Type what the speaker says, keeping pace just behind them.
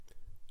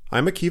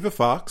I'm Akiva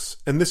Fox,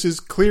 and this is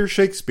Clear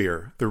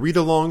Shakespeare, the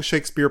read-along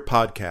Shakespeare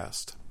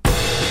podcast.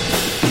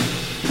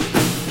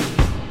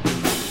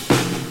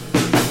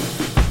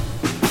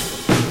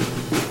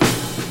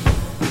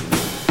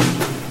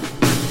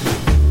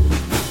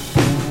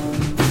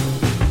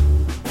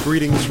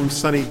 Greetings from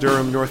sunny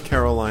Durham, North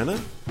Carolina.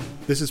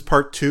 This is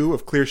part 2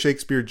 of Clear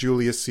Shakespeare,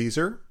 Julius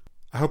Caesar.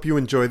 I hope you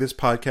enjoy this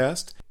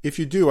podcast. If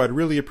you do, I'd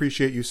really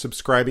appreciate you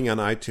subscribing on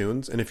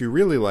iTunes, and if you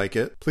really like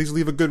it, please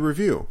leave a good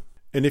review.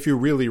 And if you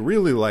really,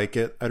 really like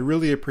it, I'd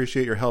really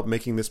appreciate your help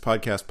making this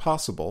podcast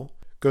possible.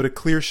 Go to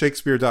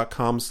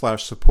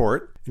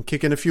clearshakespeare.com/support and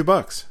kick in a few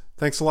bucks.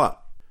 Thanks a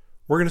lot.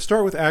 We're going to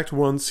start with Act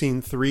 1,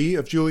 Scene 3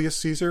 of Julius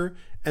Caesar,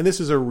 and this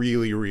is a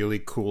really,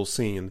 really cool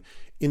scene,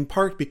 in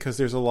part because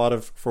there's a lot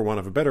of, for want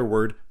of a better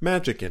word,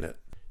 magic in it.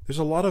 There's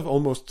a lot of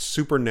almost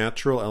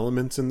supernatural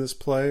elements in this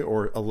play,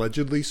 or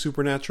allegedly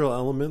supernatural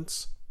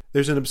elements.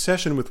 There's an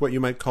obsession with what you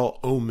might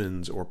call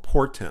omens or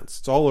portents.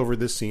 It's all over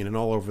this scene and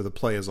all over the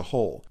play as a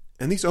whole.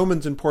 And these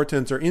omens and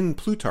portents are in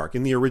Plutarch,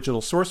 in the original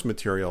source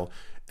material,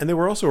 and they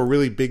were also a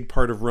really big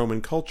part of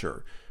Roman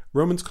culture.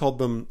 Romans called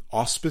them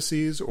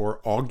auspices or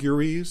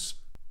auguries,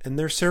 and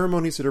they're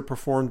ceremonies that are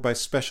performed by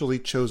specially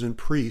chosen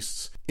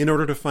priests in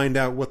order to find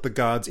out what the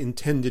gods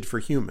intended for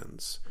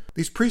humans.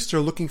 These priests are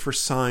looking for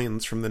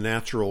signs from the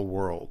natural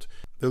world.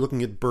 They're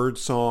looking at bird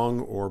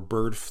song or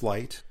bird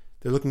flight.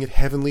 They're looking at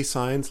heavenly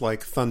signs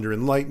like thunder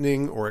and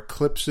lightning or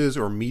eclipses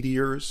or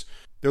meteors.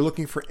 They're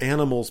looking for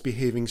animals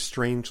behaving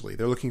strangely.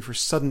 They're looking for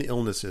sudden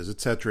illnesses,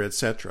 etc.,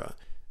 etc.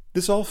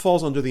 This all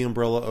falls under the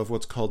umbrella of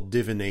what's called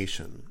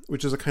divination,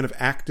 which is a kind of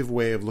active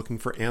way of looking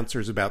for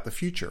answers about the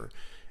future.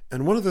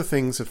 And one of the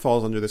things that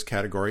falls under this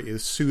category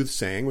is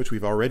soothsaying, which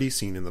we've already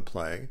seen in the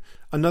play.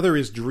 Another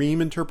is dream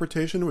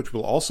interpretation, which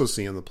we'll also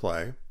see in the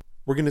play.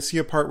 We're going to see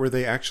a part where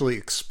they actually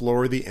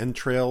explore the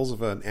entrails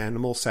of an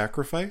animal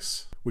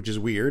sacrifice, which is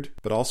weird,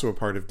 but also a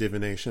part of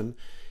divination.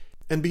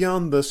 And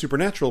beyond the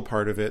supernatural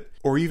part of it,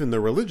 or even the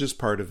religious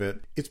part of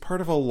it, it's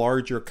part of a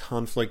larger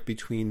conflict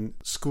between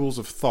schools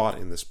of thought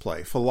in this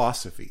play,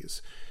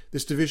 philosophies.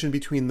 This division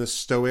between the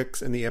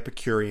Stoics and the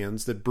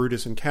Epicureans that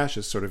Brutus and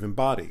Cassius sort of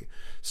embody.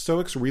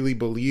 Stoics really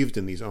believed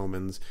in these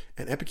omens,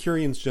 and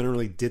Epicureans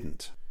generally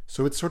didn't.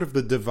 So it's sort of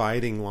the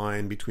dividing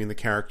line between the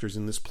characters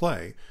in this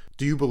play.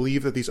 Do you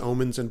believe that these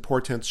omens and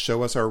portents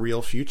show us our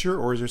real future,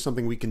 or is there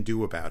something we can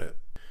do about it?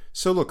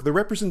 So look, the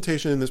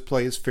representation in this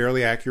play is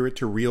fairly accurate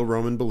to real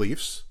Roman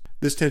beliefs,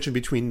 this tension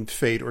between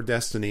fate or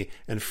destiny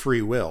and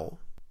free will.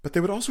 But they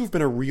would also have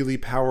been a really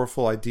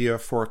powerful idea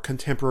for a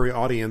contemporary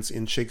audience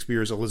in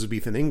Shakespeare's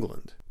Elizabethan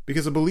England,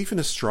 because a belief in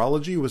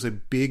astrology was a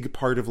big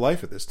part of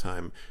life at this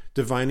time,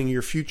 divining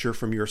your future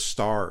from your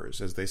stars,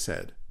 as they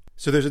said.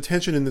 So there's a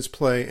tension in this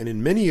play, and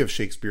in many of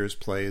Shakespeare's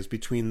plays,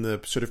 between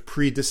the sort of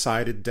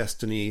pre-decided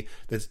destiny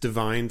that's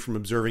divined from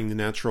observing the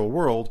natural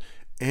world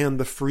and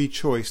the free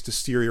choice to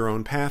steer your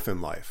own path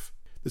in life.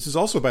 This is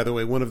also, by the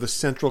way, one of the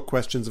central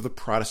questions of the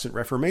Protestant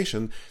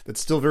Reformation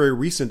that's still very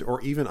recent or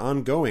even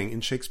ongoing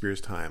in Shakespeare's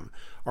time.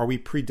 Are we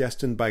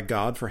predestined by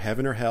God for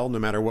heaven or hell no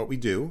matter what we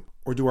do?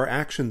 Or do our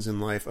actions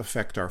in life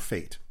affect our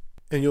fate?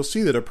 And you'll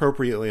see that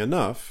appropriately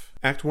enough,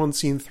 Act 1,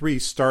 Scene 3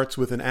 starts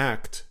with an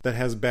act that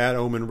has bad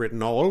omen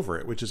written all over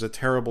it, which is a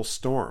terrible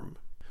storm.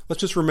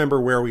 Let's just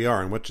remember where we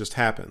are and what just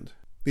happened.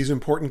 These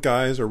important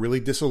guys are really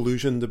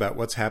disillusioned about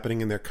what's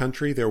happening in their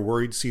country. They're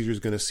worried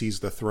Caesar's going to seize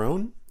the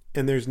throne.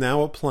 And there's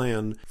now a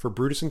plan for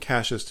Brutus and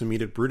Cassius to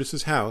meet at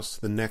Brutus's house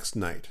the next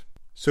night.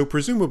 So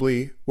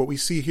presumably, what we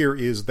see here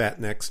is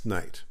that next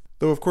night.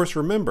 Though, of course,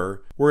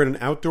 remember, we're at an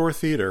outdoor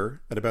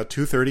theater at about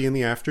 2:30 in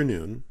the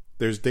afternoon.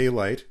 There's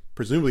daylight.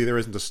 Presumably there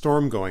isn't a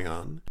storm going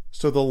on.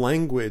 So the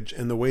language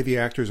and the way the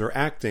actors are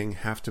acting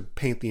have to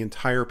paint the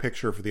entire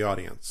picture for the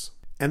audience.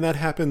 And that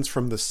happens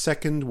from the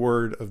second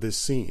word of this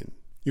scene.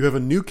 You have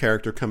a new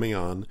character coming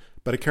on,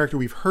 but a character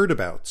we've heard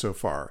about so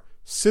far,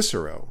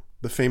 Cicero,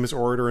 the famous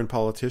orator and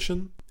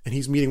politician, and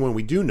he's meeting one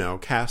we do know,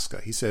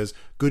 Casca. He says,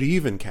 "Good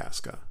even,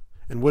 Casca."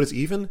 And what is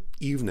even?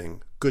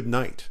 Evening. Good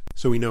night.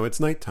 So we know it's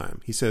nighttime.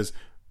 He says,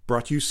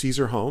 "Brought you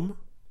Caesar home?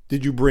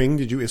 Did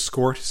you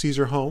escort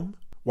Caesar home?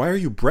 Why are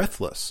you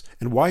breathless?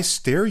 And why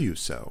stare you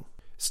so?"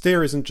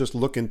 Stare isn't just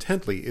look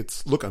intently,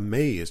 it's look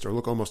amazed or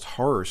look almost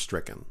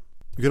horror-stricken.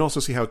 You can also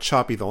see how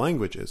choppy the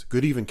language is.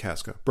 "Good even,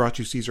 Casca. Brought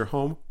you Caesar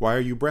home? Why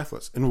are you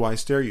breathless? And why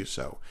stare you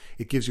so?"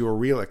 It gives you a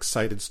real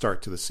excited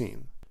start to the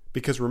scene.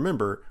 Because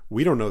remember,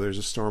 we don't know there's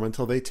a storm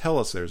until they tell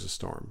us there's a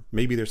storm.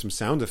 Maybe there's some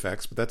sound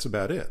effects, but that's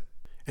about it.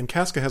 And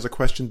Casca has a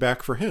question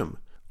back for him.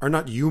 "Are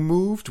not you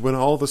moved when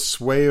all the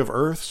sway of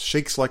earth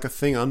shakes like a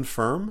thing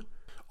unfirm?"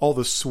 All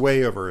the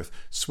sway of earth.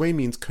 Sway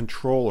means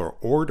control or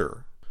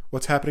order.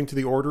 What's happening to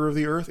the order of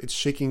the earth? It's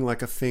shaking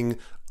like a thing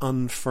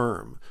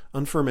unfirm.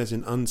 Unfirm as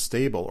in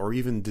unstable or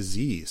even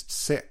diseased,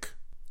 sick.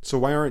 So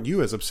why aren't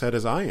you as upset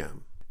as I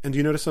am? And do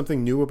you notice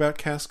something new about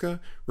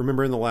Casca?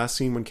 Remember in the last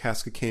scene when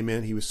Casca came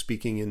in, he was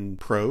speaking in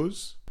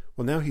prose?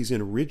 Well, now he's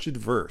in rigid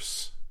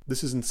verse.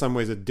 This is in some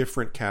ways a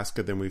different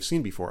Casca than we've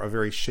seen before, a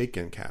very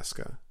shaken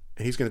Casca.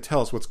 And he's going to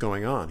tell us what's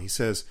going on. He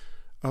says,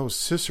 Oh,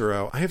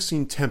 Cicero, I have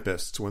seen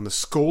tempests when the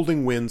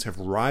scolding winds have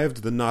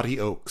rived the knotty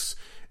oaks,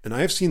 and I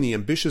have seen the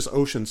ambitious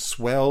ocean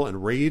swell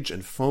and rage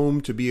and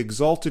foam to be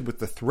exalted with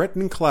the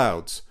threatening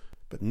clouds.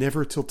 But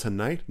never till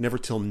tonight, never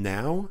till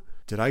now,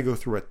 did I go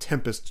through a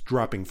tempest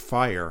dropping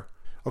fire.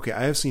 Okay,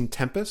 I have seen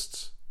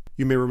tempests.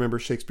 You may remember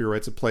Shakespeare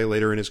writes a play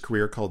later in his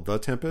career called The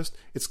Tempest.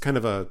 It's kind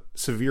of a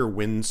severe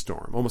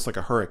windstorm, almost like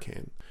a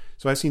hurricane.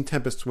 So I've seen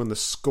tempests when the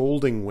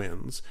scolding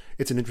winds,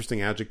 it's an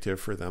interesting adjective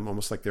for them,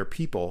 almost like they're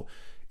people.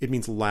 It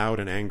means loud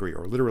and angry,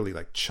 or literally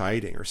like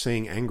chiding or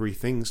saying angry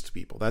things to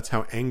people. That's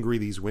how angry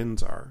these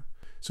winds are.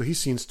 So he's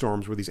seen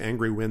storms where these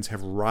angry winds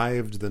have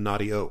rived the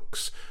knotty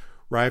oaks.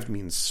 Rived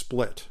means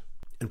split.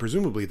 And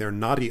presumably they're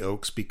knotty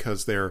oaks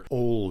because they're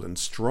old and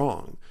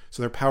strong.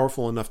 So they're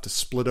powerful enough to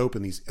split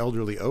open these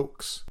elderly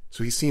oaks.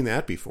 So he's seen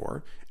that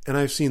before. And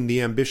I've seen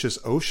the ambitious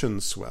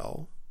ocean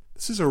swell.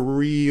 This is a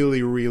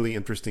really, really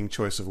interesting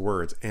choice of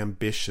words.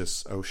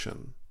 Ambitious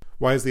ocean.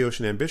 Why is the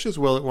ocean ambitious?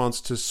 Well, it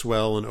wants to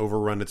swell and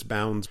overrun its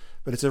bounds,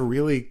 but it's a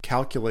really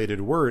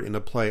calculated word in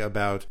a play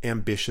about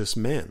ambitious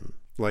men,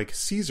 like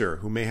Caesar,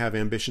 who may have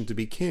ambition to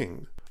be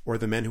king, or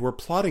the men who are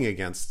plotting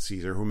against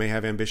Caesar, who may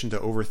have ambition to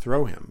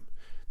overthrow him.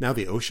 Now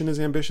the ocean is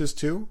ambitious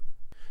too?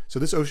 So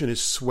this ocean is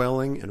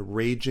swelling and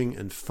raging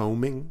and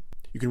foaming.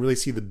 You can really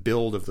see the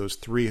build of those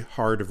three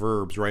hard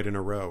verbs right in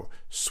a row.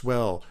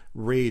 Swell,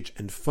 rage,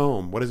 and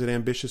foam. What is it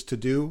ambitious to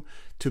do?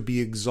 To be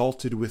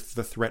exalted with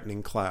the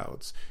threatening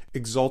clouds.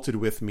 Exalted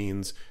with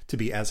means to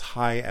be as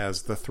high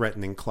as the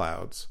threatening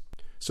clouds.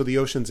 So the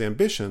ocean's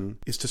ambition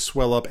is to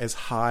swell up as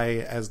high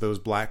as those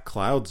black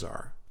clouds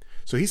are.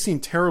 So he's seen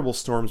terrible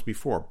storms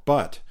before,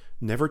 but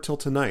never till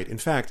tonight. In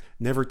fact,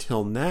 never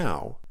till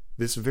now,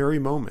 this very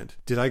moment,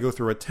 did I go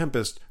through a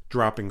tempest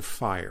dropping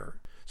fire.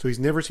 So he's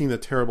never seen a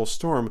terrible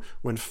storm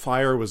when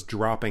fire was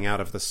dropping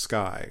out of the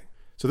sky.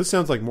 So this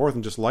sounds like more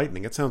than just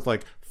lightning. It sounds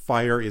like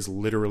fire is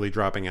literally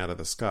dropping out of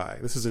the sky.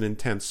 This is an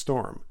intense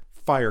storm.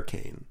 Fire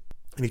cane.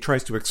 And he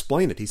tries to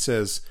explain it. He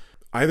says,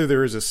 either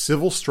there is a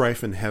civil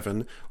strife in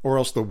heaven, or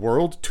else the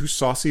world, too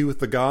saucy with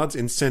the gods,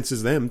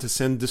 incenses them to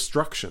send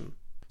destruction.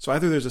 So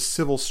either there's a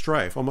civil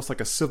strife, almost like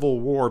a civil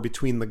war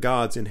between the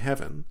gods in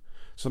heaven.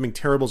 Something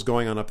terrible is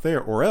going on up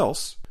there. Or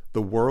else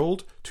the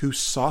world, too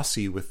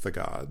saucy with the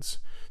gods.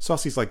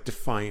 Saucy is like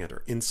defiant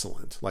or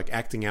insolent, like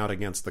acting out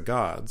against the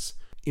gods.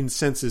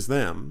 Incenses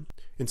them.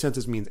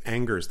 Incenses means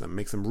angers them,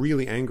 makes them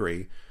really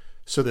angry,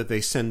 so that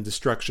they send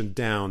destruction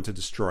down to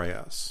destroy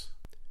us.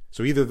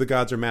 So either the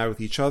gods are mad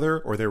with each other,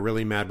 or they're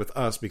really mad with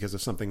us because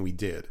of something we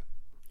did.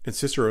 And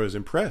Cicero is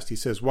impressed. He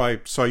says, why,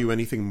 saw you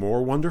anything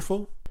more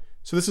wonderful?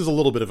 So this is a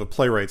little bit of a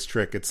playwright's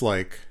trick. It's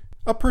like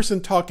a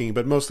person talking,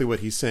 but mostly what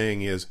he's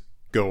saying is,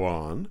 go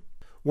on.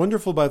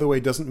 Wonderful, by the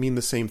way, doesn't mean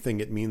the same thing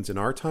it means in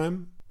our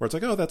time, where it's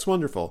like, oh, that's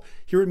wonderful.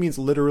 Here it means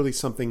literally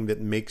something that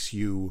makes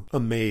you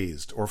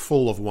amazed or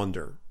full of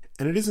wonder.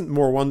 And it isn't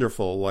more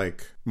wonderful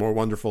like more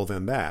wonderful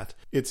than that.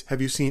 It's,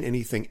 have you seen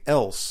anything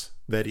else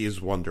that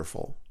is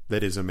wonderful,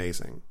 that is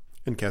amazing?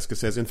 And Casca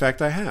says, in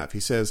fact, I have. He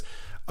says,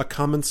 a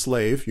common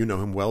slave, you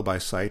know him well by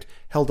sight,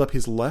 held up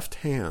his left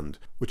hand,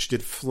 which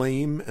did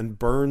flame and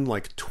burn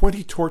like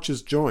 20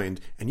 torches joined,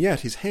 and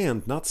yet his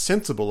hand, not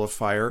sensible of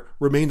fire,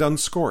 remained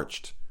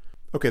unscorched.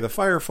 Okay, the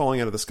fire falling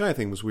out of the sky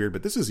thing was weird,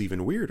 but this is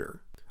even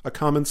weirder. A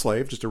common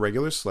slave, just a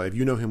regular slave,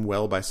 you know him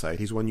well by sight.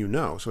 He's one you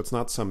know, so it's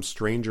not some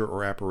stranger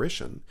or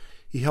apparition.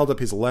 He held up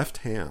his left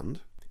hand.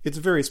 It's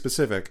very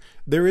specific.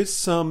 There is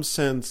some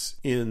sense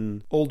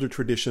in older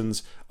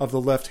traditions of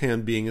the left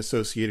hand being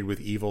associated with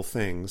evil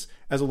things.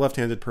 As a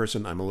left-handed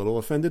person, I'm a little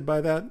offended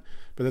by that,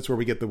 but that's where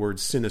we get the word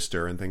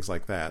sinister and things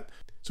like that.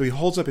 So he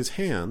holds up his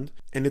hand,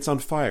 and it's on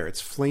fire.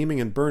 It's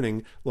flaming and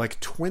burning like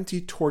 20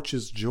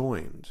 torches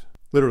joined.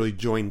 Literally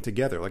joined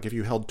together. Like if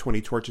you held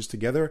 20 torches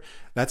together,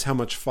 that's how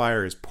much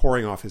fire is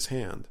pouring off his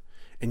hand.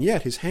 And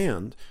yet his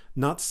hand,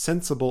 not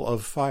sensible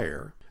of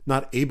fire,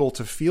 not able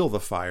to feel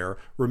the fire,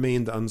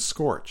 remained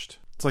unscorched.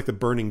 It's like the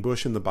burning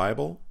bush in the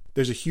Bible.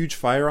 There's a huge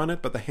fire on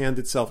it, but the hand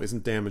itself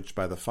isn't damaged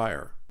by the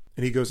fire.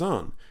 And he goes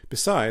on,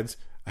 besides,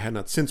 I had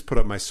not since put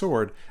up my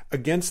sword,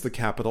 against the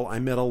Capitol I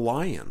met a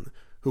lion,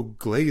 who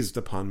glazed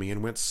upon me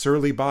and went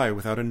surly by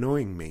without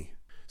annoying me.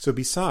 So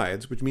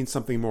besides, which means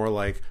something more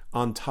like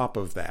on top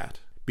of that,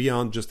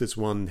 beyond just this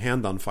one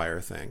hand on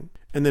fire thing.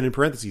 And then in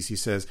parentheses he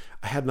says,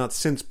 I had not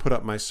since put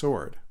up my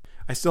sword.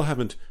 I still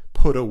haven't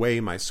put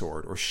away my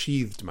sword or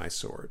sheathed my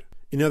sword.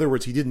 In other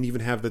words, he didn't even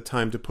have the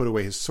time to put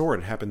away his sword.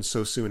 It happened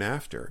so soon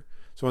after.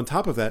 So on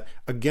top of that,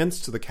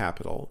 against the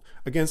Capitol,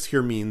 against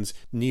here means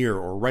near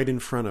or right in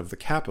front of the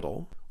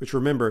Capitol, which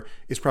remember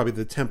is probably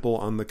the temple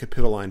on the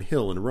Capitoline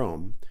Hill in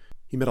Rome.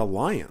 He met a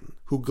lion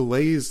who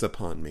glazed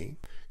upon me.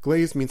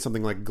 Glazed means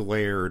something like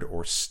glared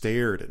or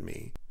stared at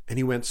me. And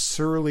he went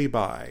surly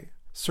by.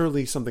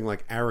 Surly, something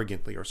like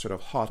arrogantly or sort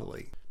of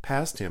haughtily.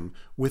 Past him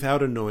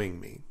without annoying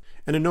me.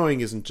 And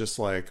annoying isn't just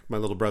like my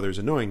little brother's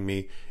annoying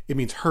me. It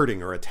means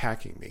hurting or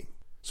attacking me.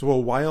 So a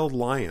wild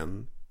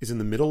lion is in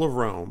the middle of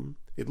Rome.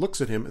 It looks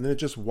at him and then it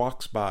just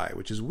walks by,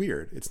 which is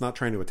weird. It's not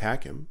trying to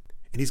attack him.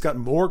 And he's got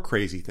more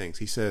crazy things.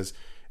 He says,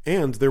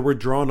 And there were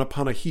drawn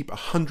upon a heap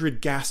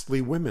 100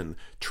 ghastly women,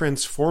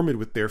 transformed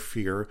with their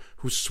fear,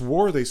 who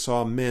swore they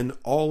saw men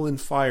all in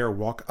fire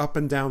walk up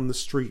and down the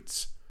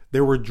streets. They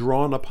were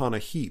drawn upon a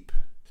heap.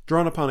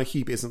 Drawn upon a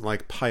heap isn't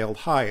like piled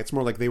high, it's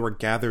more like they were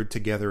gathered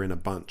together in a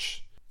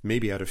bunch.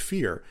 Maybe out of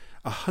fear.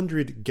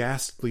 100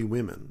 ghastly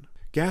women.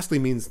 Ghastly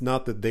means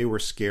not that they were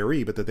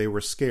scary, but that they were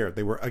scared.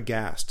 They were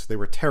aghast. They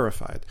were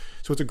terrified.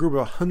 So it's a group of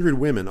 100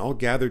 women all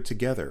gathered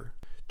together,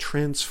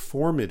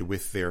 transformed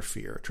with their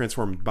fear,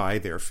 transformed by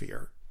their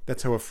fear.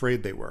 That's how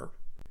afraid they were.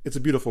 It's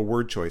a beautiful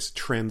word choice,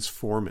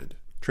 transformed.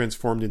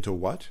 Transformed into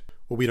what?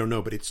 Well, we don't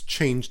know, but it's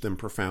changed them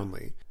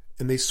profoundly.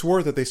 And they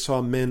swore that they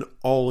saw men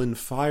all in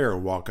fire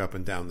walk up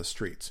and down the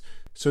streets.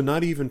 So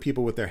not even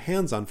people with their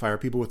hands on fire,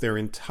 people with their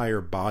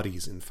entire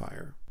bodies in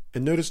fire.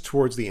 And notice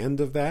towards the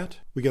end of that,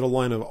 we get a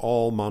line of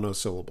all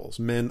monosyllables.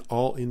 Men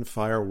all in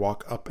fire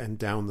walk up and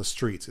down the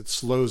streets. It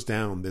slows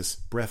down this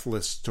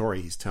breathless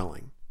story he's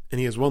telling. And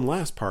he has one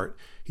last part.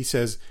 He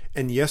says,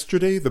 "And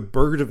yesterday the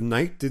bird of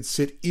night did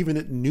sit even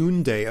at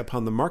noonday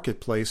upon the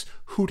marketplace,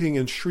 hooting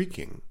and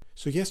shrieking."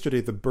 So yesterday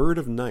the bird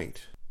of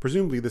night,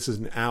 presumably this is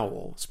an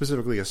owl,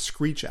 specifically a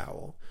screech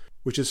owl,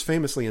 which is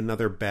famously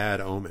another bad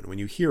omen. When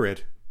you hear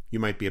it, you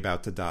might be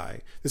about to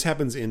die. This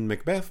happens in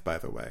Macbeth, by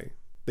the way.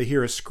 They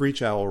hear a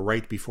screech owl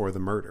right before the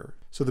murder.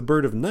 So the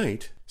bird of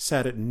night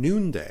sat at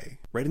noonday,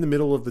 right in the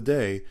middle of the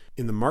day,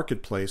 in the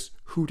marketplace,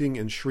 hooting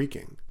and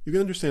shrieking. You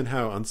can understand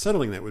how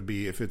unsettling that would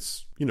be if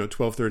it's,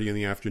 12:30 in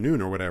the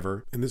afternoon or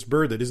whatever, and this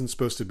bird that isn't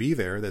supposed to be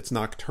there, that's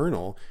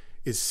nocturnal,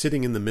 is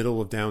sitting in the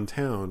middle of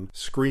downtown,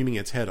 screaming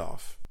its head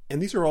off.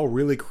 And these are all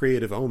really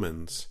creative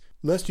omens.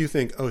 Lest you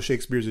think, oh,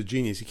 Shakespeare's a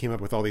genius, he came up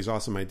with all these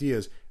awesome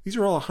ideas. These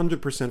are all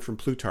 100% from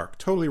Plutarch,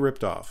 totally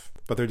ripped off.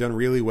 But they're done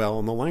really well,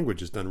 and the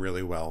language is done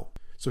really well.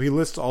 So he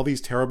lists all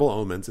these terrible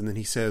omens, and then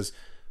he says,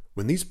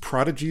 "When these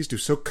prodigies do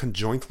so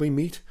conjointly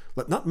meet,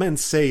 let not men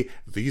say,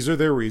 these are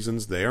their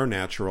reasons, they are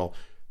natural,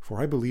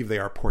 for I believe they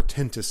are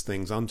portentous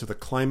things unto the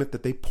climate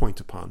that they point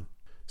upon."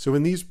 So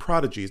in these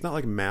prodigies, not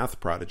like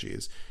math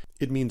prodigies,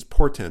 it means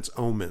portents,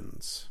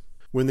 omens.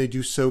 When they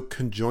do so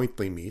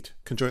conjointly meet,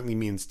 conjointly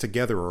means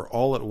together or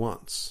all at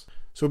once.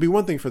 So it'd be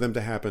one thing for them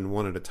to happen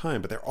one at a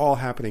time, but they're all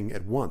happening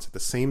at once, at the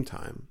same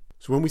time.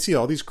 So when we see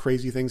all these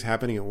crazy things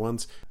happening at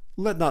once,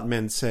 let not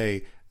men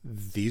say,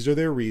 these are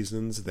their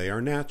reasons, they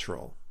are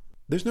natural.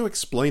 There's no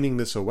explaining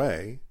this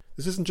away.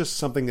 This isn't just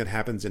something that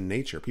happens in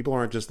nature. People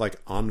aren't just like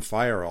on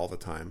fire all the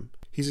time.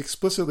 He's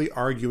explicitly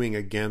arguing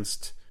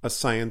against a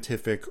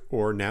scientific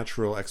or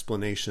natural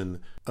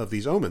explanation of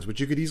these omens, which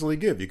you could easily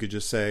give. You could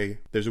just say,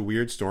 there's a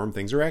weird storm,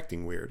 things are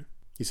acting weird.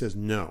 He says,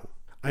 no,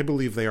 I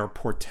believe they are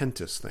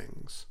portentous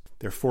things.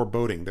 They're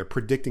foreboding, they're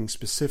predicting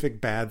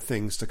specific bad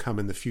things to come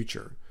in the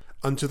future.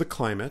 Unto the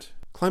climate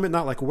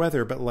not like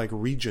weather, but like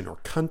region or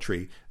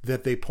country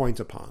that they point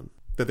upon,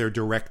 that they're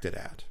directed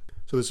at.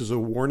 So this is a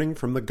warning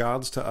from the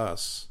gods to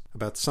us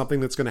about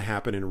something that's going to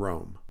happen in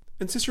Rome.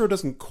 And Cicero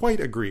doesn't quite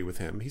agree with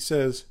him. He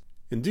says,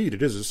 indeed,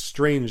 it is a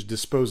strange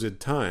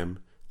disposed time,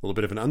 a little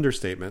bit of an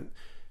understatement.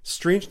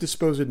 Strange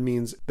disposed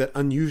means that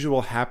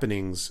unusual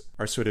happenings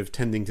are sort of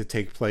tending to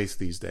take place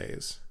these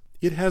days.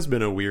 It has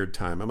been a weird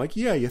time. I'm like,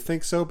 yeah, you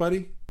think so,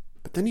 buddy?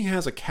 But then he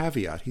has a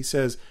caveat. He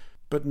says,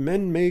 but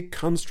men may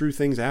construe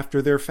things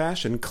after their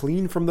fashion,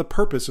 clean from the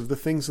purpose of the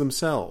things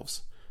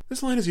themselves.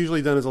 This line is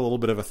usually done as a little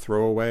bit of a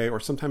throwaway, or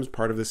sometimes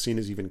part of the scene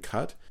is even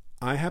cut.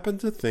 I happen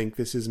to think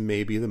this is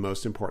maybe the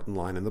most important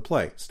line in the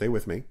play. Stay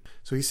with me.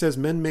 So he says,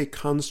 men may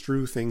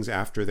construe things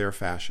after their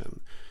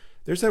fashion.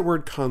 There's that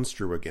word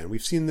construe again.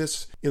 We've seen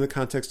this in the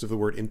context of the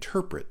word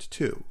interpret,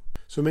 too.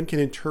 So men can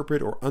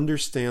interpret or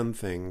understand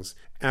things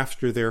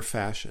after their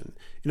fashion.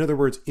 In other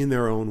words, in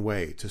their own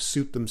way, to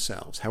suit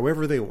themselves,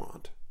 however they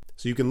want.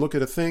 So you can look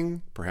at a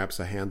thing, perhaps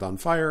a hand on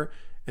fire,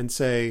 and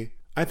say,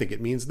 I think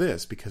it means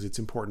this because it's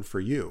important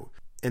for you.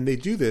 And they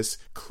do this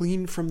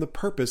clean from the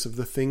purpose of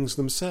the things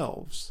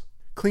themselves.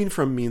 Clean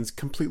from means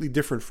completely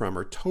different from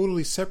or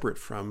totally separate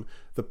from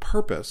the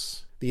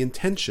purpose, the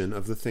intention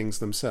of the things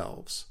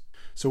themselves.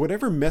 So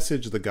whatever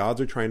message the gods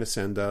are trying to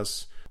send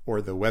us,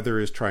 or the weather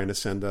is trying to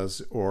send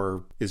us,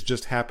 or is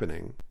just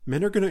happening,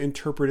 men are going to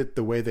interpret it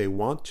the way they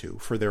want to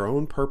for their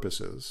own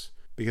purposes,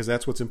 because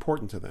that's what's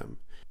important to them.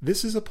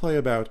 This is a play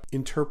about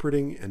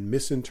interpreting and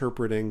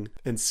misinterpreting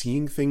and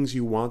seeing things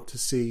you want to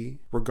see,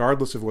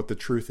 regardless of what the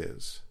truth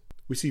is.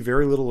 We see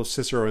very little of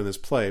Cicero in this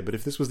play, but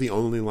if this was the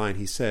only line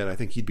he said, I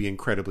think he'd be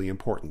incredibly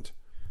important.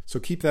 So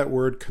keep that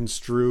word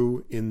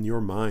construe in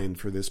your mind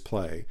for this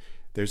play.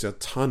 There's a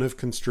ton of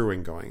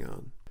construing going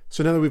on.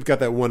 So now that we've got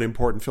that one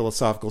important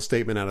philosophical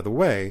statement out of the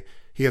way,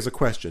 he has a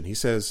question. He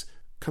says,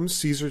 comes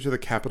Caesar to the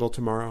Capitol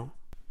tomorrow?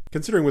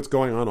 Considering what's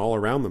going on all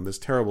around them, this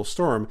terrible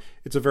storm,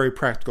 it's a very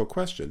practical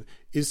question.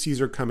 Is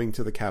Caesar coming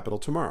to the Capitol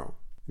tomorrow?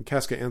 And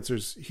Casca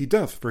answers, he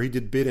doth, for he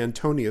did bid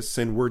Antonius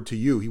send word to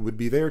you he would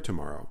be there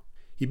tomorrow.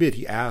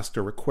 He asked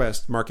or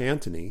request Mark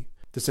Antony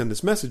to send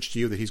this message to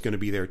you that he's going to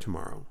be there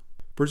tomorrow.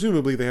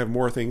 Presumably they have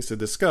more things to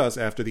discuss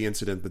after the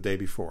incident the day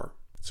before.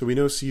 So we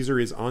know Caesar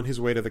is on his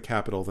way to the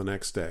Capitol the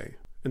next day.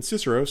 And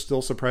Cicero,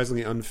 still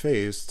surprisingly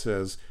unfazed,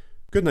 says,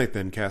 Good night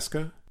then,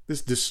 Casca.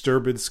 This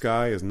disturbed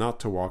sky is not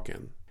to walk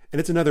in.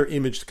 And it's another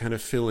image to kind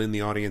of fill in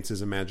the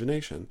audience's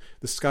imagination.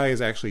 The sky is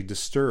actually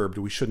disturbed.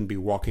 We shouldn't be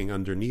walking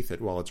underneath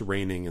it while it's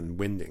raining and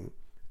winding.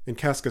 And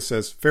Casca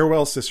says,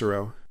 "Farewell,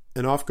 Cicero."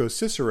 And off goes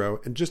Cicero,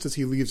 and just as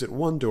he leaves at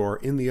one door,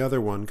 in the other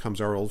one comes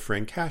our old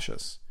friend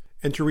Cassius.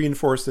 And to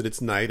reinforce that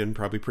it's night and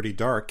probably pretty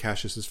dark,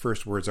 Cassius's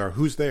first words are,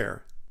 "Who's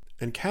there?"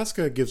 And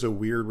Casca gives a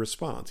weird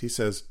response. He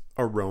says,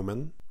 "A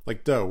Roman."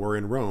 Like, duh, we're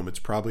in Rome, it's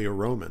probably a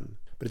Roman.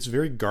 But it's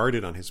very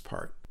guarded on his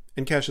part.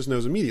 And Cassius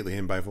knows immediately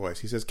him by voice.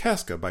 He says,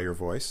 "Casca, by your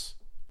voice."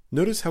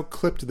 Notice how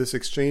clipped this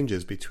exchange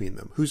is between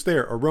them. "Who's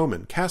there?" "A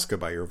Roman." "Casca,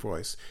 by your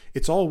voice."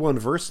 It's all one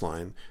verse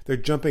line. They're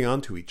jumping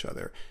onto each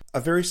other.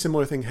 A very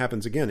similar thing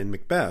happens again in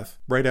Macbeth,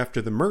 right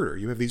after the murder.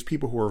 You have these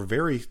people who are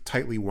very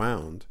tightly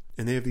wound,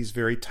 and they have these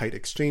very tight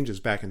exchanges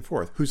back and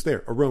forth. "Who's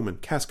there?" "A Roman."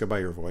 "Casca, by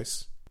your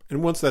voice."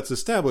 And once that's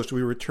established,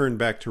 we return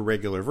back to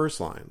regular verse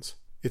lines.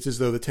 It's as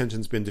though the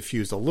tension's been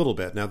diffused a little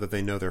bit now that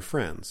they know they're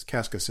friends.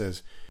 Casca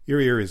says,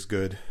 "Your ear is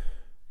good."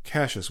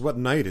 "Cassius, what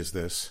night is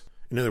this?"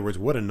 In other words,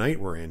 what a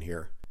night we're in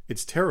here.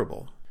 It's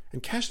terrible.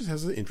 And Cassius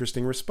has an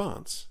interesting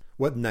response.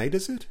 What night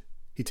is it?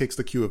 He takes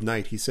the cue of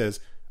night. He says,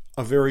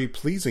 "A very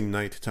pleasing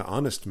night to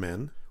honest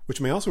men," which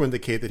may also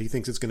indicate that he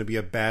thinks it's going to be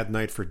a bad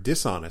night for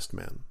dishonest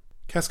men.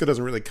 Casca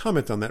doesn't really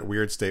comment on that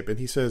weird statement.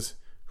 He says,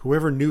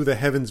 "Whoever knew the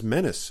heavens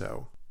menace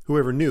so."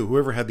 Whoever knew,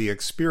 whoever had the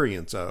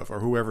experience of, or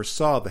whoever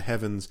saw the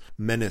heavens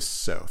menace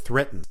so,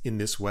 threaten in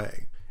this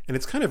way. And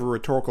it's kind of a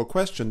rhetorical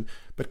question,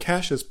 but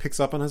Cassius picks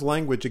up on his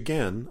language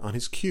again, on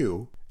his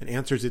cue, and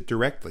answers it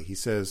directly. He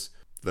says,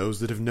 "Those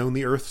that have known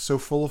the earth so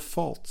full of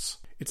faults."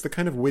 It's the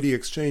kind of witty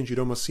exchange you'd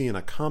almost see in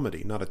a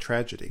comedy, not a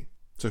tragedy.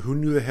 So who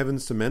knew the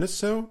heavens to menace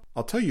so?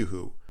 I'll tell you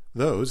who.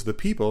 Those, the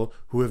people,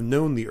 who have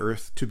known the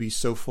earth to be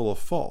so full of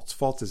faults.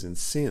 Faults as in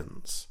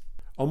sins.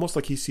 Almost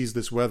like he sees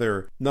this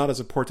weather not as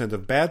a portent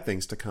of bad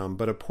things to come,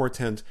 but a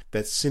portent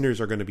that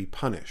sinners are going to be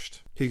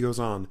punished. He goes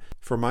on,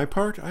 "For my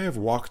part, I have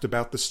walked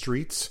about the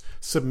streets,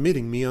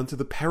 submitting me unto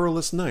the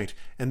perilous night,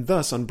 and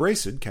thus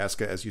unbraced,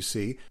 Casca, as you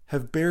see,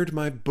 have bared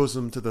my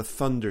bosom to the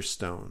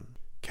thunderstone."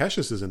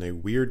 Cassius is in a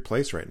weird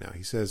place right now.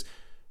 He says,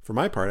 "For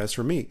my part, as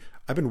for me,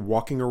 I've been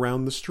walking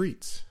around the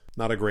streets."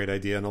 Not a great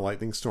idea in a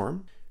lightning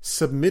storm.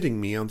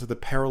 "Submitting me unto the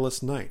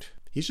perilous night."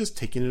 He's just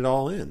taking it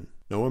all in.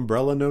 No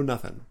umbrella, no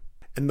nothing.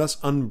 And thus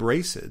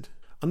unbraced.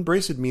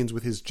 Unbraced means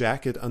with his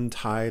jacket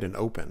untied and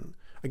open.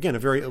 Again, a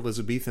very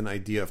Elizabethan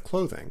idea of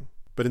clothing.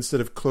 But instead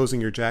of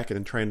closing your jacket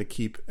and trying to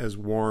keep as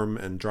warm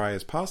and dry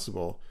as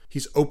possible,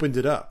 he's opened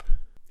it up.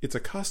 It's a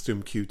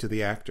costume cue to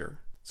the actor.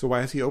 So why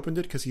has he opened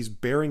it? Because he's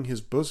baring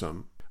his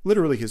bosom.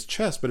 Literally his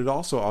chest, but it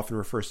also often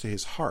refers to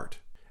his heart.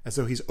 As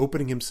though he's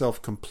opening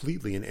himself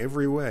completely in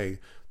every way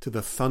to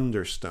the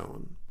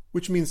thunderstone.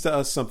 Which means to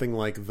us something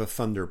like the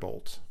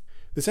thunderbolt.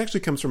 This actually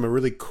comes from a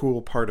really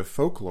cool part of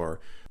folklore,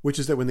 which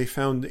is that when they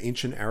found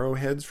ancient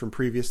arrowheads from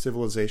previous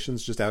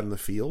civilizations just out in the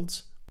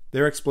fields,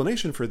 their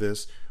explanation for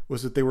this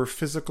was that they were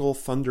physical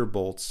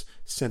thunderbolts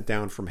sent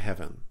down from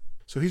heaven.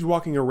 So he's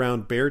walking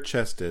around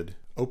bare-chested,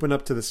 open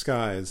up to the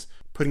skies,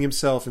 putting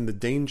himself in the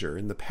danger,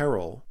 in the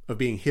peril of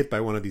being hit by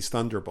one of these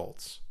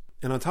thunderbolts.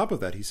 And on top of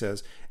that, he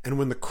says, "And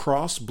when the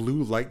cross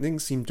blue lightning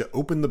seemed to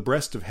open the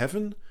breast of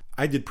heaven,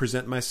 I did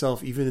present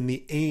myself even in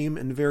the aim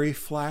and very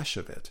flash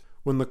of it."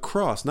 When the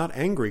cross, not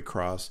angry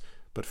cross,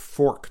 but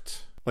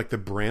forked, like the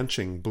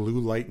branching blue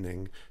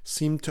lightning,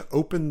 seemed to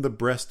open the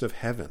breast of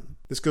heaven.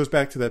 This goes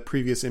back to that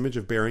previous image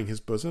of baring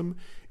his bosom.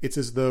 It's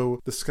as though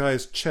the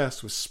sky's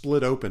chest was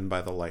split open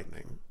by the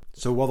lightning.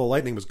 So while the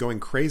lightning was going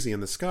crazy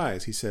in the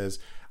skies, he says,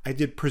 "I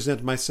did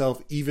present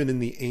myself even in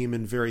the aim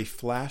and very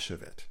flash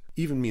of it."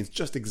 Even means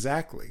just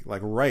exactly,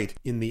 like right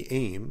in the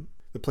aim,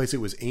 the place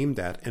it was aimed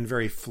at, and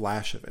very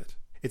flash of it.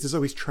 It's as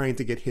though he's trying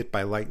to get hit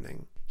by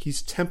lightning.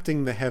 He's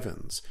tempting the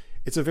heavens.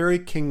 It's a very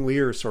King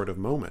Lear sort of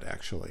moment,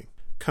 actually.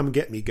 Come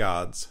get me,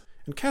 gods.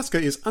 And Casca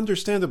is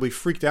understandably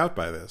freaked out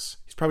by this.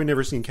 He's probably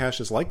never seen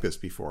Cassius like this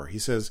before. He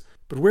says,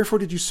 "But wherefore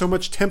did you so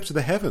much tempt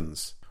the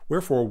heavens?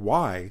 Wherefore,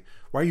 why?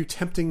 Why are you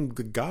tempting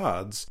the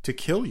gods to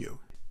kill you?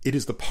 It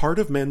is the part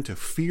of men to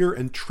fear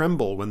and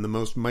tremble when the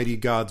most mighty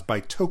gods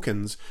by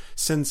tokens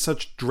send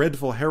such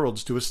dreadful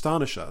heralds to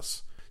astonish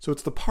us." So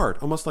it's the part,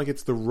 almost like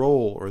it's the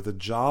role or the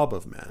job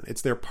of men.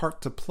 It's their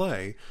part to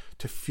play,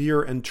 to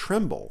fear and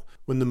tremble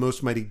when the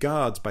most mighty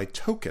gods by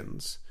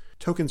tokens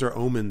are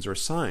omens or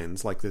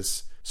signs, like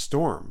this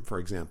storm, for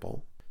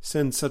example,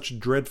 send such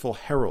dreadful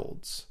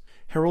heralds.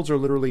 Heralds are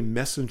literally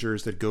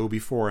messengers that go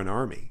before an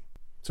army.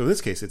 So in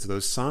this case, it's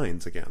those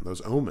signs again,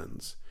 those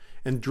omens.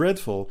 And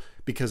dreadful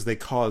because they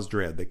cause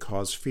dread, they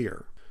cause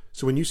fear.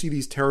 So when you see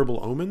these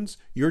terrible omens,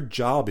 your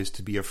job is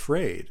to be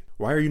afraid.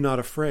 Why are you not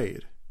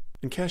afraid?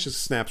 And Cassius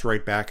snaps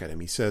right back at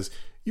him. He says,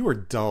 "You are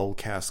dull,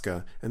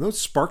 Casca, and those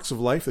sparks of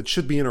life that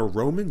should be in a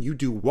Roman you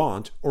do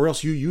want, or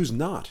else you use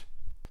not.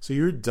 So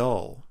you're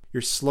dull,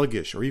 you're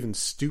sluggish, or even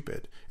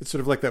stupid." It's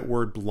sort of like that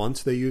word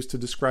blunt they used to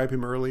describe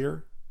him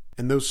earlier.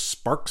 And those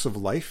sparks of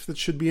life that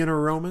should be in a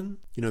Roman,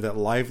 that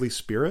lively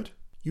spirit,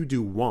 you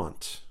do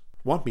want.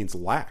 Want means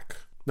lack,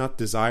 not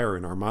desire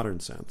in our modern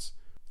sense.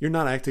 You're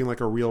not acting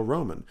like a real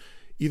Roman.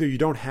 Either you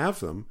don't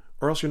have them,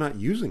 or else you're not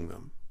using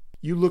them.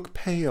 You look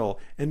pale,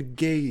 and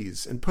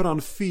gaze, and put on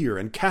fear,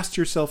 and cast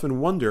yourself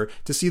in wonder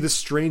to see the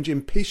strange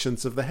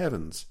impatience of the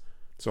heavens.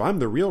 So I'm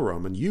the real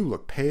Roman. You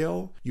look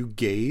pale, you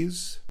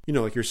gaze,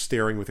 like you're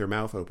staring with your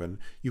mouth open.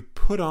 You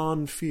put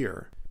on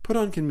fear. Put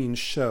on can mean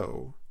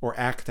show, or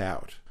act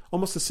out.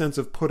 Almost a sense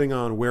of putting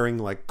on, wearing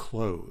like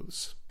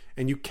clothes.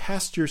 And you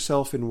cast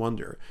yourself in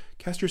wonder.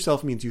 Cast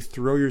yourself means you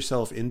throw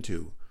yourself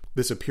into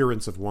this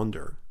appearance of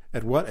wonder.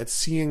 At what? At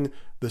seeing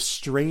the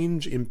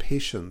strange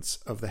impatience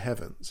of the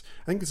heavens.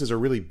 I think this is a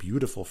really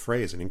beautiful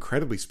phrase and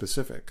incredibly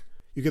specific.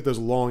 You get those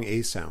long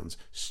A sounds,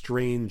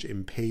 strange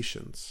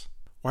impatience.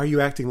 Why are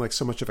you acting like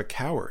so much of a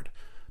coward?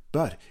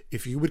 But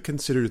if you would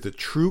consider the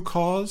true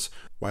cause,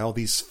 why all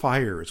these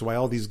fires, why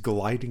all these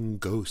gliding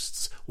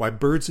ghosts, why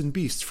birds and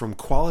beasts from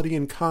quality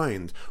and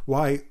kind,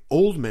 why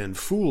old men,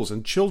 fools,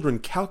 and children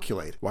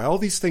calculate, why all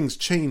these things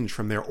change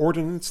from their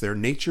ordinance, their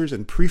natures,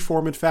 and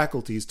preformed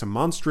faculties to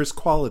monstrous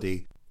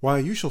quality, why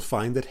you shall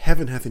find that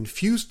heaven hath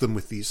infused them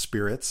with these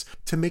spirits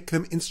to make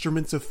them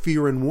instruments of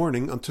fear and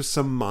warning unto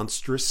some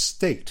monstrous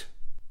state.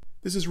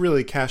 This is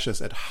really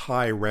Cassius at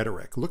high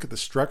rhetoric. Look at the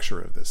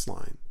structure of this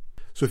line.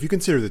 So if you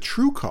consider the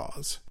true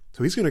cause,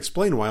 so he's going to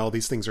explain why all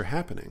these things are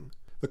happening.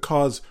 The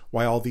cause,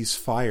 why all these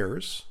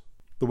fires,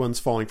 the ones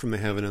falling from the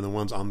heaven and the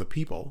ones on the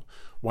people,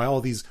 why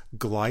all these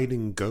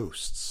gliding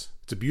ghosts.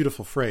 It's a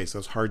beautiful phrase,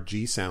 those hard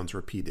G sounds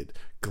repeated.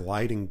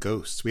 Gliding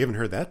ghosts. We haven't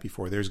heard that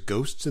before. There's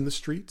ghosts in the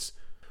streets.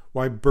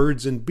 Why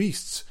birds and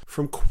beasts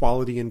from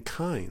quality and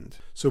kind.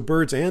 So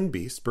birds and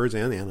beasts, birds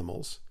and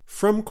animals,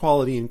 from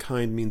quality and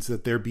kind means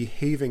that they're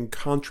behaving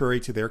contrary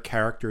to their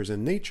characters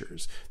and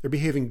natures. They're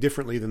behaving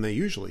differently than they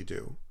usually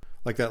do,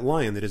 like that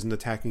lion that isn't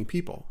attacking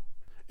people.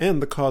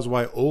 And the cause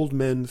why old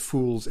men,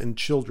 fools, and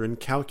children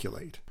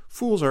calculate.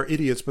 Fools are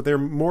idiots, but they're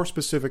more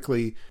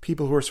specifically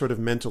people who are sort of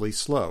mentally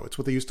slow. It's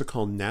what they used to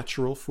call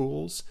natural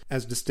fools,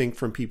 as distinct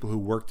from people who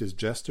worked as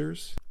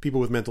jesters,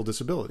 people with mental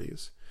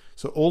disabilities.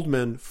 So old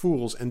men,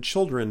 fools, and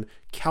children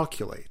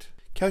calculate.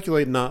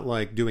 Calculate not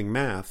like doing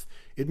math.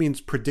 It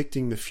means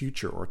predicting the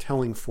future or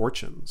telling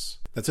fortunes.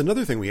 That's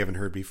another thing we haven't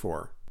heard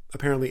before.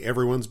 Apparently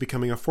everyone's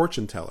becoming a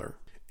fortune teller.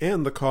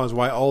 And the cause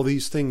why all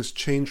these things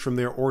change from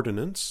their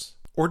ordinance.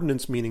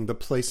 Ordinance meaning the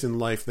place in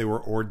life they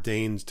were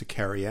ordained to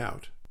carry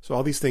out. So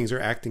all these things are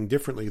acting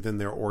differently than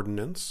their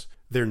ordinance,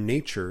 their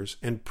natures,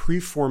 and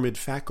preformed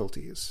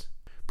faculties.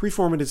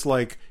 Preformed is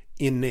like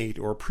innate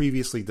or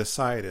previously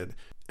decided,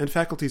 and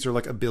faculties are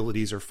like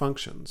abilities or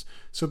functions.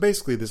 So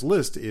basically this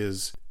list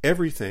is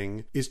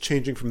everything is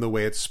changing from the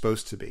way it's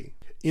supposed to be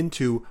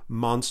into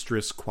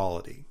monstrous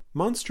quality.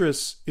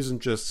 Monstrous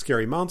isn't just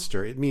scary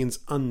monster, it means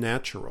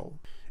unnatural.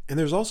 And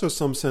there's also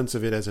some sense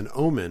of it as an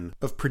omen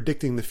of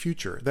predicting the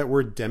future. That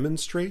word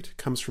demonstrate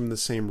comes from the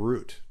same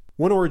root.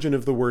 One origin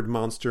of the word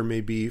monster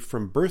may be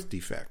from birth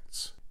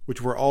defects,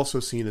 which were also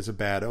seen as a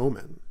bad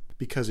omen,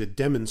 because it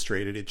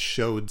demonstrated, it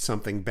showed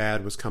something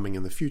bad was coming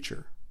in the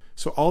future.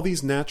 So all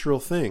these natural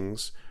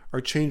things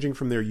are changing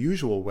from their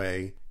usual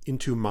way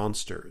into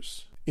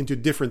monsters, into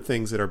different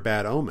things that are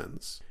bad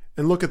omens.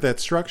 And look at that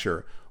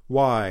structure.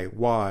 Why?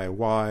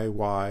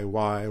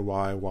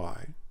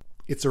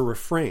 It's a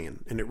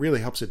refrain, and it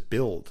really helps it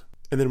build.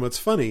 And then what's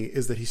funny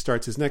is that he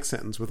starts his next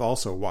sentence with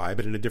also why,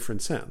 but in a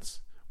different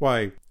sense.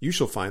 Why, you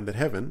shall find that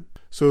heaven.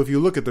 So if you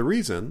look at the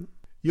reason,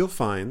 you'll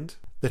find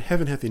that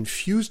heaven hath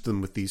infused them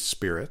with these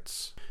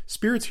spirits.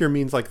 Spirits here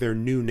means like their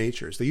new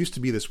natures. They used to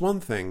be this one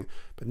thing,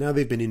 but now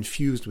they've been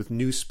infused with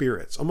new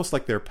spirits, almost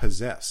like they're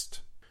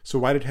possessed. So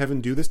why did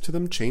heaven do this to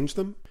them, change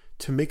them?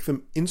 To make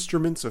them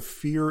instruments of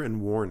fear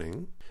and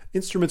warning.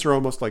 Instruments are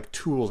almost like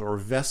tools or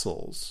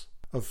vessels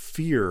of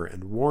fear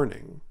and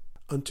warning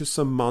unto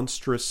some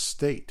monstrous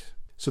state.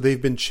 So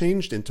they've been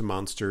changed into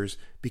monsters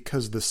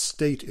because the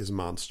state is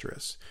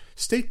monstrous.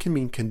 State can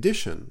mean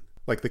condition,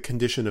 like the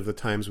condition of the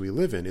times we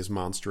live in is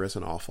monstrous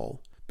and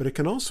awful. But it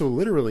can also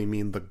literally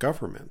mean the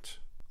government.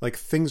 Like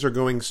things are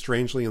going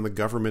strangely in the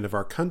government of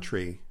our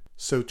country,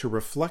 so to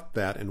reflect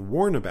that and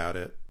warn about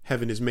it,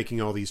 heaven is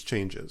making all these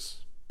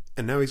changes.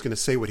 And now he's going to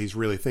say what he's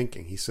really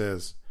thinking. He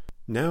says,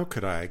 Now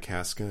could I,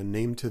 Casca,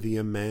 name to thee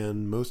a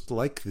man most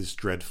like this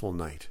dreadful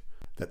night,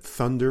 that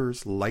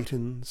thunders,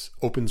 lightens,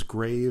 opens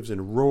graves,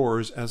 and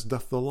roars as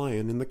doth the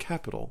lion in the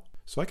Capitol.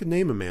 So I could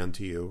name a man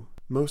to you,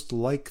 most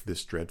like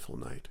this dreadful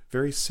night,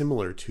 very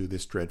similar to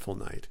this dreadful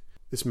night.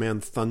 This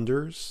man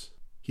thunders,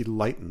 he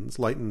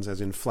lightens as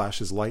in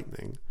flashes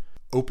lightning,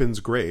 opens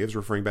graves,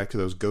 referring back to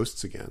those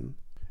ghosts again,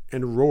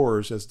 and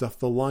roars as doth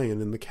the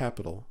lion in the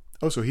Capitol.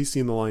 Oh, so he's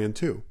seen the lion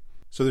too.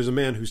 So there's a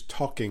man who's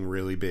talking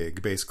really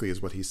big, basically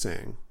is what he's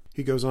saying.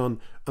 He goes on,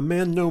 a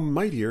man no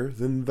mightier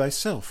than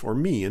thyself or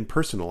me in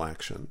personal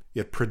action,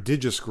 yet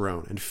prodigious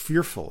grown and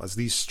fearful as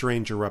these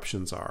strange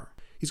eruptions are.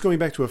 He's going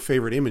back to a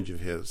favorite image of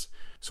his.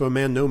 So a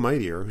man no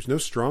mightier, who's no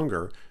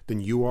stronger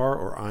than you are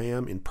or I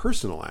am in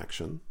personal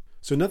action.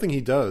 So nothing he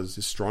does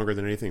is stronger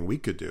than anything we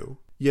could do,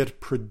 yet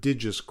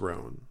prodigious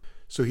grown.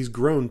 So he's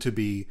grown to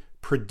be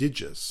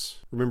prodigious.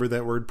 Remember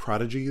that word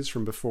prodigies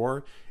from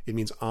before? It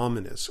means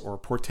ominous or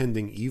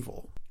portending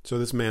evil. So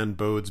this man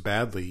bodes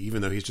badly,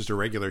 even though he's just a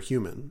regular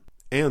human.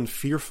 And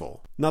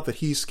fearful. Not that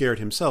he's scared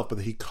himself, but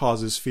that he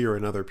causes fear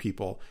in other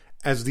people,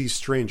 as these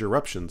strange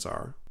eruptions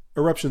are.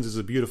 Eruptions is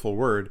a beautiful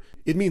word.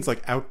 It means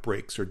like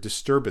outbreaks or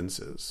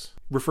disturbances,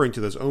 referring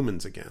to those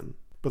omens again.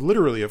 But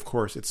literally, of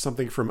course, it's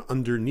something from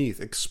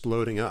underneath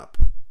exploding up,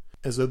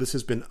 as though this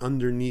has been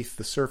underneath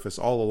the surface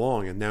all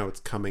along and now it's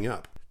coming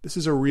up. This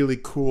is a really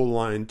cool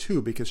line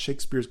too, because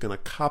Shakespeare's going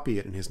to copy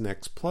it in his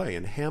next play,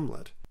 in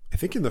Hamlet. I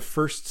think in the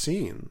first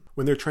scene,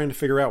 when they're trying to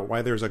figure out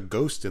why there's a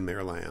ghost in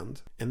their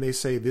land, and they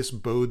say this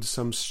bodes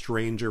some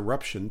strange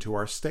eruption to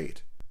our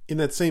state. In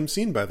that same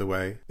scene, by the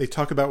way, they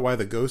talk about why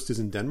the ghost is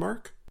in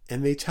Denmark,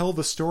 and they tell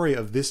the story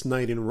of this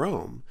night in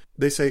Rome.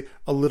 They say,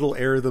 a little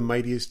ere the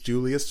mightiest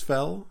Julius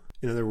fell.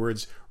 In other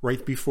words,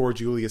 right before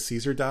Julius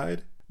Caesar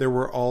died, there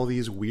were all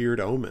these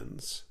weird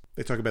omens.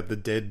 They talk about the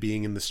dead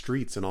being in the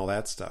streets and all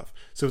that stuff.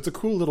 So it's a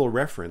cool little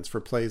reference for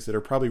plays that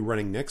are probably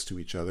running next to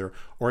each other,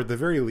 or at the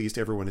very least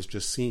everyone has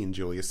just seen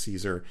Julius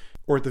Caesar,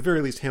 or at the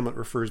very least Hamlet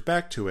refers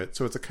back to it,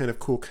 so it's a kind of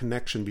cool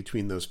connection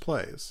between those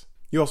plays.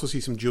 You also see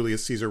some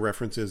Julius Caesar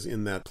references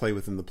in that play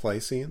within the play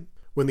scene,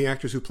 when the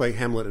actors who play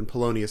Hamlet and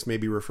Polonius may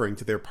be referring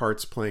to their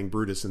parts playing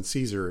Brutus and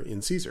Caesar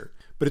in Caesar.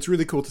 But it's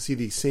really cool to see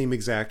the same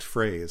exact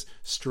phrase,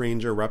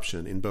 strange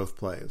eruption, in both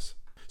plays.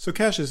 So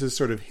Cassius is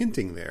sort of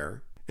hinting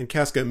there, and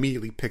Casca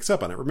immediately picks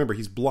up on it. Remember,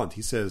 he's blunt.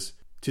 He says,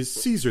 "'Tis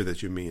Caesar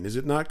that you mean, is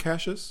it not,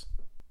 Cassius?"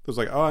 I was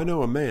like, "Oh, I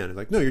know a man." He's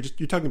like, "No, you're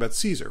talking about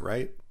Caesar,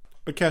 right?"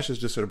 But Cassius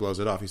just sort of blows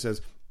it off. He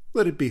says,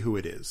 "Let it be who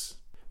it is.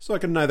 So I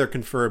can neither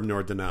confirm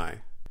nor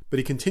deny." But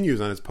he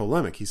continues on his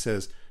polemic. He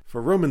says,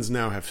 "For Romans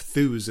now have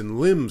thews and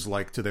limbs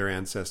like to their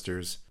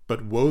ancestors.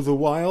 But woe the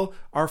while,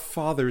 our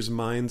fathers'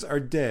 minds are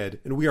dead,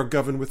 and we are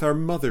governed with our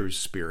mothers'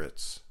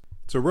 spirits."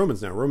 So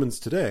Romans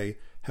today,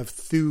 have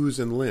thews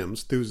and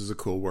limbs. Thews is a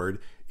cool word.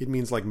 It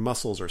means like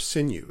muscles or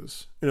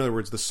sinews. In other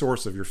words, the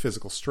source of your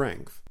physical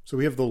strength. So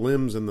we have the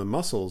limbs and the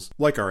muscles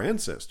like our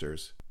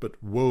ancestors,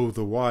 but woe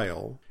the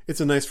while. It's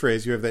a nice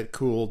phrase. You have that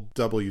cool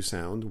W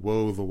sound,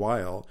 woe the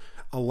while.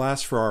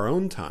 Alas, for our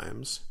own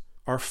times,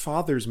 our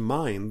fathers'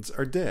 minds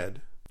are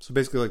dead. So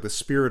basically like the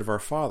spirit of our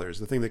fathers,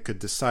 the thing that could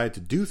decide to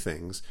do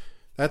things,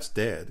 that's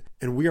dead.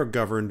 And we are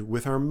governed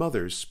with our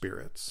mothers'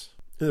 spirits.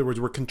 In other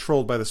words, we're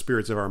controlled by the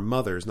spirits of our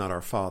mothers, not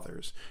our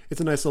fathers. It's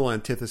a nice little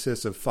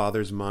antithesis of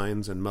fathers'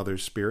 minds and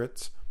mothers'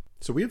 spirits.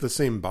 So we have the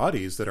same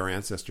bodies that our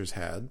ancestors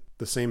had,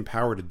 the same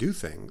power to do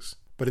things.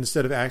 But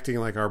instead of acting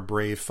like our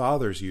brave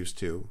fathers used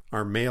to,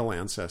 our male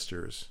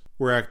ancestors,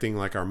 we're acting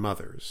like our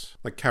mothers,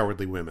 like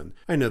cowardly women.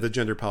 I know that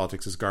gender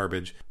politics is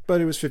garbage,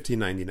 but it was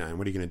 1599.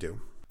 What are you going to do?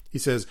 He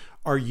says,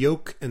 "Our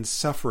yoke and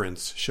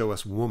sufferance show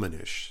us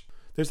womanish."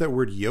 There's that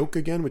word yoke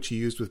again, which he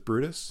used with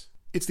Brutus.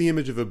 It's the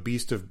image of a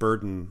beast of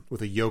burden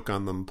with a yoke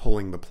on them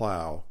pulling the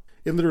plow.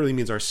 It literally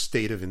means our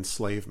state of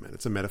enslavement.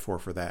 It's a metaphor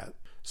for that.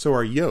 So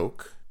our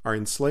yoke, our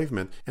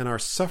enslavement, and our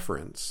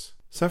sufferance.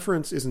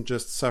 Sufferance isn't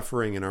just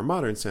suffering in our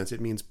modern sense. It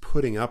means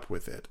putting up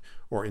with it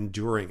or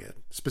enduring it,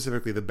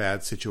 specifically the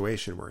bad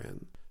situation we're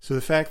in. So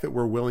the fact that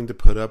we're willing to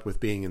put up with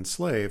being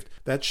enslaved,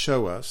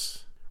 that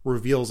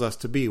reveals us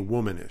to be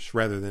womanish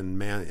rather than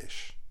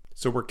mannish.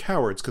 So we're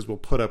cowards because we'll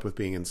put up with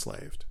being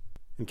enslaved.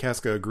 And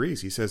Casca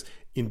agrees. He says,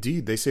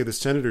 "Indeed, they say the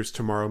senators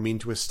tomorrow mean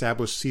to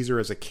establish Caesar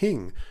as a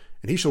king,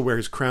 and he shall wear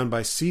his crown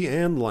by sea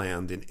and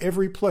land in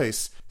every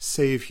place,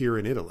 save here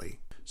in Italy."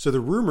 So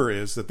the rumor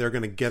is that they're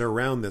going to get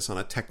around this on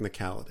a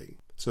technicality.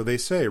 So they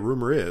say,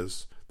 rumor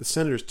is, the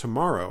senators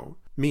tomorrow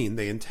mean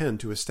they intend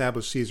to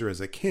establish Caesar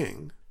as a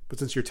king, but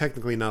since you're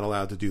technically not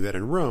allowed to do that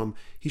in Rome,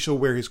 he shall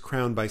wear his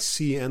crown by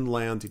sea and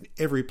land in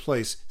every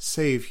place,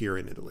 save here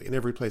in Italy, in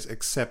every place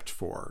except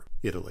for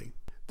Italy.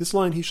 This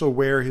line, "he shall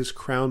wear his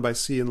crown by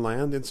sea and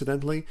land,"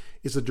 incidentally,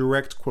 is a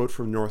direct quote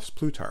from North's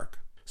Plutarch.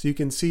 So you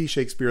can see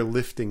Shakespeare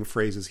lifting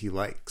phrases he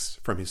likes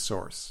from his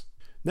source.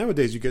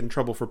 Nowadays you get in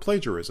trouble for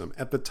plagiarism.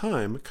 At the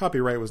time,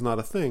 copyright was not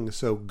a thing,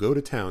 so go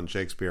to town,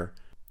 Shakespeare.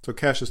 So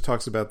Cassius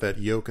talks about that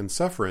yoke and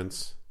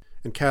sufferance,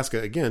 and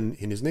Casca, again,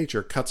 in his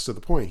nature, cuts to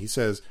the point. He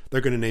says,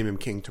 they're going to name him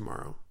king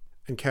tomorrow.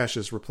 And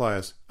Cassius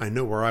replies, "I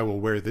know where I will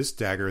wear this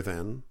dagger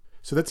then."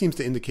 So that seems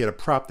to indicate a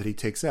prop that he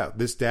takes out.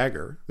 This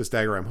dagger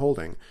I'm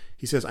holding,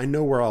 he says, "I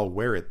know where I'll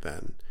wear it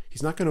then."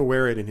 He's not going to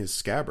wear it in his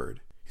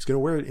scabbard. He's going to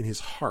wear it in his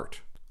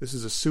heart. This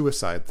is a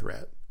suicide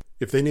threat.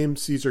 If they name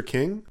Caesar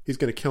king, he's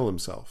going to kill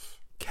himself.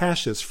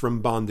 Cassius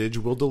from bondage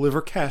will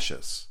deliver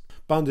Cassius.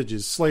 Bondage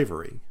is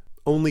slavery.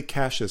 Only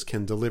Cassius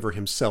can deliver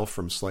himself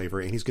from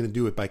slavery, and he's going to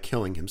do it by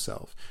killing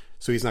himself.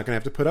 So he's not going to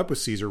have to put up with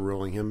Caesar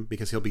ruling him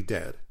because he'll be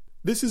dead.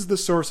 This is the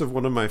source of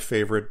one of my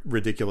favorite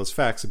ridiculous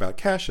facts about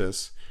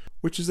Cassius,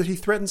 which is that he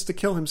threatens to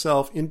kill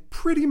himself in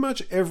pretty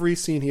much every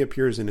scene he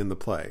appears in the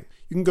play.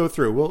 You can go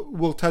through.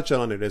 We'll touch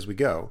on it as we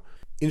go.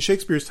 In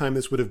Shakespeare's time,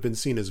 this would have been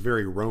seen as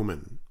very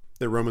Roman,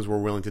 that Romans were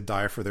willing to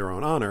die for their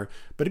own honor,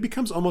 but it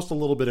becomes almost a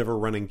little bit of a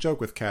running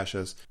joke with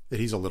Cassius that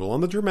he's a little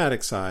on the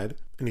dramatic side,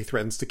 and he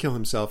threatens to kill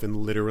himself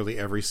in literally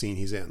every scene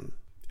he's in.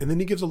 And then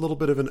he gives a little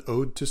bit of an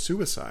ode to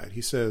suicide.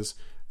 He says,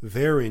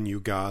 Therein, you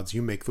gods,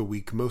 you make the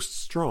weak most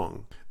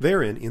strong.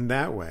 Therein, in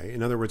that way,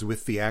 in other words,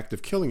 with the act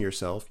of killing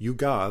yourself, you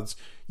gods,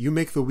 you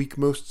make the weak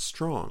most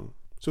strong.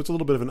 So it's a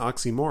little bit of an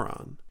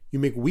oxymoron. You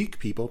make weak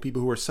people,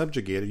 people who are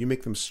subjugated, you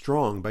make them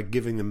strong by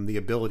giving them the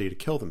ability to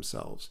kill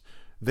themselves.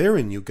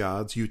 Therein, you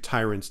gods, you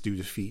tyrants do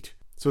defeat.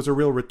 So it's a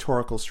real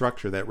rhetorical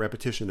structure, that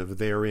repetition of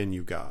therein,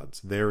 you gods,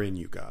 therein,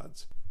 you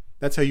gods.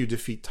 That's how you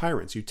defeat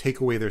tyrants. You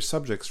take away their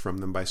subjects from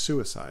them by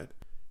suicide.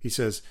 He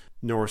says,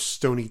 nor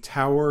stony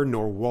tower,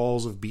 nor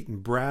walls of beaten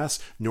brass,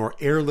 nor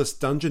airless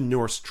dungeon,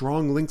 nor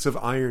strong links of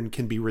iron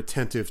can be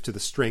retentive to the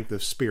strength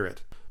of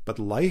spirit. But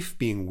life,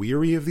 being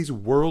weary of these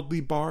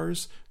worldly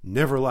bars,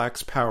 never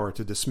lacks power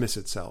to dismiss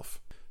itself.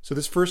 So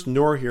this first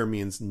nor here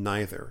means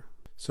neither.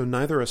 So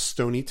neither a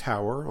stony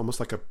tower, almost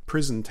like a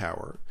prison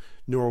tower,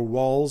 nor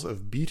walls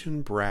of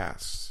beaten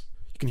brass.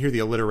 You can hear the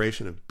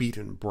alliteration of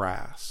beaten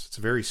brass. It's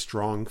a very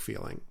strong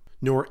feeling.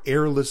 Nor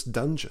airless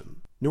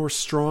dungeon, nor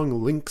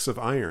strong links of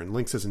iron,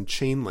 links as in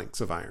chain links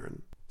of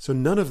iron. So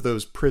none of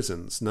those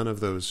prisons, none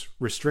of those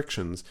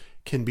restrictions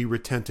can be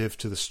retentive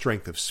to the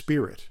strength of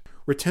spirit.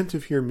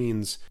 Retentive here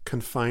means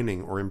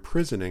confining or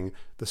imprisoning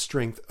the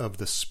strength of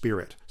the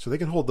spirit. So they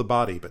can hold the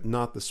body, but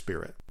not the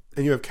spirit.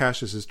 And you have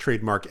Cassius's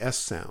trademark S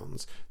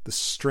sounds, the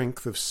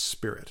strength of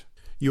spirit.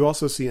 You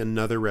also see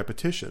another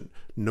repetition,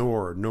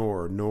 nor,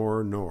 nor,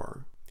 nor,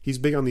 nor. He's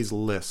big on these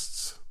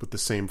lists with the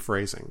same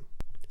phrasing.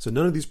 So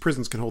none of these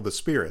prisons can hold the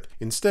spirit.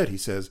 Instead, he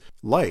says,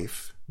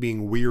 life,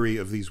 being weary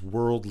of these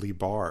worldly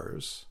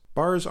bars.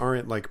 Bars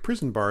aren't like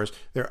prison bars,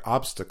 they're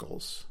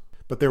obstacles.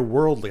 But they're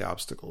worldly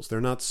obstacles, they're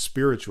not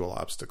spiritual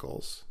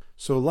obstacles.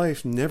 So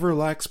life never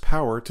lacks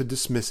power to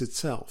dismiss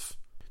itself.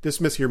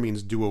 Dismiss here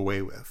means do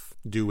away with,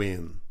 do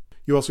in.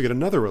 You also get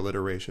another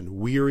alliteration,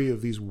 weary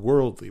of these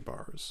worldly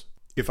bars.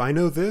 If I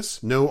know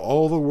this, know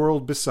all the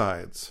world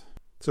besides.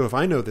 So if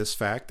I know this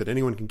fact, that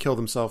anyone can kill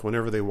themselves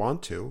whenever they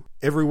want to,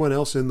 everyone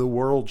else in the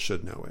world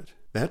should know it.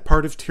 That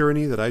part of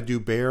tyranny that I do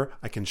bear,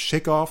 I can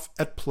shake off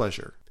at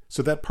pleasure.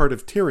 So that part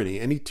of tyranny,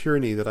 any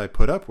tyranny that I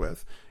put up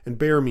with, and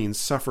bear means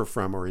suffer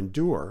from or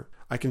endure,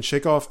 I can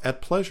shake off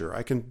at pleasure.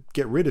 I can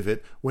get rid of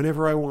it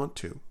whenever I want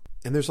to.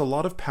 And there's a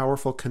lot of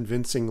powerful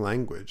convincing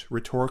language,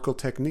 rhetorical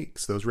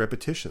techniques, those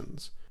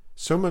repetitions.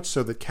 So much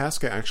so that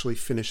Casca actually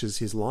finishes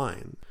his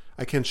line.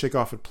 I can shake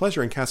off at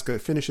pleasure, and Casca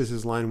finishes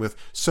his line with,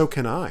 so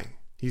can I.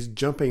 He's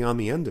jumping on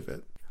the end of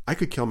it. I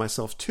could kill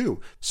myself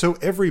too. So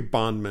every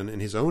bondman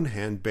in his own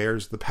hand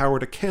bears the power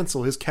to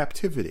cancel his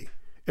captivity.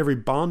 Every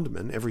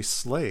bondman, every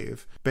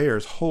slave,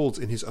 holds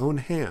in his own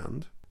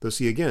hand, though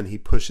see again, he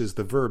pushes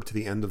the verb to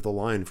the end of the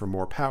line for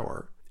more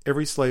power.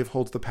 Every slave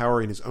holds the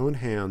power in his own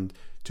hand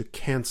to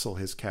cancel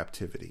his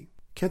captivity.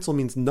 Cancel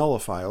means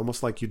nullify,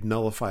 almost like you'd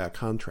nullify a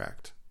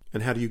contract.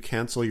 And how do you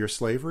cancel your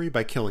slavery?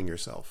 By killing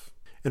yourself.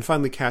 And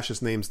finally,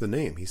 Cassius names the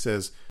name. He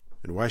says,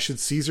 and why should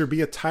Caesar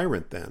be a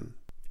tyrant then?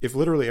 If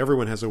literally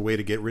everyone has a way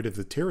to get rid of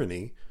the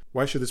tyranny,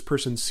 why should this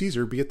person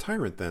Caesar be a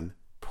tyrant then?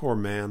 Poor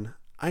man.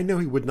 I know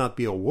he would not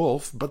be a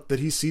wolf, but that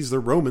he sees the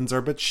Romans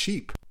are but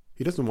sheep.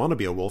 He doesn't want to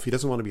be a wolf, he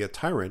doesn't want to be a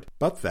tyrant,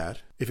 but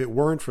that, if it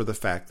weren't for the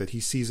fact that he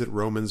sees that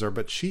Romans are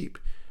but sheep,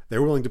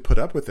 they're willing to put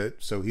up with it,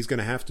 so he's going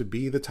to have to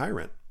be the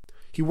tyrant.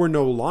 He were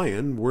no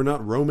lion, were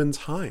not Romans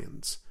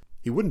hinds.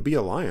 He wouldn't be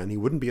a lion, he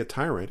wouldn't be a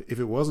tyrant, if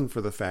it wasn't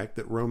for the fact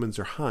that Romans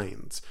are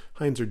hinds.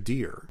 Hinds are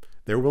deer.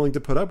 They're willing to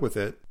put up with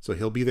it, so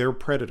he'll be their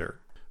predator.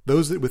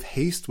 Those that with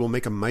haste will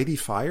make a mighty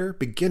fire,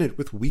 begin it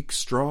with weak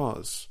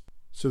straws.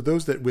 So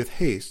those that with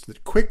haste,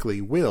 that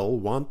quickly will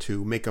want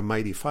to make a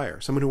mighty fire,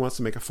 someone who wants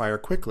to make a fire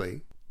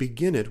quickly,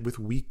 begin it with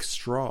weak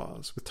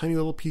straws, with tiny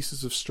little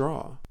pieces of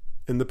straw.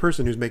 And the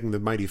person who's making the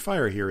mighty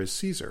fire here is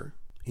Caesar.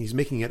 He's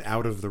making it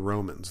out of the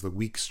Romans, the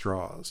weak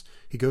straws.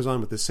 He goes on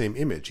with the same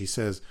image. He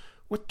says,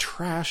 what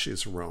trash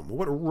is Rome?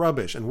 What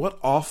rubbish and what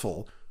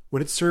awful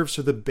when it serves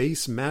for the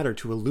base matter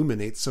to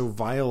illuminate so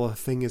vile a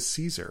thing as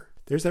Caesar.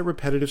 There's that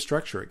repetitive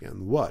structure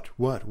again. What?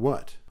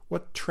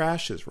 What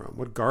trash is Rome?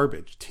 What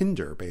garbage?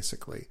 Tinder,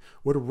 basically.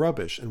 What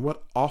rubbish and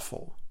what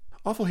awful.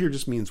 Awful here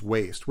just means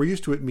waste. We're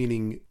used to it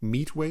meaning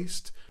meat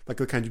waste, like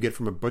the kind you get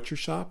from a butcher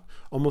shop,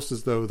 almost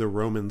as though the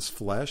Roman's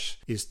flesh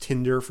is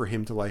tinder for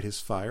him to light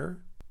his fire.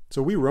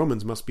 So we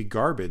Romans must be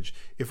garbage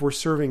if we're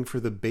serving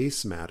for the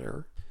base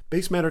matter.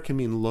 Base matter can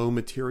mean low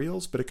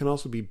materials, but it can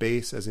also be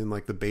base as in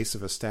like the base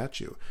of a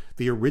statue,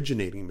 the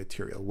originating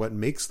material, what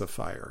makes the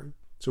fire.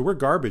 So we're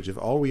garbage if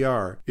all we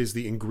are is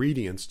the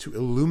ingredients to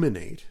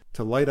illuminate,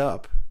 to light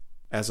up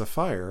as a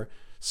fire,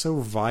 so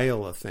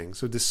vile a thing,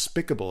 so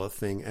despicable a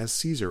thing as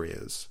Caesar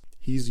is.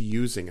 He's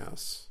using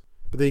us.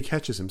 But then he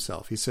catches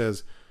himself. He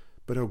says,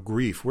 but oh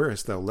grief, where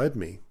hast thou led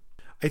me?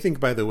 I think,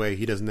 by the way,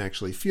 he doesn't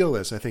actually feel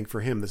this. I think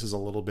for him this is a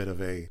little bit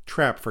of a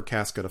trap for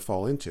Casca to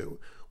fall into.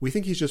 We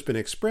think he's just been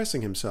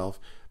expressing himself,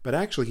 but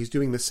actually he's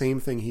doing the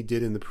same thing he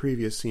did in the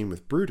previous scene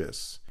with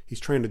Brutus. He's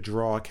trying to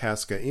draw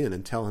Casca in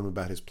and tell him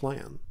about his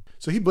plan.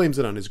 So he blames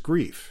it on his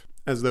grief,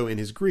 as though in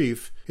his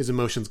grief, his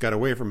emotions got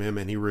away from him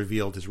and he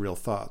revealed his real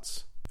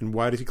thoughts. And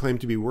why does he claim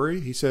to be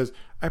worried? He says,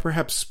 I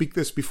perhaps speak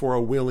this before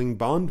a willing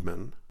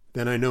bondman.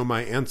 Then I know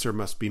my answer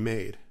must be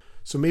made.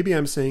 So maybe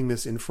I'm saying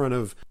this in front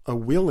of a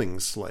willing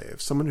slave,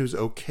 someone who's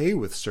okay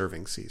with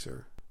serving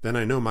Caesar. Then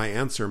I know my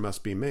answer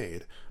must be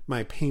made,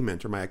 my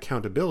payment or my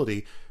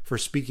accountability for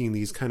speaking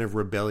these kind of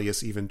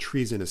rebellious, even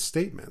treasonous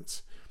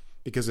statements.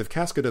 Because if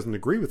Casca doesn't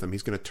agree with him,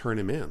 he's going to turn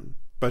him in.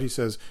 But he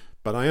says,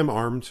 but I am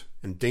armed,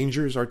 and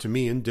dangers are to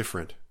me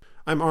indifferent.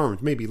 I'm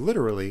armed, maybe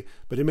literally,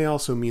 but it may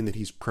also mean that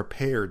he's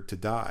prepared to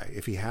die,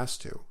 if he has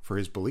to, for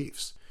his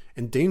beliefs.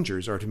 And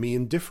dangers are to me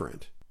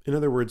indifferent. In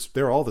other words,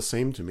 they're all the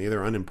same to me,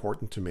 they're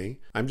unimportant to me.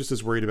 I'm just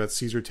as worried about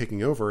Caesar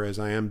taking over as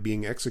I am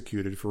being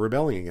executed for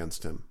rebelling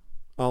against him.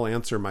 I'll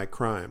answer my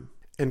crime.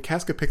 And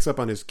Casca picks up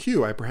on his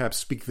cue. I perhaps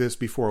speak this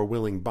before a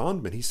willing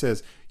bondman. He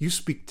says, you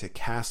speak to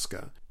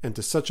Casca, and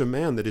to such a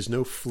man that is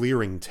no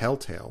fleering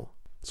telltale.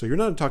 So you're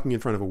not talking in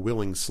front of a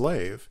willing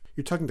slave.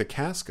 You're talking to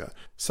Casca,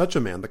 such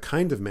a man, the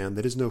kind of man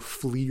that is no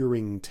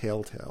fleering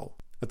telltale.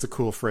 That's a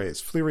cool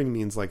phrase. Fleering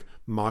means like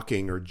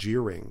mocking or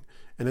jeering.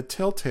 And a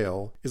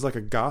telltale is like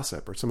a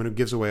gossip or someone who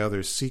gives away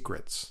others'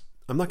 secrets.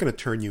 I'm not going to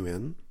turn you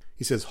in.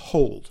 He says,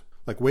 hold.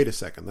 Like, wait a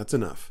second, that's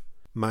enough.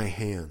 My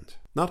hand.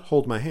 Not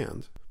hold my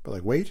hand, but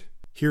like, wait,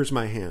 here's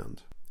my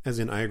hand. As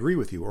in, I agree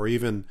with you, or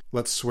even,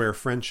 let's swear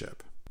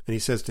friendship. And he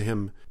says to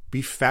him,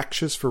 be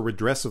factious for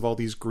redress of all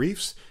these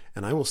griefs,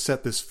 and I will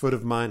set this foot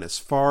of mine as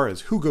far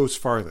as who goes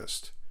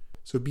farthest.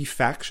 So be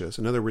factious,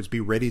 in other words, be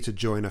ready to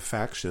join a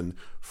faction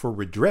for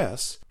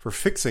redress, for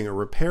fixing or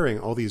repairing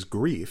all these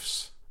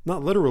griefs.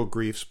 Not literal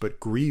griefs, but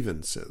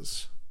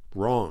grievances,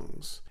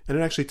 wrongs. And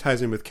it actually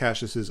ties in with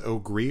Cassius's "O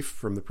grief"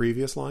 from the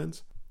previous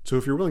lines. So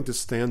if you're willing to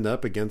stand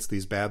up against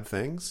these bad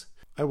things,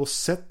 I will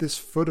set this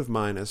foot of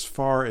mine as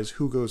far as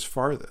who goes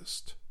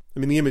farthest. I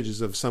mean, the image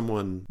is of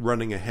someone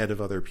running ahead of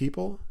other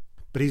people,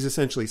 but he's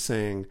essentially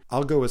saying,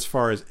 I'll go as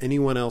far as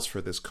anyone else for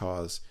this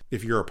cause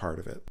if you're a part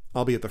of it.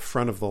 I'll be at the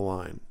front of the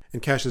line.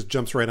 And Cassius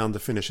jumps right on to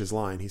finish his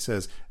line. He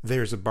says,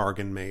 there's a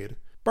bargain made.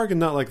 Bargain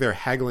not like they're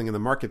haggling in the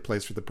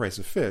marketplace for the price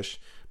of fish,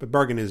 but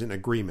bargain is an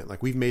agreement.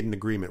 Like, we've made an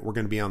agreement. We're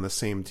going to be on the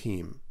same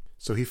team.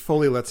 So he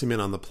fully lets him in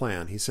on the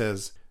plan. He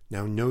says,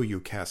 now know you,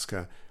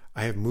 Casca,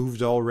 I have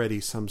moved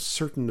already some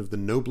certain of the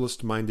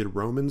noblest-minded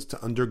Romans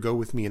to undergo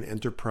with me an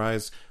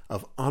enterprise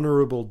of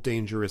honorable,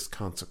 dangerous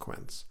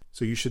consequence.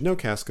 So you should know,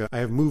 Casca, I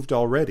have moved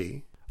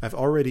already. I've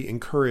already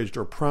encouraged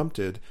or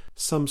prompted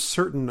some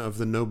certain of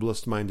the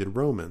noblest-minded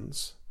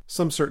Romans.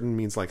 Some certain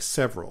means like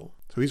several.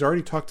 So he's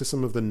already talked to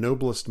some of the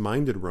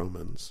noblest-minded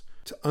Romans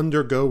to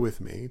undergo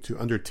with me, to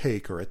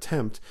undertake or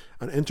attempt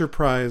an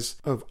enterprise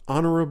of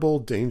honorable,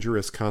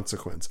 dangerous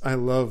consequence. I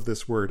love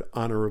this word,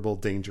 honorable,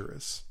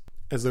 dangerous,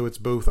 as though it's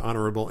both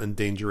honorable and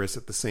dangerous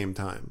at the same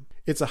time.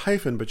 It's a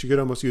hyphen, but you could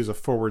almost use a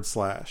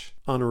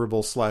 /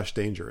 honorable /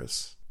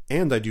 dangerous.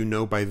 And I do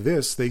know by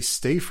this they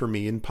stay for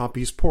me in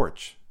Pompey's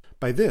porch.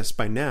 By this,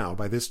 by now,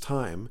 by this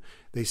time,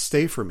 they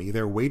stay for me,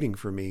 they're waiting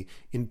for me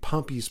in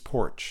Pompey's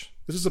porch.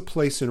 This is a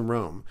place in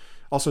Rome,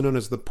 also known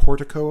as the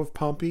Portico of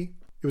Pompey.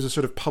 It was a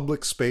sort of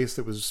public space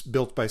that was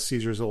built by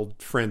Caesar's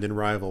old friend and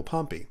rival,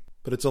 Pompey.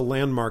 But it's a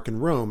landmark in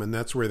Rome, and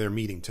that's where they're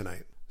meeting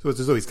tonight. So it's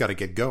as though he's got to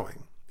get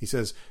going. He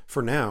says,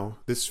 for now,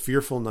 this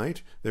fearful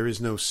night, there is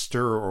no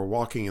stir or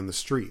walking in the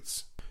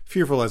streets.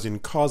 Fearful as in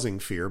causing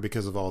fear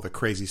because of all the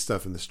crazy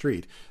stuff in the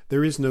street.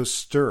 There is no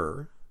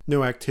stir,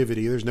 no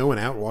activity. There's no one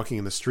out walking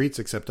in the streets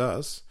except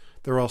us.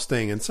 They're all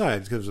staying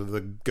inside because of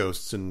the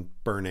ghosts and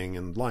burning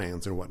and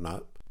lions and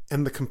whatnot.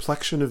 And the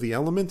complexion of the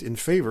element in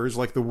favor is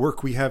like the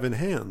work we have in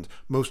hand,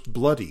 most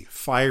bloody,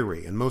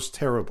 fiery, and most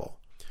terrible.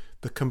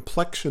 The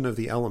complexion of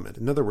the element,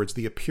 in other words,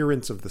 the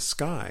appearance of the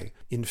sky,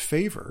 in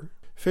favor.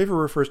 Favor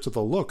refers to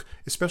the look,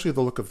 especially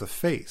the look of the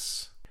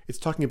face. It's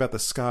talking about the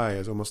sky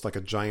as almost like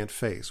a giant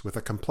face with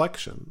a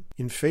complexion.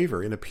 In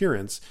favor, in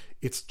appearance,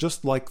 it's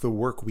just like the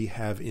work we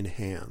have in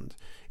hand.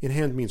 In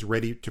hand means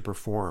ready to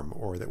perform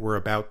or that we're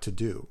about to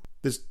do.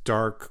 This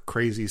dark,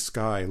 crazy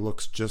sky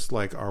looks just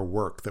like our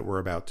work that we're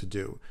about to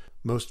do.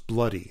 Most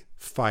bloody,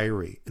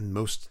 fiery, and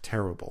most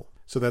terrible.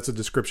 So that's a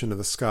description of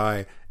the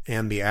sky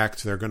and the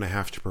act they're going to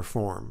have to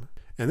perform.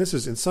 And this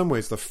is in some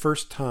ways the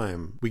first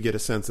time we get a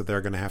sense that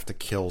they're going to have to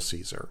kill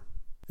Caesar.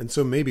 And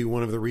so maybe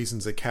one of the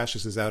reasons that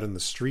Cassius is out in the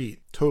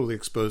street, totally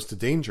exposed to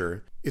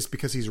danger, is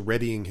because he's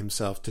readying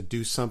himself to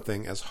do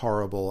something as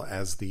horrible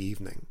as the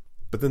evening.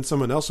 But then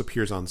someone else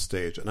appears on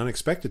stage, an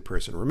unexpected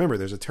person. Remember,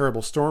 there's a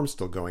terrible storm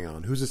still going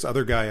on. Who's this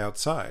other guy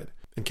outside?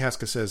 And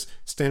Casca says,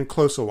 stand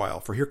close a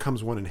while, for here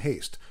comes one in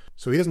haste.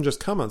 So he doesn't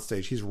just come on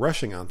stage, he's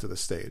rushing onto the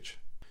stage.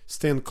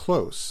 Stand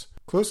close.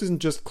 Close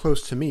isn't just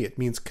close to me, it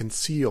means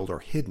concealed or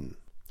hidden.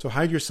 So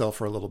hide yourself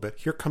for a little bit.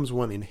 Here comes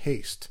one in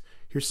haste.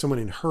 Here's someone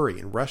in hurry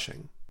and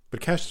rushing.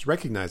 But Cassius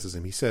recognizes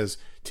him. He says,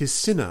 "'Tis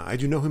Cinna, I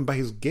do know him by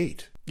his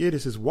gait. It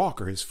is his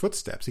walk or his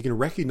footsteps. He can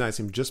recognize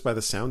him just by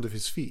the sound of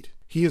his feet.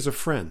 He is a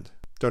friend.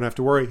 Don't have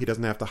to worry, he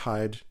doesn't have to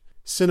hide.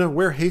 Cinna,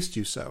 where haste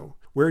you so?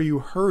 Where are you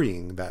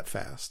hurrying that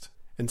fast?"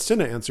 And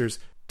Cinna answers,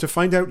 "To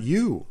find out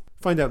you."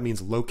 Find out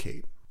means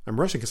locate. I'm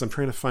rushing because I'm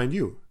trying to find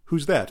you.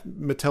 Who's that?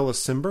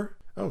 Metellus Cimber?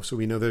 Oh, so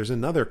we know there's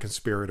another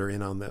conspirator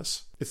in on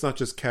this. It's not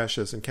just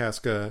Cassius and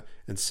Casca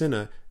and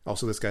Cinna,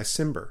 also this guy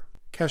Cimber.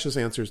 Cassius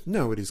answers,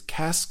 no, it is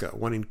Casca,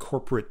 one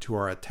incorporate to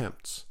our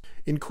attempts.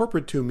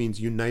 Incorporate to means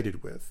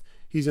united with.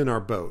 He's in our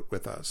boat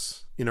with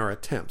us, in our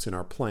attempts, in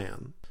our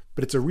plan.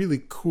 But it's a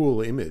really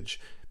cool image,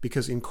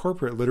 because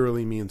incorporate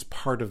literally means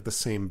part of the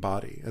same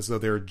body, as though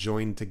they're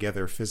joined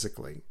together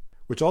physically,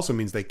 which also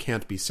means they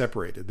can't be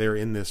separated. They're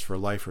in this for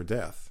life or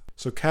death.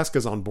 So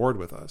Casca's on board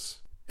with us.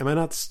 Am I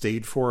not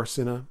stayed for,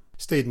 Cinna?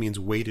 Stayed means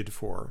waited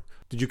for.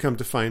 Did you come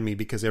to find me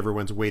because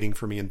everyone's waiting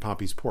for me in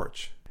Pompey's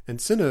porch? And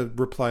Cinna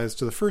replies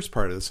to the first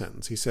part of the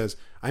sentence. He says,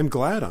 I'm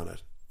glad on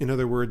it. In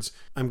other words,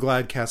 I'm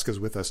glad Casca's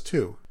with us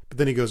too. But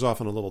then he goes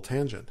off on a little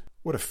tangent.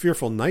 What a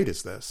fearful night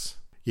is this?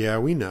 Yeah,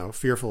 we know.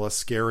 Fearful, a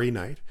scary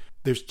night.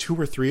 There's 2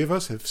 or 3 of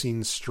us have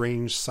seen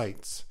strange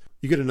sights.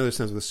 You get another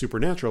sense of the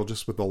supernatural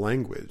just with the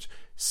language.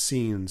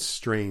 Seen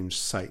strange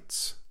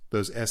sights.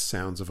 Those S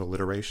sounds of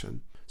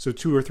alliteration. So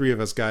 2 or 3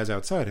 of us guys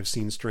outside have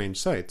seen strange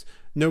sights.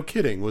 No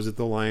kidding. Was it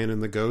the lion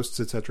and the ghosts,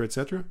 etc.,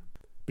 etc.?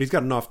 But he's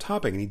gotten off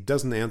topic and he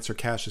doesn't answer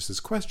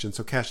Cassius's question,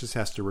 so Cassius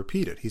has to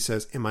repeat it. He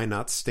says, am I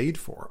not stayed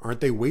for? Aren't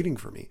they waiting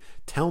for me?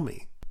 Tell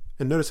me.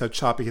 And notice how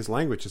choppy his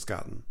language has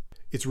gotten.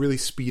 It's really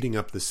speeding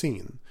up the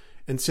scene.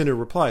 And Cinna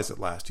replies at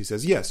last. He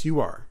says, yes, you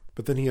are.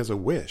 But then he has a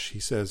wish. He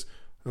says,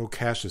 oh,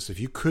 Cassius, if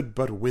you could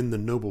but win the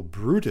noble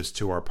Brutus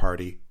to our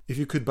party, if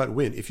you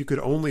could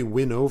only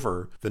win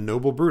over the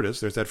noble Brutus,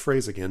 there's that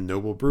phrase again,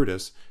 noble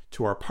Brutus,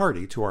 to our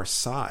party, to our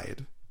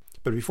side.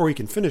 But before he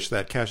can finish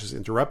that, Cassius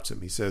interrupts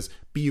him. He says,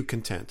 be you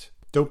content.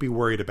 Don't be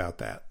worried about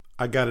that.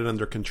 I got it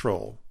under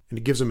control. And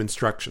he gives him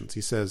instructions.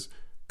 He says,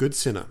 good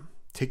Cinna,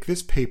 take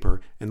this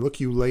paper and look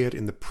you lay it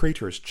in the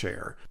praetor's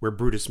chair, where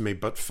Brutus may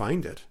but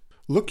find it.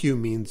 Look you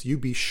means you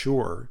be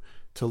sure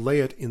to lay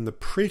it in the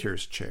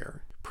praetor's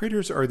chair.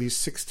 Praetors are these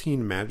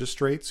 16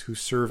 magistrates who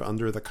serve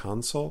under the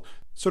consul,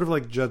 sort of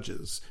like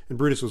judges, and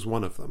Brutus was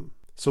one of them.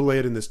 So lay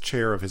it in this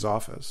chair of his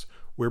office,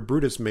 where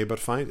Brutus may but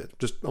find it,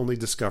 just only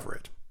discover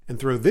it. And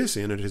throw this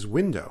in at his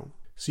window.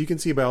 So you can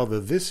see by all the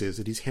this is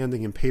that he's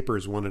handing him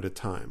papers one at a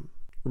time.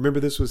 Remember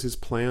this was his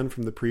plan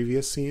from the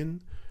previous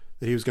scene?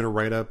 That he was going to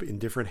write up in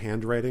different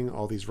handwriting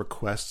all these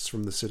requests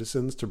from the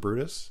citizens to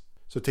Brutus?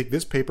 So take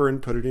this paper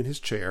and put it in his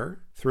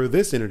chair. Throw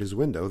this in at his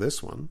window,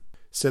 this one.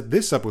 Set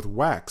this up with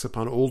wax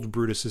upon old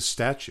Brutus's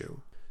statue.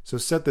 So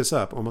set this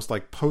up, almost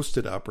like post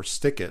it up or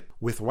stick it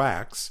with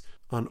wax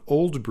on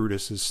old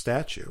Brutus's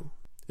statue.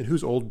 And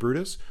who's old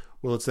Brutus?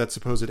 Well, it's that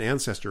supposed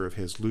ancestor of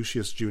his,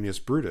 Lucius Junius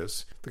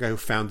Brutus, the guy who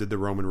founded the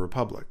Roman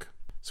Republic.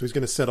 So he's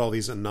going to set all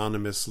these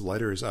anonymous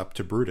letters up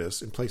to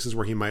Brutus in places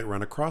where he might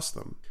run across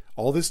them.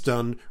 All this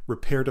done,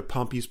 repair to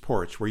Pompey's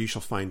porch, where you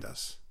shall find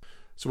us.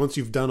 So once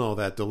you've done all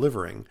that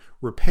delivering,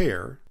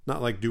 repair,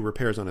 not like do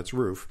repairs on its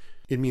roof,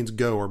 it means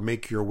go or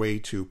make your way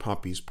to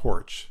Pompey's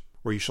porch,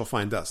 where you shall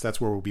find us.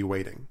 That's where we'll be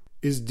waiting.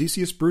 Is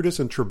Decius Brutus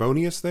and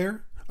Trebonius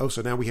there? Oh,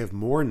 so now we have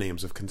more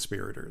names of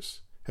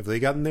conspirators. Have they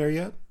gotten there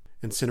yet?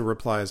 And Cinna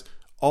replies,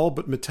 all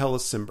but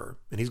Metellus Cimber,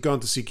 and he's gone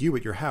to seek you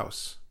at your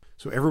house.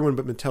 So everyone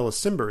but Metellus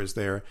Cimber is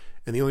there,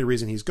 and the only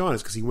reason he's gone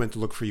is because he went to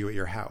look for you at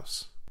your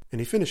house.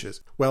 And he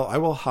finishes, well, I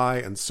will hie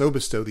and so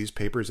bestow these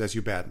papers as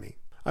you bade me.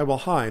 I will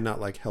hie,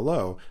 not like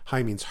hello.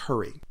 Hie means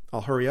hurry.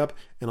 I'll hurry up,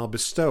 and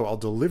I'll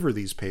deliver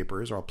these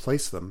papers, or I'll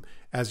place them,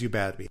 as you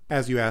bade me,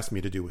 as you asked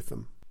me to do with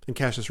them. And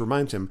Cassius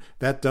reminds him,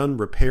 that done,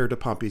 repair to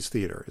Pompey's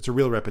theater. It's a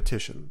real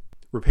repetition.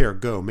 Repair,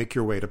 go, make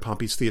your way to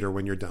Pompey's theater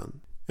when you're done.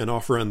 And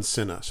off runs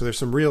Cinna. So there's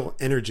some real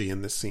energy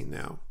in this scene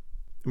now.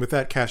 And with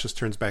that, Cassius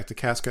turns back to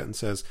Casca and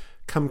says,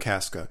 come,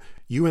 Casca,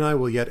 you and I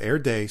will yet ere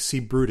day see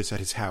Brutus at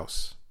his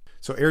house.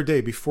 So ere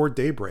day, before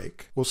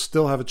daybreak, we'll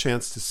still have a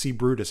chance to see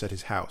Brutus at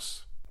his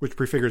house, which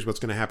prefigures what's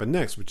going to happen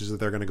next, which is that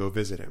they're going to go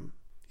visit him.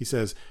 He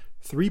says,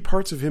 3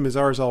 parts of him is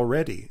ours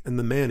already, and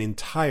the man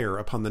entire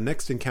upon the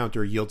next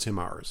encounter yields him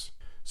ours.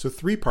 So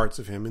 3 parts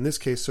of him, in this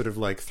case sort of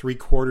like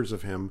 3/4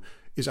 of him,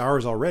 is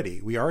ours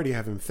already. We already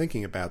have him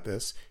thinking about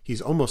this.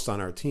 He's almost on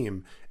our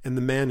team. And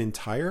the man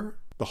entire,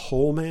 the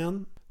whole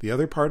man, the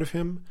other part of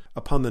him,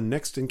 upon the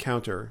next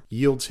encounter,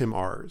 yields him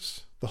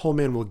ours. The whole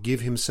man will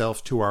give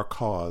himself to our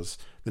cause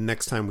the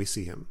next time we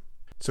see him.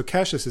 So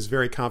Cassius is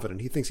very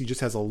confident. He thinks he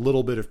just has a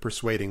little bit of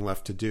persuading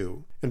left to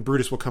do, and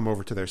Brutus will come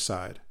over to their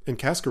side. And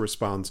Casca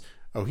responds,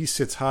 oh, he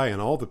sits high in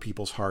all the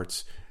people's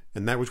hearts,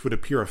 and that which would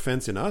appear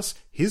offense in us,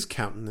 his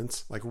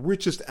countenance, like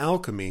richest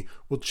alchemy,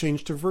 will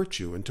change to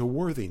virtue and to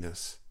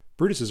worthiness.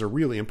 Brutus is a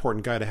really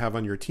important guy to have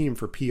on your team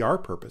for PR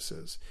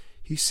purposes.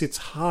 He sits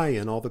high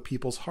in all the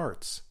people's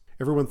hearts.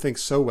 Everyone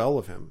thinks so well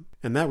of him,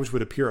 and that which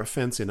would appear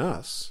offense in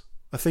us,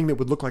 a thing that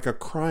would look like a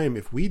crime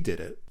if we did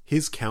it,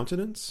 his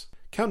countenance?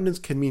 Countenance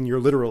can mean your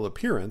literal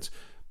appearance,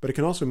 but it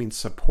can also mean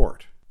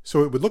support.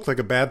 So it would look like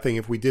a bad thing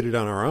if we did it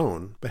on our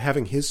own, but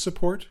having his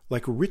support,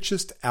 like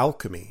richest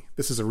alchemy.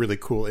 This is a really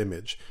cool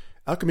image.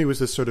 Alchemy was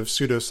this sort of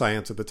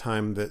pseudoscience at the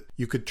time that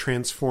you could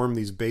transform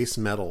these base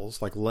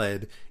metals, like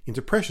lead,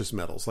 into precious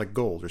metals, like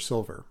gold or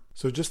silver.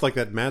 So just like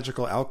that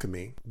magical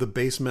alchemy, the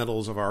base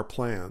metals of our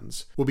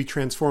plans will be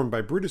transformed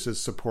by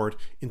Brutus's support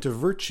into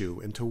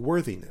virtue and to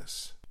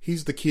worthiness.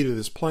 He's the key to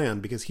this plan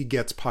because he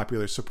gets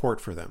popular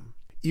support for them,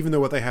 even though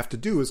what they have to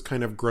do is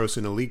kind of gross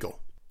and illegal.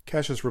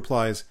 Cassius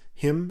replies,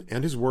 "Him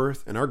and his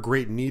worth and our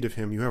great need of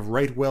him you have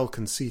right well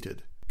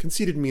conceited."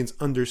 Conceited means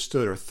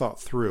understood or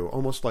thought through,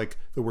 almost like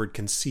the word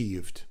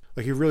conceived.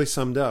 Like he really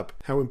summed up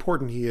how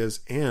important he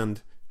is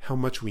and how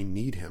much we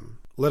need him.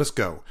 Let us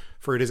go,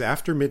 for it is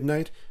after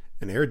midnight,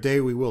 and ere day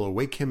we will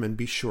awake him and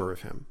be sure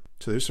of him.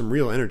 So there's some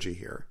real energy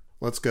here.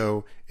 Let's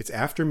go. It's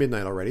after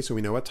midnight already, so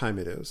we know what time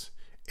it is.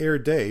 Ere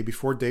day,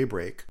 before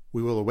daybreak,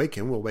 we will awake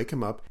him, we'll wake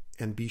him up,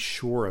 and be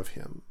sure of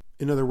him.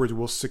 In other words,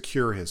 we'll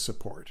secure his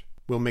support.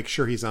 We'll make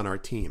sure he's on our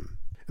team.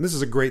 And this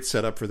is a great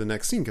setup for the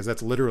next scene, because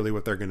that's literally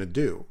what they're going to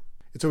do.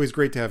 It's always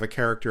great to have a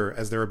character,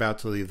 as they're about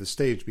to leave the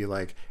stage, be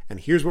like, and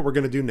here's what we're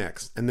going to do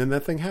next. And then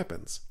that thing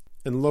happens.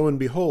 And lo and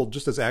behold,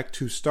 just as Act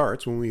 2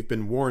 starts, when we've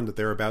been warned that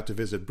they're about to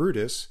visit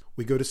Brutus,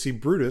 we go to see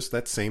Brutus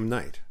that same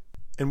night.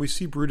 And we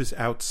see Brutus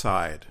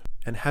outside.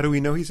 And how do we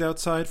know he's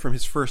outside? From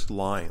his first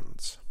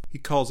lines. He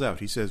calls out,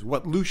 he says,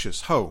 "What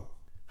Lucius, ho!"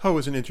 Ho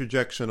is an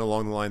interjection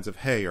along the lines of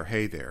hey or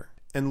hey there.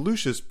 And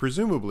Lucius,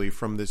 presumably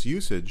from this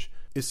usage,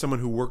 is someone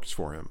who works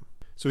for him.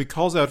 So he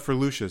calls out for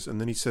Lucius, and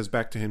then he says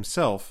back to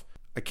himself,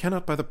 "I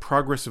cannot by the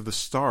progress of the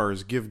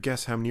stars give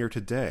guess how near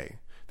today."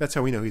 That's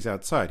how we know he's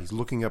outside. He's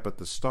looking up at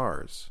the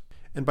stars.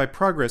 And by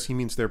progress, he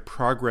means their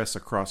progress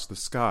across the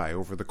sky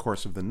over the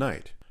course of the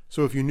night.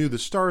 So if you knew the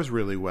stars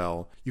really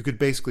well, you could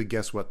basically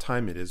guess what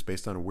time it is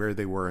based on where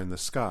they were in the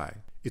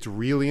sky. It's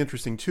really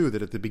interesting, too,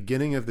 that at the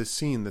beginning of this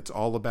scene that's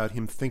all about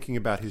him thinking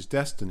about his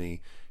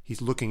destiny,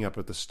 he's looking up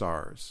at the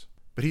stars.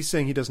 But he's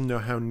saying he doesn't know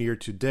how near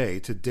to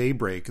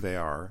daybreak they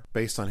are,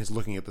 based on his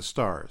looking at the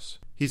stars.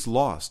 He's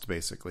lost,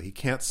 basically. He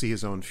can't see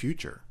his own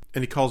future.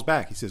 And he calls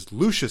back. He says,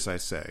 "Lucius, I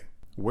say,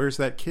 where's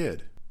that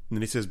kid?" And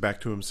then he says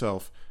back to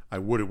himself, "I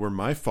would it were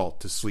my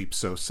fault to sleep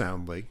so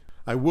soundly."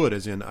 I would,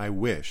 as in I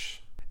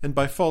wish. And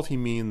by fault he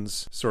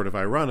means, sort of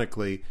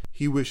ironically,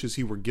 he wishes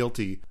he were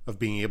guilty of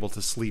being able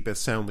to sleep as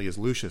soundly as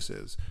Lucius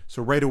is.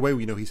 So right away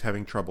we know he's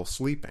having trouble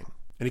sleeping.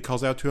 And he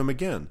calls out to him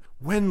again,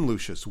 "When,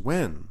 Lucius,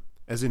 when?"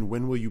 As in,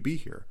 when will you be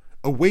here?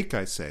 "Awake,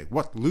 I say.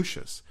 What,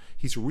 Lucius?"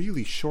 He's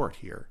really short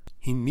here.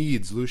 He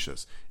needs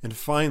Lucius. And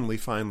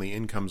finally,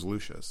 in comes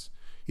Lucius.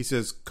 He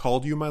says,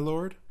 "Called you, my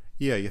lord?"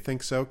 "Yeah, you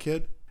think so,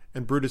 kid?"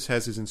 And Brutus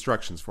has his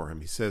instructions for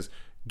him. He says,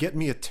 "Get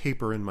me a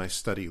taper in my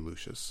study,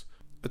 Lucius."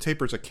 A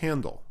taper's a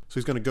candle. So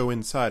he's going to go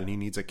inside and he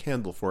needs a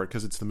candle for it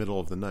because it's the middle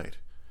of the night.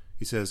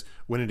 He says,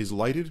 "When it is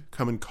lighted,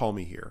 come and call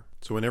me here."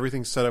 So when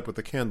everything's set up with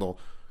the candle,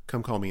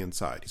 come call me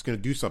inside. He's going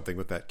to do something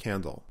with that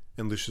candle.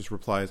 And Lucius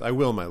replies, "I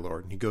will, my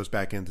lord." And he goes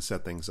back in to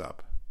set things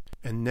up.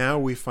 And now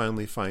we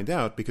finally find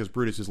out, because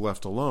Brutus is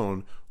left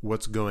alone,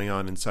 what's going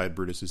on inside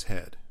Brutus's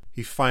head.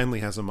 He finally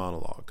has a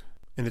monologue.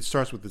 And it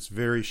starts with this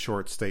very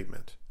short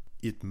statement.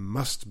 "It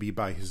must be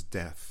by his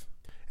death."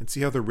 And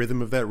see how the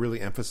rhythm of that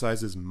really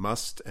emphasizes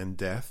must and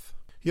death?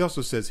 He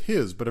also says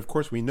his, but of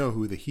course we know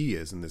who the he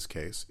is in this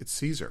case. It's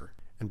Caesar.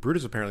 And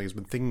Brutus apparently has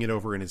been thinking it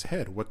over in his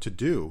head, what to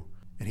do,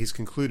 and he's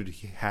concluded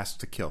he has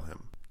to kill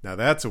him. Now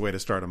that's a way to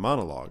start a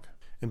monologue.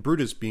 And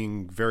Brutus,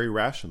 being very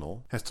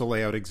rational, has to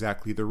lay out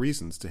exactly the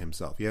reasons to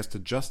himself. He has to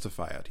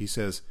justify it. He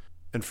says,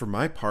 "And for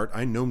my part,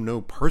 I know no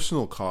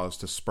personal cause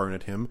to spurn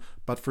at him,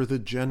 but for the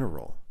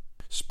general."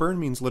 Spurn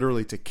means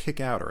literally to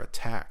kick out or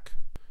attack.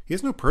 He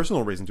has no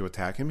personal reason to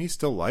attack him. He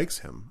still likes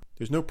him.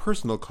 There's no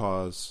personal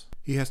cause.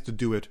 He has to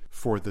do it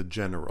for the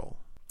general.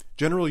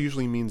 General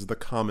usually means the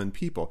common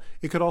people.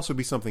 It could also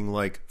be something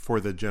like for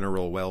the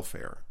general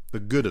welfare, the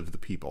good of the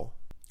people.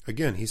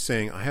 Again, he's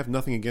saying, I have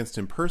nothing against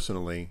him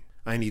personally.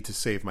 I need to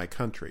save my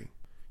country.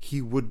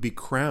 He would be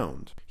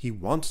crowned. He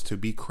wants to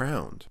be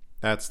crowned.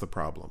 That's the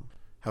problem.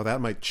 How that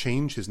might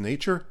change his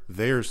nature?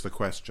 There's the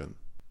question.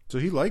 So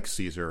he likes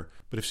Caesar,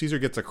 but if Caesar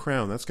gets a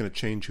crown, that's going to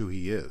change who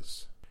he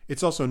is.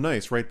 It's also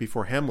nice, right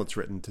before Hamlet's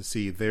written, to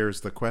see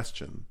there's the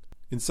question.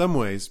 In some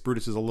ways,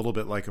 Brutus is a little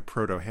bit like a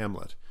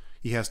proto-Hamlet.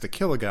 He has to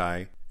kill a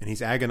guy, and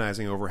he's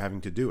agonizing over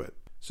having to do it.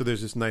 So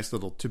there's this nice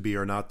little to be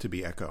or not to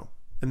be echo.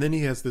 And then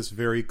he has this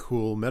very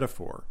cool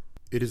metaphor.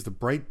 It is the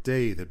bright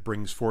day that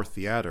brings forth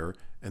the adder,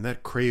 and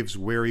that craves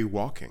wary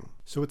walking.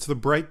 So it's the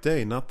bright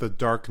day, not the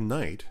dark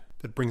night,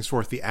 that brings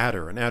forth the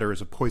adder. An adder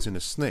is a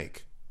poisonous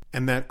snake.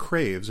 And that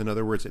craves, in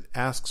other words, it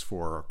asks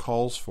for or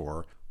calls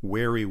for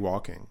wary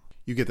walking.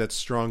 You get that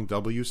strong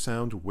W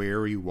sound,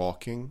 wary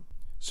walking.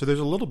 So there's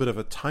a little bit of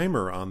a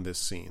timer on this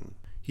scene.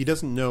 He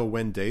doesn't know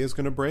when day is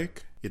going to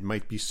break. It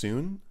might be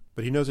soon.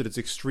 But he knows that it's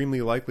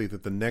extremely likely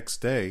that the next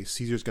day,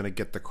 Caesar's going to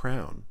get the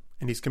crown.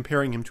 And he's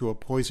comparing him to a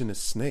poisonous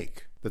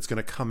snake that's going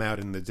to come out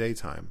in the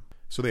daytime.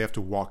 So they have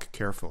to walk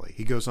carefully.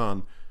 He goes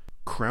on,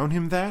 "Crown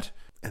him that,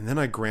 and then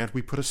I grant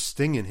we put a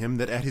sting in him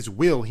that at his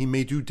will he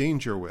may do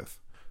danger with."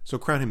 So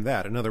crown him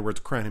that. In other words,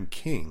 crown him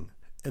king.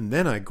 And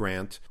then I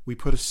grant we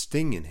put a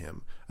sting in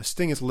him. A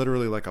sting is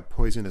literally like a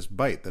poisonous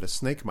bite that a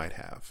snake might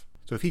have.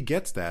 So if he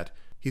gets that,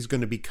 he's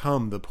going to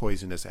become the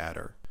poisonous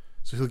adder.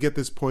 So he'll get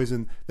this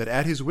poison that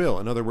at his will,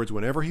 in other words,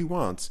 whenever he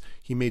wants,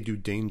 he may do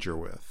danger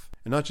with.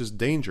 And not just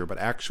danger, but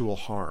actual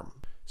harm.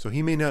 So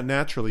he may not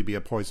naturally be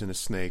a poisonous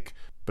snake,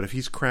 but if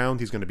he's crowned,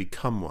 he's going to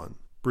become one.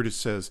 Brutus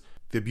says,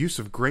 "The abuse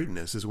of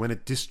greatness is when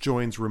it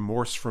disjoins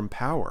remorse from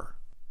power."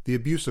 The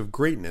abuse of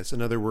greatness,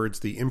 in other words,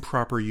 the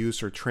improper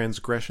use or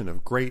transgression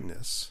of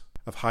greatness,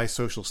 of high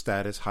social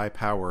status, high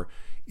power,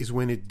 is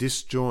when it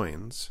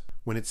disjoins,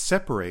 when it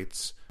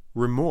separates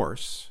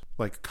remorse,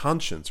 like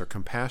conscience or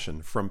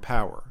compassion, from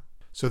power.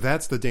 So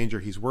that's the danger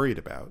he's worried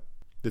about,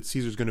 that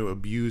Caesar's going to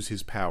abuse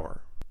his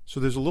power. So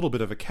there's a little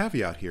bit of a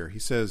caveat here. He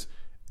says,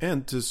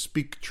 "And to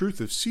speak truth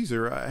of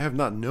Caesar, I have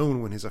not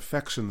known when his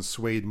affections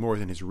swayed more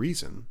than his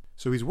reason."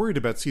 So he's worried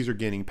about Caesar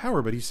gaining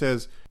power, but he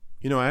says,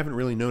 I haven't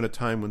really known a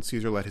time when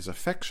Caesar let his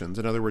affections,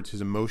 in other words,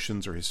 his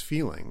emotions or his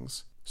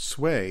feelings,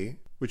 sway,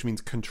 which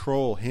means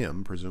control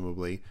him,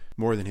 presumably,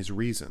 more than his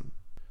reason.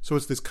 So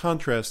it's this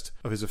contrast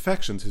of his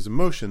affections, his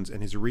emotions,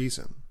 and his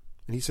reason.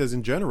 And he says,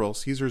 in general,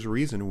 Caesar's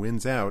reason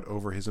wins out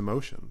over his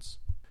emotions.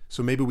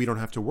 So maybe we don't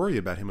have to worry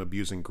about him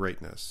abusing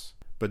greatness.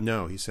 But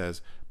no, he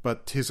says,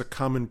 "But 'tis a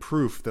common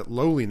proof that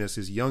lowliness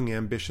is young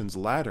ambition's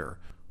ladder,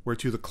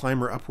 whereto the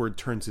climber upward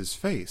turns his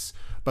face.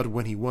 But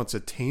when he once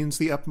attains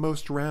the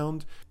upmost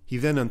round, he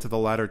then unto the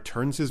ladder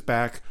turns his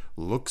back,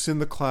 looks in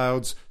the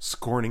clouds,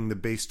 scorning the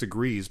base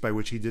degrees by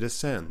which he did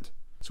ascend."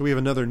 So we have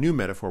another new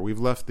metaphor. We've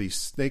left the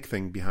snake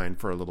thing behind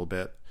for a little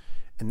bit,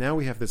 and now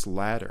we have this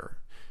ladder.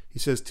 He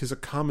says, "'Tis a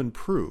common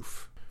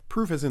proof."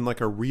 Proof as in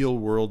like a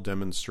real-world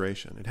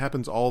demonstration. It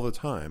happens all the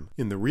time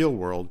in the real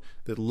world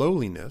that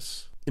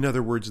lowliness, in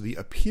other words, the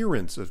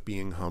appearance of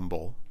being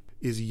humble,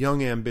 is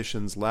young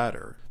ambition's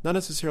ladder. Not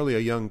necessarily a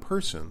young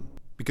person,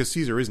 because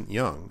Caesar isn't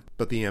young,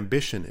 but the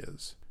ambition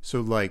is.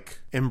 So like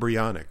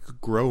embryonic,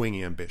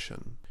 growing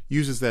ambition,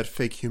 uses that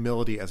fake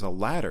humility as a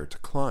ladder to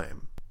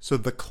climb. So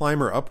the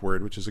climber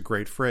upward, which is a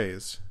great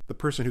phrase, the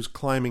person who's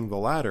climbing the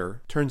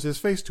ladder turns his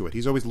face to it.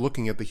 He's always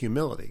looking at the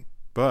humility.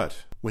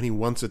 But when he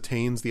once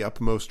attains the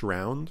upmost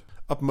round,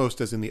 upmost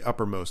as in the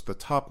uppermost, the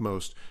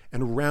topmost,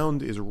 and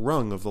round is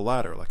rung of the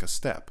ladder, like a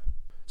step.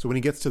 So when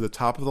he gets to the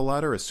top of the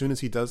ladder, as soon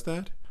as he does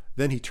that,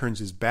 then he turns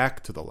his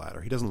back to the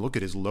ladder. He doesn't look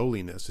at his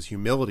lowliness, his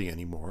humility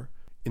anymore.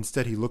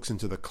 Instead, he looks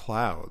into the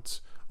clouds,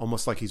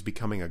 almost like he's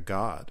becoming a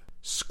god,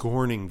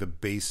 scorning the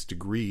base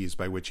degrees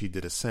by which he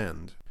did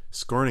ascend.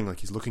 Scorning like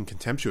he's looking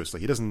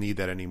contemptuously. He doesn't need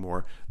that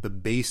anymore. The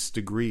base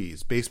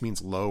degrees. Base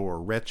means low or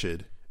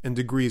wretched. And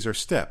degrees are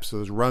steps, so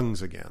there's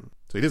rungs again.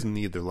 So he doesn't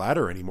need the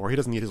ladder anymore. He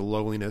doesn't need his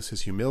lowliness,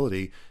 his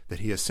humility that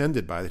he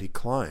ascended by, that he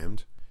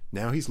climbed.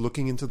 Now he's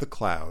looking into the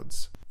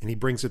clouds, and he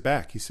brings it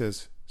back. He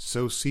says,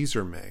 "So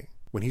Caesar may."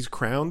 When he's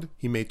crowned,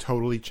 he may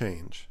totally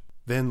change.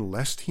 Then,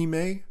 lest he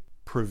may,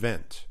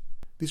 prevent.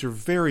 These are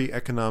very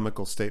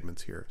economical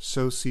statements here.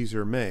 So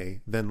Caesar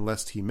may, then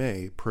lest he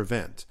may,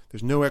 prevent.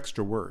 There's no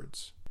extra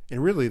words.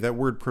 And really, that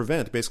word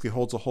prevent basically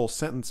holds a whole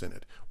sentence in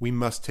it. We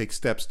must take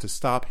steps to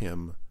stop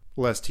him,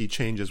 lest he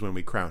changes when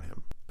we crown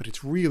him. But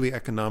it's really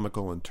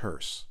economical and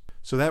terse.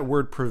 So that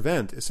word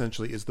prevent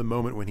essentially is the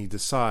moment when he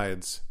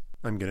decides,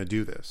 I'm going to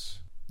do this.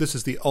 This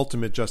is the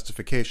ultimate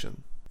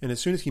justification. And as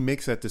soon as he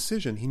makes that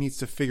decision, he needs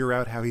to figure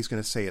out how he's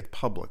going to say it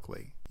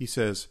publicly. He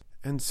says,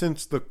 "And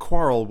since the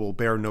quarrel will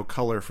bear no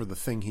color for the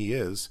thing he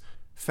is,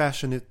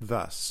 fashion it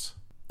thus,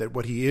 that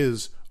what he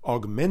is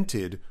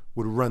augmented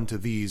would run to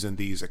these and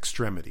these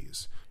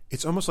extremities."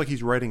 It's almost like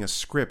he's writing a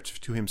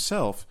script to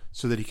himself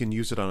so that he can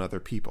use it on other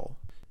people.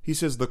 He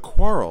says the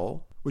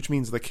quarrel, which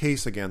means the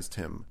case against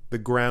him, the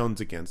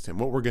grounds against him,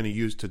 what we're going to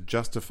use to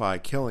justify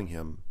killing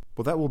him,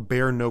 well, that will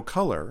bear no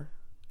color,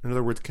 in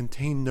other words,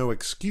 contain no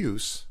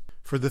excuse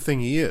for the thing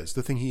he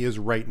is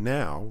right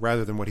now,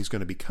 rather than what he's going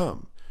to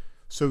become.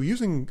 So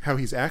using how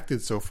he's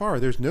acted so far,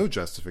 there's no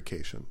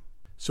justification.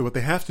 So what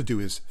they have to do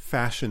is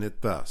fashion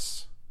it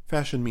thus.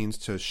 Fashion means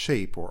to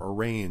shape or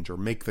arrange or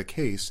make the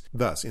case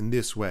thus, in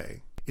this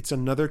way. It's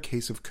another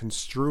case of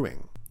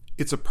construing.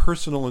 It's a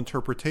personal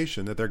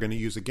interpretation that they're going to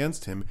use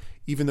against him,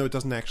 even though it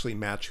doesn't actually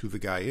match who the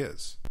guy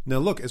is. Now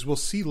look, as we'll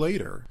see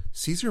later,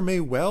 Caesar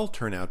may well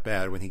turn out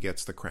bad when he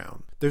gets the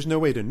crown. There's no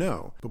way to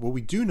know, but what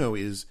we do know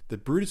is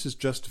that Brutus's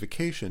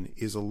justification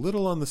is a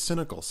little on the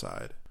cynical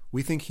side.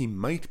 We think he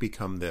might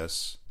become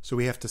this, so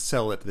we have to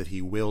sell it that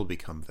he will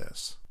become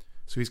this.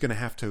 So he's going to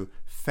have to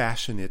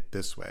fashion it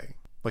this way,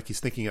 like he's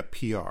thinking up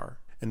PR.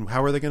 And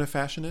how are they going to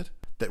fashion it?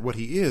 That what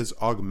he is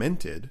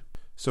augmented.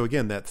 So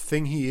again, that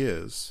thing he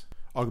is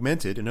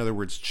augmented, in other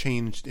words,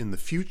 changed in the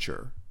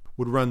future,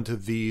 would run to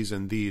these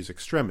and these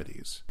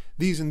extremities.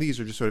 These and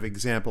these are just sort of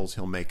examples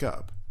he'll make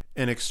up.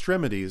 And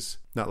extremities,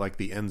 not like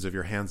the ends of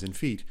your hands and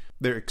feet,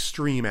 they're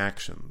extreme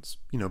actions,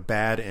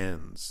 bad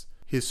ends,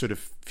 his sort of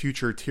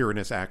future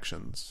tyrannous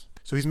actions.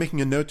 So he's making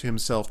a note to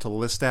himself to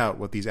list out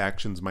what these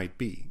actions might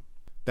be.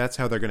 That's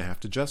how they're going to have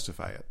to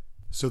justify it.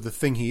 So the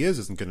thing he is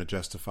isn't going to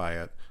justify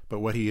it, but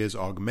what he is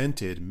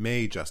augmented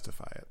may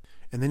justify it.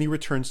 And then he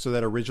returns to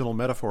that original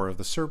metaphor of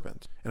the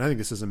serpent. And I think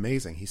this is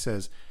amazing. He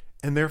says,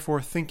 "And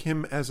therefore think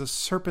him as a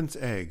serpent's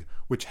egg,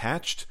 which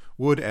hatched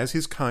would as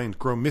his kind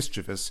grow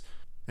mischievous,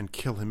 and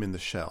kill him in the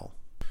shell."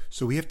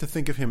 So we have to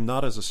think of him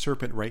not as a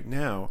serpent right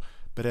now,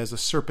 but as a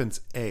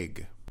serpent's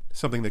egg,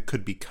 something that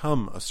could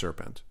become a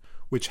serpent,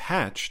 which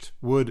hatched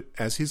would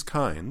as his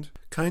kind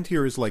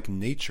here is like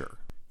nature.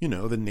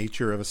 The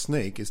nature of a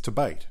snake is to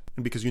bite.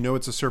 And because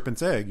it's a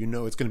serpent's egg,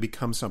 it's going to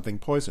become something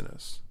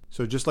poisonous.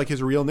 So just like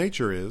his real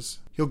nature is,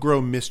 he'll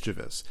grow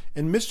mischievous.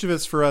 And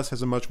mischievous for us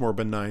has a much more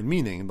benign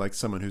meaning, like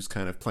someone who's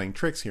kind of playing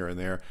tricks here and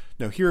there.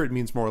 Now here it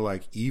means more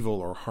like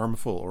evil or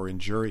harmful or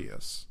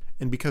injurious.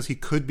 And because he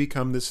could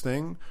become this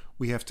thing,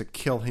 we have to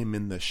kill him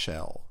in the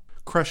shell.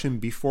 Crush him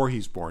before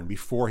he's born,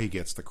 before he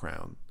gets the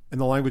crown. And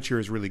the language here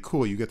is really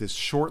cool. You get this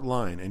short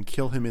line, and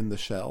kill him in the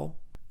shell.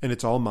 And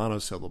it's all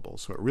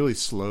monosyllables, so it really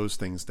slows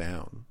things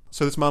down.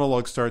 So this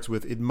monologue starts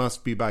with, it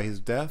must be by his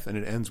death, and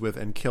it ends with,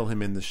 and kill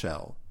him in the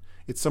shell.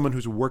 It's someone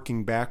who's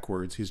working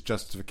backwards his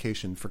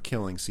justification for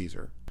killing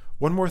Caesar.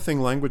 One more thing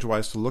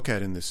language-wise to look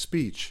at in this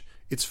speech,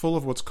 it's full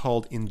of what's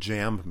called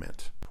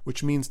enjambment,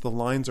 which means the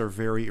lines are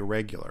very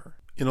irregular.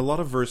 In a lot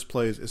of verse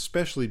plays,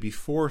 especially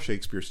before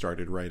Shakespeare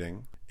started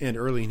writing, and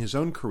early in his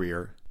own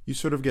career, you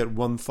sort of get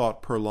one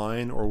thought per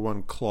line or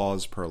one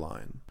clause per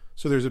line.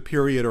 So there's a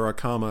period or a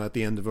comma at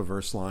the end of a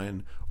verse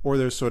line, or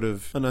there's sort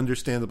of an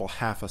understandable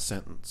half a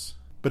sentence.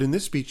 But in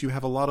this speech, you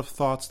have a lot of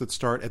thoughts that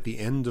start at the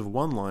end of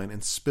one line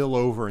and spill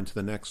over into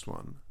the next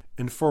one.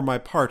 And for my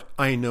part,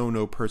 I know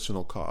no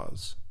personal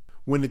cause.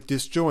 When it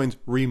disjoins,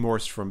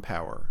 remorse from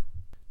power.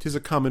 'Tis a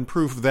common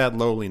proof that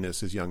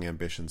lowliness is young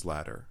ambition's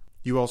ladder.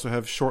 You also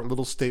have short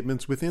little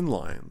statements within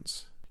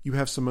lines. You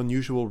have some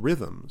unusual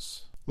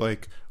rhythms,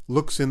 like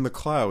looks in the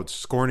clouds,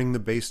 scorning the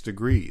base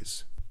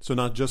degrees. So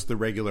not just the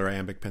regular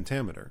iambic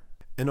pentameter.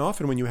 And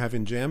often when you have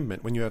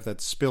enjambment, when you have that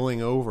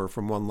spilling over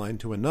from one line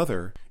to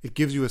another, it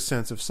gives you a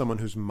sense of someone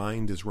whose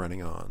mind is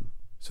running on.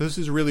 So this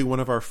is really one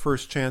of our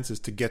first chances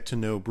to get to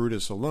know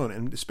Brutus alone,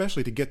 and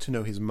especially to get to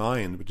know his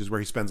mind, which is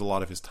where he spends a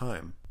lot of his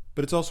time.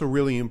 But it's also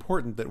really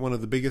important that one of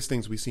the biggest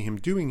things we see him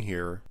doing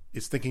here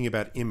is thinking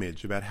about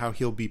image, about how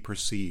he'll be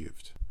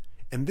perceived.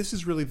 And this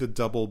is really the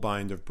double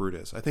bind of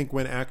Brutus. I think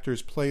when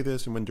actors play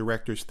this and when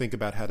directors think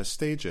about how to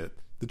stage it,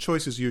 the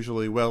choice is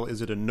usually, well,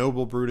 is it a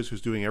noble Brutus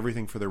who's doing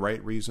everything for the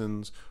right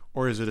reasons,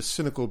 or is it a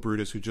cynical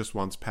Brutus who just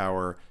wants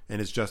power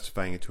and is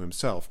justifying it to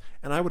himself?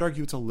 And I would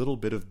argue it's a little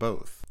bit of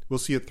both. We'll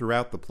see it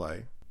throughout the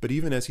play. But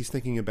even as he's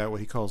thinking about what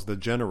he calls the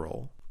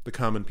general, the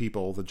common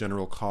people, the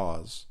general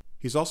cause,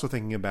 he's also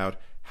thinking about,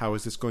 how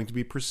is this going to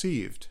be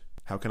perceived?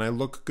 How can I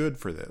look good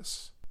for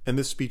this? And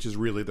this speech is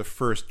really the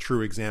first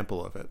true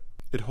example of it.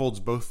 It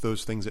holds both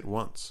those things at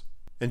once.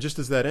 And just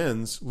as that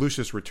ends,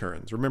 Lucius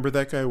returns. Remember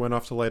that guy who went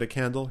off to light a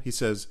candle? He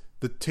says,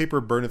 "The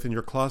taper burneth in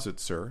your closet,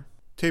 sir."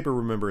 Taper,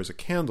 remember, is a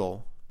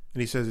candle,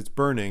 and he says it's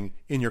burning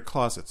in your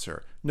closet,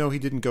 sir. No, he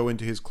didn't go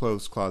into his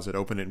clothes closet,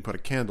 open it, and put a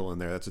candle in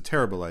there. That's a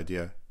terrible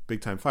idea.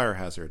 Big-time fire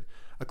hazard.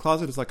 A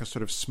closet is like a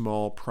sort of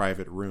small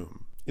private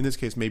room. In this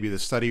case, maybe the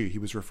study he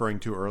was referring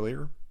to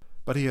earlier.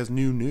 But he has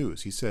new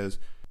news. He says,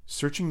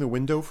 "Searching the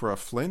window for a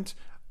flint,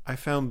 I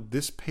found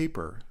this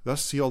paper,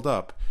 thus sealed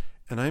up,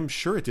 and I am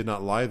sure it did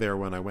not lie there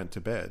when I went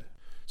to bed."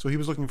 So he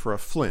was looking for a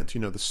flint,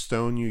 the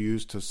stone you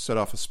use to set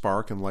off a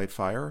spark and light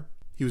fire.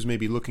 He was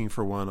maybe looking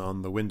for one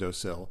on the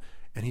windowsill,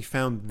 and he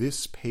found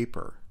this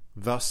paper,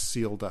 thus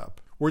sealed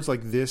up. Words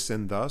like this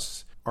and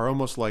thus are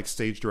almost like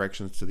stage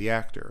directions to the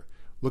actor.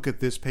 Look at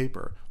this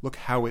paper. Look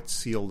how it's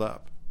sealed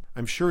up.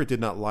 I'm sure it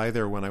did not lie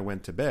there when I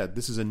went to bed.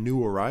 This is a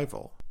new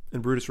arrival.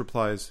 And Brutus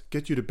replies,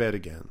 "Get you to bed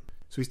again."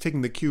 So he's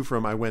taking the cue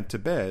from "I went to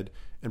bed,"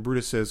 and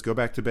Brutus says, "Go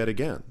back to bed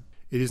again."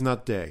 It is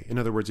not day. In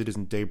other words, it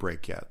isn't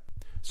daybreak yet.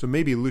 So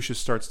maybe Lucius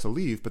starts to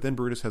leave, but then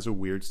Brutus has a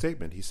weird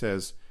statement. He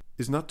says,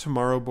 "Is not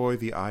tomorrow, boy,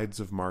 the Ides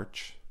of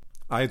March?"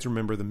 Ides,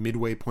 remember, the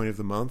midway point of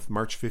the month,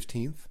 March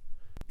 15th.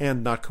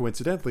 And not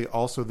coincidentally,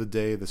 also the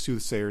day the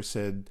soothsayer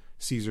said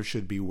Caesar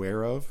should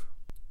beware of.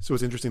 So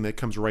it's interesting that it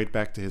comes right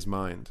back to his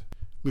mind.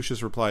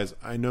 Lucius replies,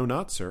 "I know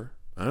not, sir.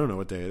 I don't know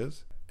what day it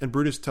is." And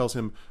Brutus tells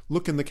him,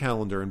 "Look in the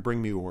calendar and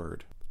bring me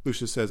word."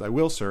 Lucius says, "I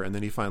will, sir," and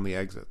then he finally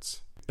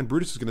exits. And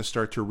Brutus is going to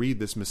start to read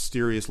this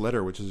mysterious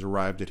letter which has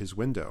arrived at his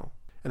window.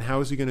 And how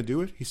is he going to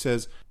do it? He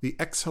says, "The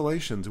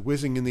exhalations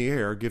whizzing in the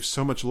air give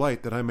so much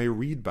light that I may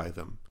read by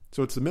them."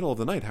 So it's the middle of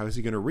the night. How is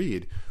he going to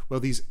read? Well,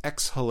 these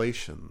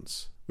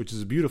exhalations, which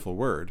is a beautiful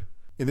word.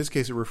 In this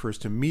case, it refers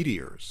to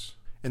meteors.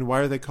 And why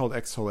are they called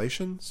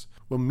exhalations?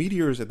 Well,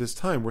 meteors at this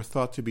time were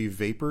thought to be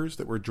vapors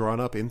that were drawn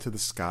up into the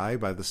sky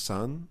by the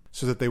sun,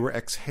 so that they were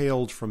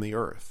exhaled from the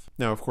earth.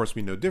 Now, of course,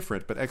 we know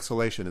different, but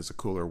exhalation is a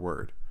cooler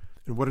word.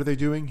 And what are they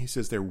doing? He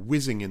says they're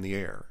whizzing in the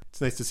air.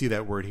 It's nice to see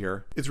that word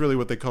here. It's really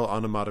what they call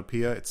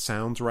onomatopoeia. It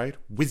sounds right.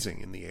 Whizzing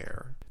in the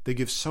air. They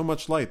give so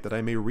much light that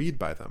I may read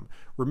by them.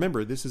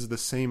 Remember, this is the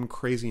same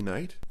crazy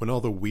night when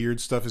all the weird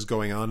stuff is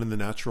going on in the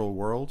natural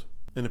world.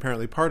 And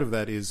apparently part of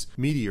that is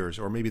meteors,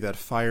 or maybe that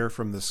fire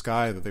from the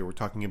sky that they were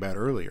talking about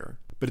earlier.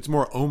 But it's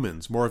more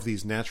omens, more of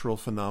these natural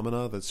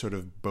phenomena that sort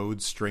of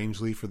bode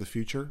strangely for the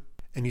future.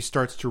 And he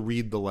starts to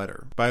read the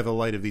letter by the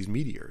light of these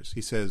meteors.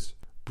 He says,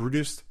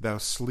 "Brutus, thou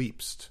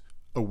sleepst.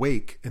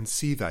 Awake and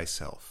see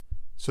thyself."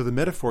 So the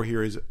metaphor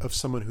here is of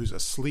someone who's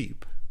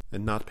asleep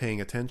and not paying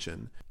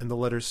attention. And the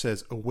letter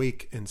says,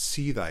 "Awake and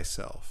see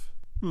thyself."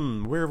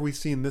 Where have we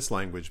seen this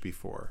language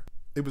before?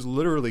 It was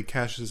literally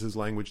Cassius's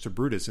language to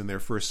Brutus in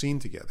their first scene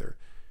together.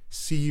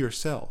 See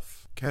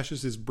yourself.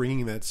 Cassius is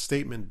bringing that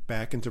statement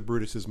back into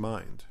Brutus's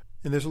mind.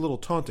 And there's a little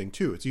taunting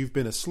too. It's, you've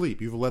been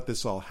asleep. You've let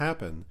this all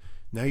happen.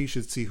 Now you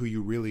should see who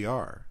you really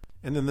are.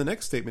 And then the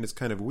next statement is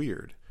kind of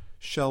weird.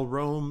 Shall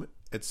Rome,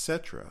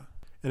 etc.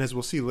 And as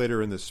we'll see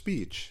later in the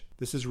speech,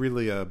 this is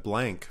really a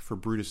blank for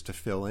Brutus to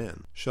fill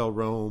in. Shall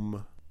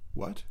Rome...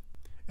 what?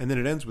 And then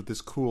it ends with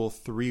this cool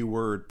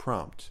 3-word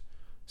prompt.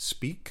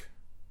 Speak,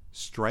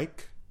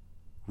 strike,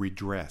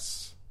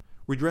 redress.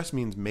 Redress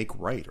means make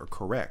right or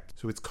correct.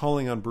 So it's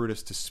calling on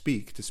Brutus to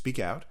speak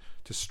out,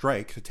 to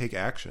strike, to take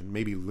action,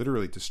 maybe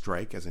literally to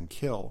strike, as in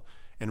kill,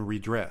 and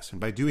redress. And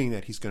by doing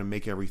that, he's going to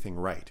make everything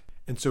right.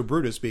 And so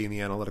Brutus, being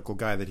the analytical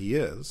guy that he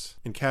is,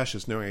 and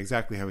Cassius knowing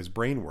exactly how his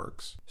brain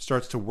works,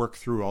 starts to work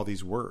through all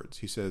these words.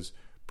 He says,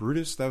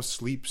 Brutus, thou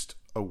sleepst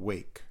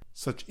awake.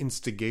 Such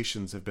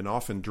instigations have been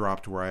often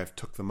dropped where I have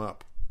took them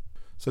up.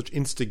 Such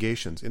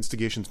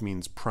instigations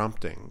means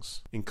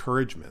promptings,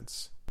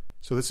 encouragements.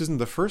 So this isn't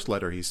the first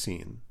letter he's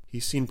seen.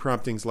 He's seen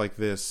promptings like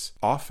this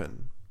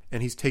often,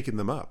 and he's taken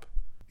them up.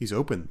 He's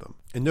opened them.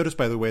 And notice,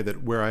 by the way,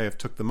 that where I have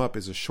took them up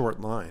is a short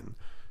line.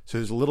 So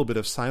there's a little bit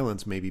of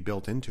silence maybe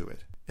built into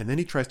it. And then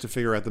he tries to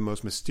figure out the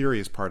most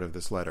mysterious part of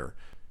this letter.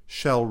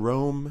 Shall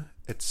Rome,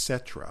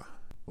 etc.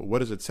 Well, what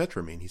does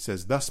etc. mean? He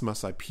says, thus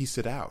must I piece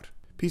it out.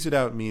 Piece it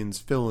out means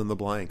fill in the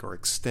blank or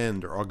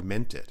extend or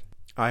augment it.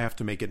 I have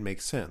to make it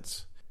make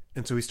sense.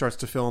 And so he starts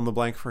to fill in the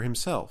blank for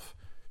himself.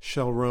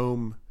 Shall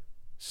Rome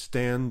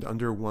stand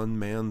under one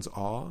man's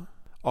awe?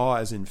 Awe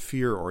as in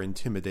fear or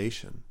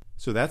intimidation.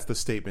 So that's the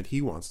statement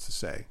he wants to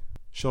say.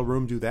 Shall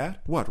Rome do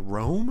that? What,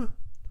 Rome?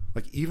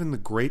 Like even the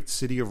great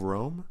city of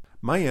Rome?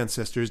 My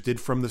ancestors did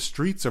from the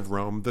streets of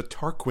Rome the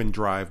Tarquin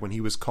drive when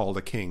he was called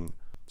a king.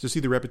 So see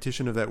the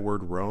repetition of that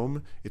word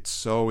Rome? It's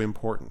so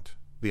important.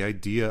 The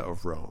idea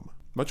of Rome.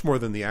 Much more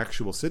than the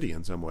actual city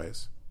in some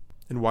ways.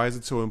 And why is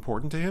it so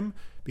important to him?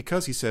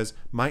 Because he says,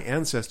 my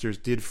ancestors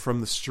did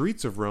from the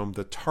streets of Rome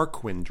the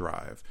Tarquin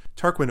drive.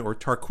 Tarquin or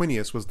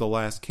Tarquinius was the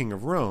last king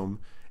of Rome,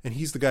 and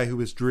he's the guy who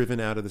was driven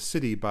out of the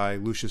city by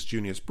Lucius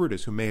Junius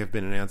Brutus, who may have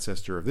been an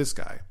ancestor of this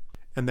guy.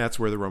 And that's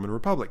where the Roman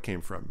Republic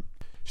came from.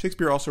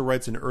 Shakespeare also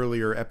writes an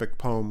earlier epic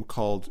poem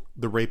called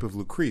The Rape of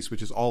Lucrece,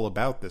 which is all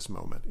about this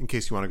moment, in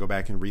case you want to go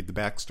back and read the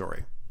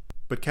backstory.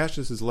 But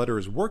Cassius's letter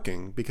is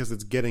working because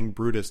it's getting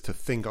Brutus to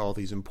think all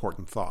these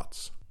important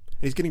thoughts.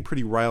 And he's getting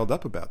pretty riled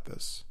up about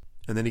this.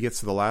 And then he gets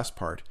to the last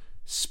part.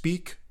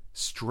 Speak,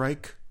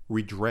 strike,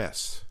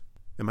 redress.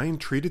 Am I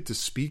entreated to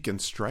speak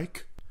and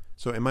strike?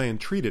 So am I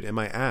entreated, am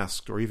I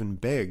asked, or even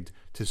begged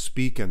to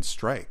speak and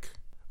strike?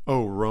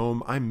 O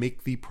Rome, I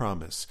make thee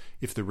promise,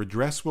 if the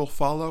redress will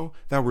follow,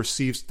 thou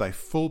receivest thy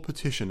full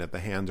petition at the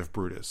hand of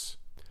Brutus.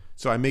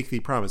 So I make thee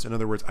promise, in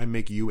other words, I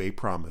make you a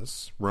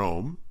promise,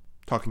 Rome,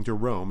 talking to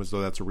Rome as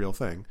though that's a real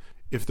thing.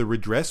 If the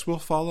redress will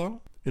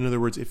follow, in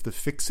other words, if the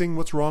fixing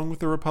what's wrong with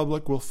the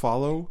Republic will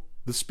follow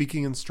the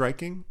speaking and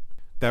striking,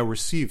 thou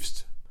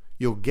receivest,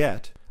 you'll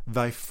get,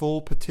 thy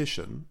full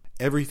petition,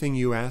 everything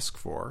you ask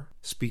for,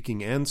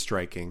 speaking and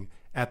striking,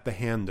 at the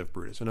hand of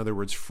Brutus, in other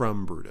words,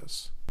 from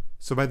Brutus.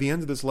 So by the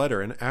end of this letter,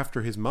 and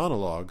after his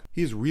monologue,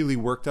 he is really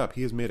worked up.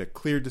 He has made a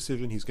clear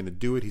decision. He's going to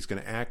do it. He's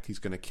going to act. He's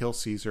going to kill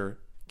Caesar.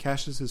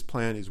 Cassius's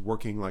plan is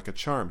working like a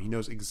charm. He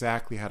knows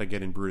exactly how to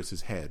get in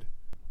Brutus's head.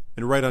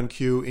 And right on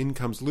cue, in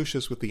comes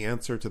Lucius with the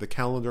answer to the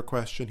calendar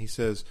question. He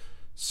says,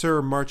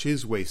 Sir, March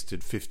is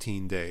wasted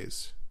 15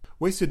 days.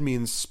 Wasted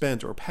means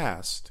spent or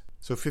past.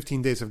 So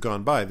 15 days have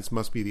gone by. This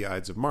must be the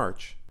Ides of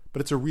March.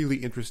 But it's a really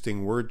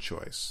interesting word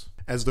choice,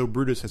 as though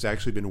Brutus has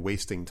actually been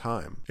wasting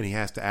time, and he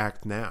has to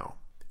act now.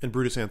 And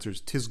Brutus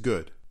answers, 'Tis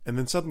good. And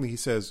then suddenly he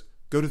says,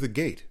 Go to the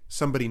gate.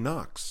 Somebody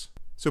knocks.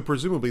 So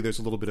presumably there's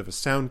a little bit of a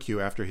sound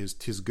cue after his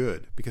 'tis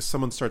good, because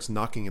someone starts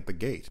knocking at the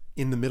gate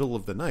in the middle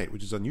of the night,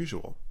 which is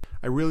unusual.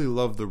 I really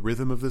love the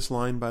rhythm of this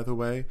line, by the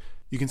way.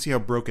 You can see how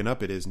broken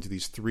up it is into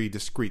these 3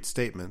 discrete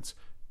statements.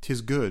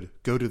 'Tis good.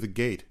 Go to the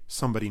gate.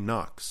 Somebody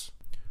knocks.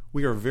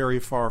 We are very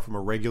far from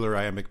a regular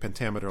iambic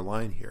pentameter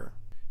line here.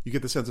 You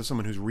get the sense of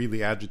someone who's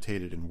really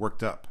agitated and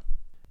worked up.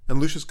 And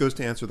Lucius goes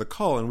to answer the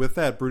call, and with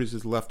that, Brutus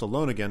is left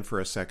alone again for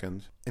a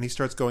second, and he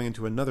starts going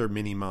into another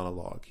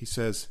mini-monologue. He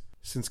says,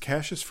 Since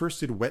Cassius first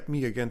did whet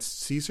me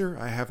against Caesar,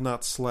 I have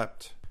not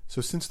slept. So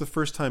since the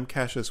first time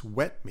Cassius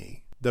whet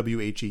me,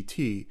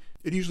 W-H-E-T,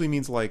 it usually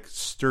means like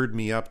stirred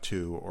me up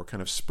to, or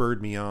kind of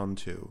spurred me on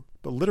to.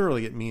 But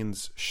literally it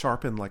means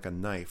sharpen like a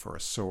knife or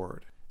a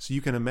sword. So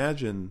you can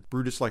imagine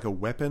Brutus like a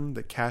weapon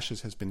that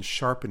Cassius has been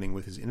sharpening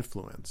with his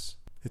influence.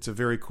 It's a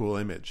very cool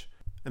image.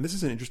 And this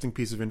is an interesting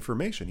piece of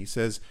information. He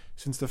says,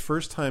 since the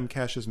first time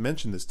Cassius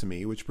mentioned this to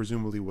me, which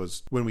presumably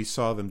was when we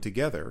saw them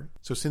together,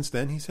 so since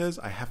then, he says,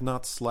 I have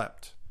not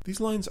slept. These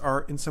lines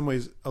are, in some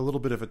ways, a little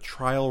bit of a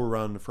trial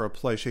run for a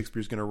play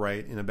Shakespeare's going to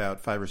write in about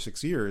 5 or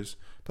 6 years,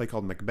 a play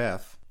called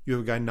Macbeth. You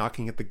have a guy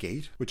knocking at the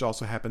gate, which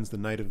also happens the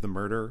night of the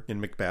murder in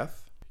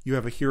Macbeth. You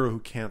have a hero who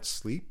can't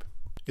sleep.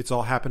 It's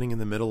all happening in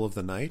the middle of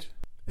the night.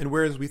 And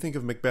whereas we think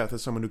of Macbeth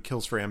as someone who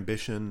kills for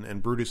ambition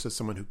and Brutus as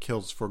someone who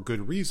kills for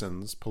good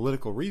reasons,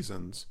 political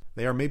reasons,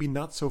 they are maybe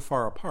not so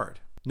far apart.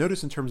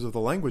 Notice in terms of the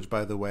language,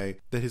 by the way,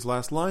 that his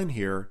last line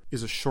here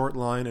is a short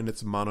line and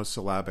it's a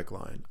monosyllabic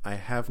line. I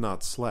have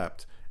not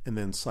slept, and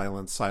then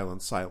silence,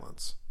 silence,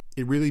 silence.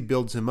 it really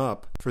builds him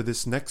up for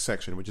this next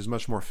section, which is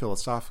much more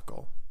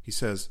philosophical. He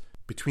says,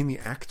 between the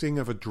acting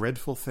of a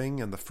dreadful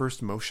thing and the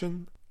first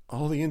motion,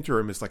 all the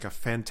interim is like a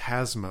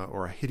phantasma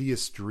or a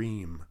hideous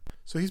dream.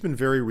 So he's been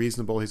very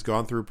reasonable. He's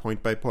gone through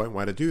point by point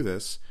why to do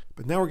this.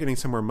 But now we're getting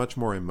somewhere much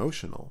more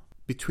emotional.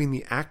 Between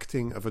the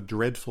acting of a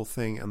dreadful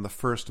thing and the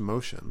first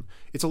motion,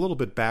 it's a little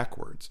bit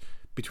backwards.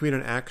 Between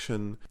an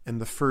action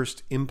and the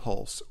first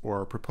impulse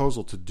or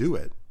proposal to do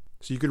it.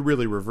 So you could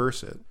really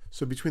reverse it.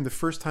 So between the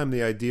first time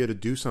the idea to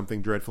do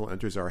something dreadful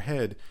enters our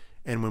head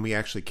and when we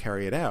actually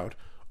carry it out,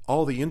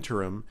 all the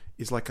interim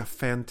is like a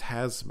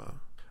phantasma.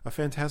 A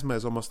phantasma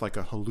is almost like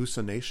a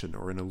hallucination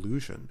or an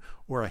illusion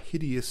or a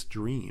hideous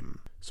dream.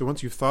 So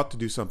once you've thought to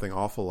do something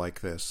awful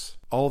like this,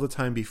 all the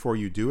time before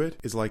you do it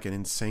is like an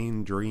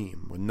insane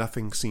dream when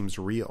nothing seems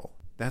real.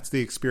 That's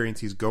the experience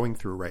he's going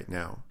through right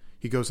now.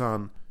 He goes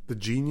on, the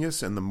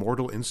genius and the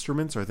mortal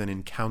instruments are then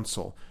in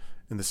council,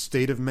 and the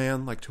state of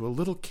man, like to a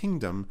little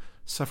kingdom,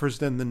 suffers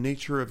then the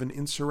nature of an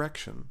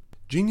insurrection.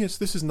 Genius,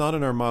 this is not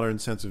in our modern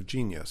sense of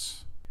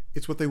genius.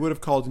 It's what they would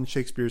have called in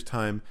Shakespeare's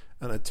time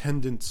an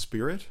attendant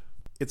spirit.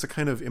 It's a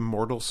kind of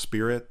immortal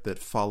spirit that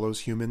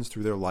follows humans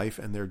through their life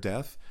and their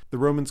death. The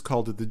Romans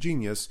called it the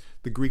genius.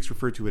 The Greeks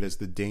referred to it as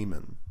the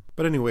daemon.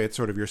 But anyway, it's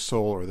sort of your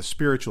soul or the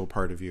spiritual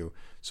part of you.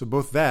 So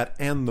both that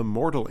and the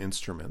mortal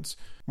instruments.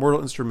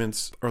 Mortal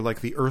instruments are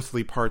like the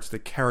earthly parts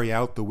that carry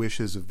out the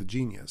wishes of the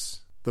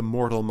genius. The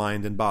mortal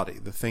mind and body,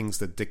 the things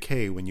that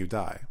decay when you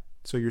die.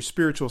 So your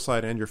spiritual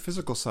side and your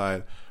physical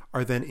side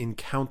are then in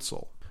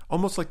council.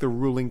 Almost like the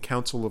ruling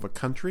council of a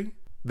country,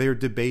 they're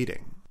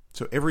debating.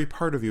 So every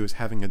part of you is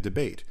having a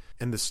debate.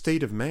 And the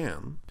state of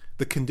man,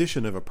 the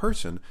condition of a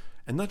person,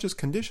 and not just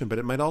condition, but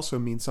it might also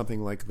mean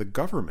something like the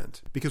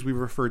government, because we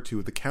referred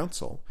to the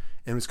council,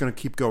 and it's going to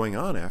keep going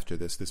on after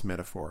this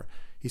metaphor.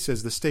 He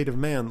says the state of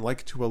man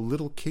like to a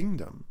little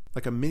kingdom,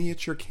 like a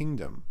miniature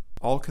kingdom,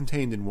 all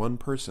contained in one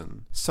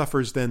person,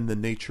 suffers then the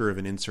nature of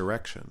an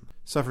insurrection.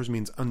 Suffers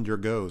means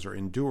undergoes or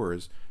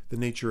endures the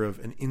nature of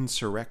an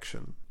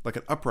insurrection, like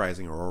an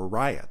uprising or a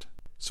riot.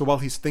 So while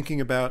he's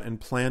thinking about and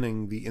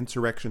planning the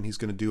insurrection he's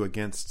going to do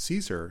against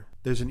Caesar,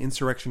 there's an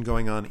insurrection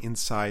going on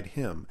inside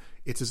him.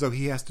 It's as though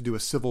he has to do a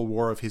civil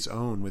war of his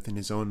own within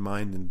his own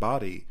mind and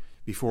body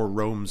before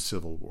Rome's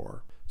civil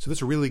war. So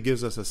this really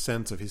gives us a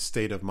sense of his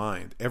state of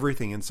mind.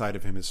 Everything inside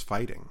of him is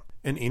fighting.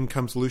 And in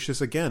comes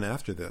Lucius again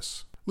after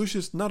this.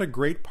 Lucius, not a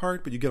great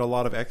part, but you get a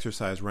lot of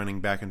exercise running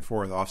back and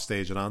forth off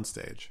stage and on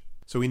stage.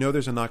 So we know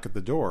there's a knock at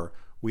the door.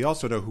 We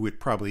also know who it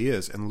probably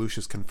is, and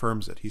Lucius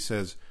confirms it. He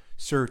says,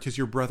 Sir, 'tis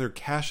your brother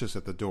Cassius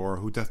at the door,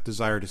 who doth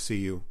desire to see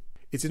you.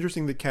 It's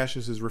interesting that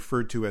Cassius is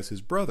referred to as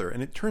his brother,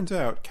 and it turns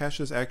out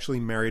Cassius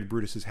actually married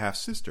Brutus's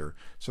half-sister,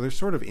 so they're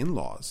sort of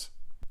in-laws.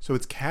 So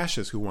it's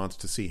Cassius who wants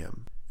to see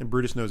him, and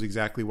Brutus knows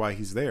exactly why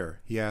he's there.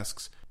 He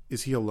asks,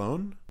 is he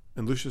alone?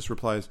 And Lucius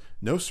replies,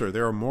 no, sir,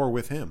 there are more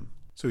with him.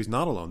 So he's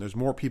not alone. There's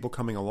more people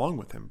coming along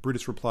with him.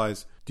 Brutus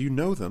replies, do you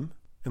know them?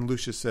 And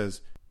Lucius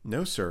says,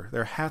 no, sir,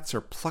 their hats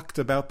are plucked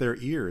about their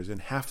ears,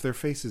 and half their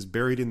faces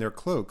buried in their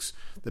cloaks,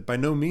 that by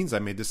no means I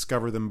may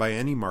discover them by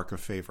any mark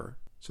of favor.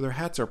 So their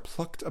hats are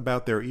plucked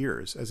about their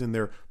ears, as in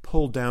they're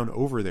pulled down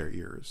over their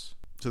ears.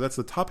 So that's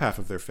the top half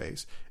of their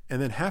face, and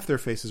then half their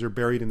faces are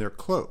buried in their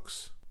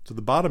cloaks. So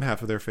the bottom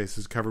half of their face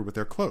is covered with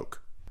their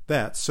cloak.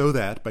 So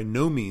that by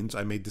no means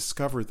I may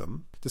discover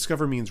them.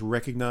 Discover means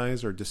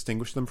recognize or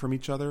distinguish them from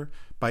each other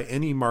by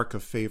any mark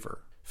of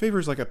favor. Favor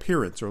is like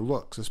appearance or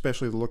looks,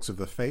 especially the looks of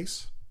the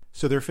face.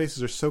 So their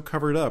faces are so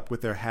covered up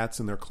with their hats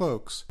and their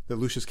cloaks that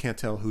Lucius can't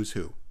tell who's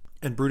who.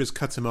 And Brutus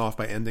cuts him off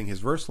by ending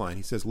his verse line.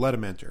 He says, let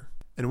him enter.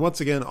 And once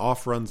again,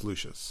 off runs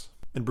Lucius.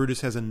 And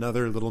Brutus has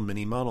another little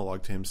mini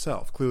monologue to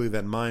himself. Clearly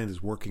that mind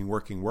is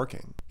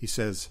working. He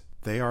says,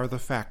 they are the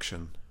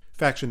faction.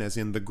 Faction as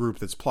in the group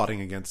that's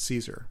plotting against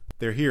Caesar.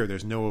 They're here,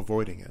 there's no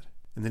avoiding it.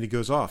 And then he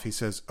goes off. He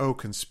says, O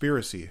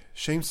conspiracy,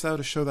 shamest thou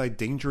to show thy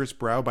dangerous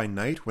brow by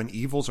night when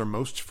evils are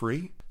most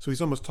free? So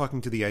he's almost talking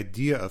to the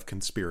idea of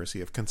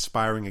conspiracy, of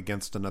conspiring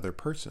against another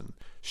person.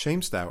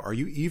 Shamest thou, are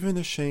you even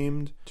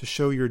ashamed to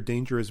show your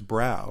dangerous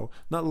brow,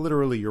 not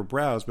literally your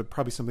brows, but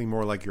probably something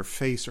more like your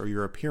face or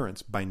your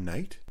appearance, by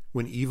night,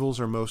 when evils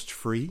are most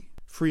free?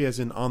 Free as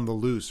in on the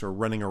loose or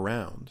running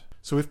around.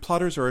 So if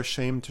plotters are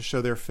ashamed to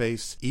show their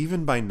face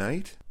even by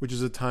night, which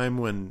is a time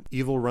when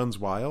evil runs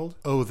wild,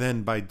 oh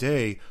then by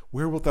day,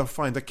 where wilt thou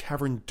find a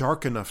cavern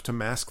dark enough to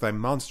mask thy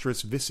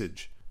monstrous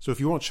visage? So if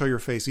you won't show your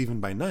face even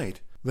by night,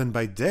 then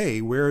by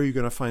day, where are you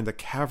going to find a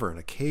cavern,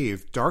 a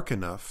cave, dark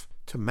enough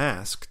to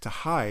mask, to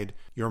hide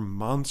your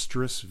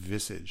monstrous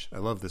visage? I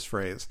love this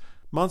phrase.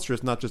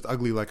 Monstrous, not just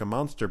ugly like a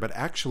monster, but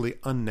actually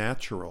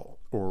unnatural,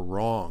 or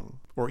wrong,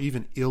 or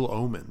even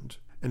ill-omened.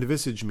 And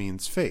visage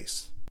means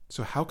face.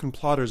 So how can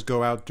plotters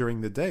go out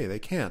during the day? They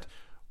can't.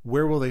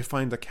 Where will they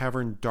find a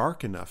cavern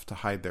dark enough to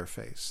hide their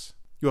face?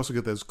 You also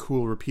get those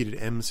cool repeated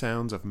M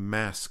sounds of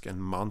mask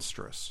and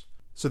monstrous.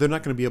 So they're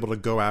not going to be able to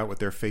go out with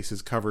their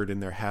faces covered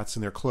in their hats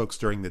and their cloaks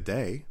during the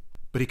day.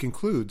 But he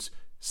concludes,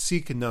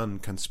 seek none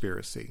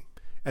conspiracy.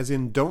 As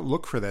in, don't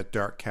look for that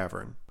dark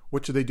cavern,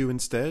 What should they do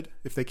instead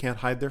if they can't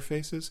hide their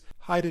faces?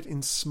 Hide it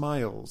in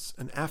smiles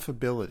and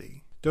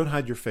affability. Don't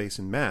hide your face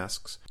in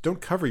masks. Don't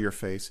cover your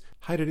face.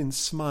 Hide it in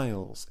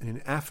smiles and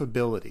in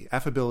affability.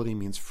 Affability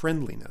means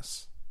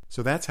friendliness.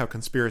 So that's how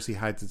conspiracy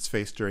hides its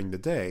face during the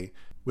day,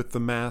 with the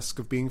mask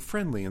of being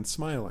friendly and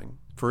smiling.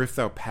 For if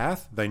thou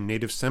path thy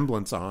native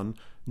semblance on,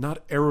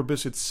 not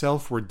Erebus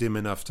itself were dim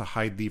enough to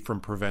hide thee from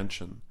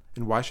prevention.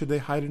 And why should they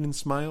hide it in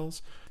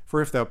smiles?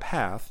 For if thou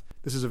path,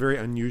 this is a very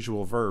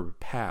unusual verb,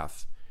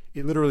 path.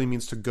 It literally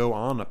means to go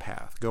on a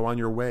path, go on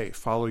your way,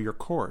 follow your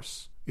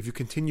course. If you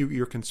continue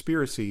your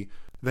conspiracy,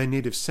 thy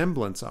native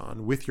semblance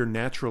on, with your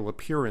natural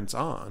appearance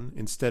on,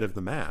 instead of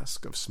the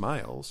mask of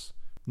smiles,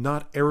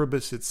 not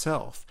Erebus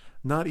itself,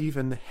 not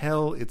even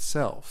hell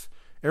itself.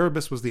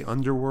 Erebus was the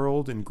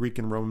underworld in Greek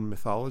and Roman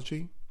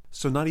mythology.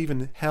 So not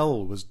even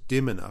hell was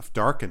dim enough,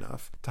 dark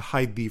enough, to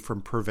hide thee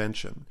from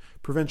prevention.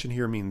 Prevention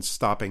here means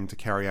stopping to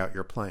carry out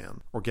your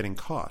plan, or getting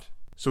caught.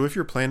 So if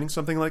you're planning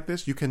something like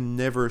this, you can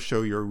never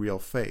show your real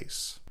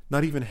face.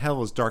 Not even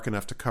hell is dark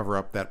enough to cover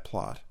up that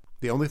plot.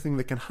 The only thing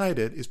that can hide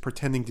it is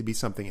pretending to be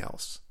something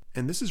else.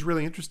 And this is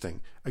really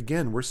interesting.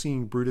 Again, we're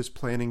seeing Brutus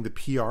planning the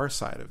PR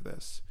side of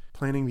this,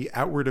 planning the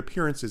outward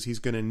appearances he's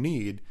going to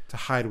need to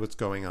hide what's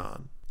going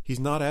on. He's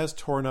not as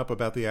torn up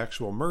about the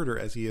actual murder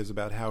as he is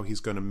about how he's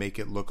going to make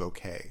it look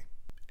okay.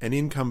 And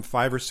in come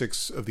 5 or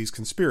 6 of these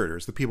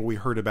conspirators, the people we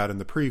heard about in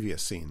the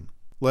previous scene,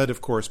 led, of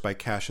course, by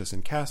Cassius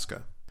and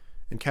Casca.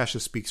 And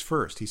Cassius speaks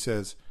first. He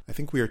says, "I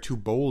think we are too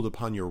bold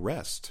upon your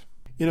rest."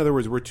 In other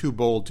words, we're too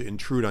bold to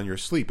intrude on your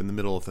sleep in the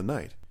middle of the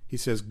night. He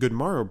says, "Good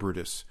morrow,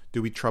 Brutus.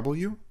 Do we trouble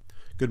you?"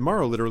 Good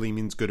morrow literally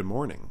means good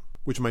morning,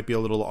 which might be a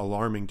little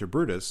alarming to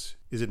Brutus.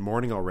 Is it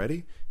morning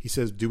already? He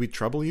says, "Do we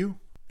trouble you?"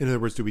 In other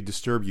words, do we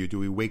disturb you? Do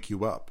we wake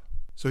you up?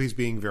 So he's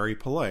being very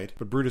polite,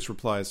 but Brutus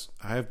replies,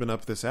 "I have been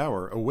up this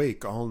hour,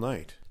 awake all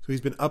night." So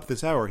he's been up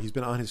this hour, he's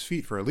been on his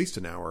feet for at least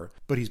an hour,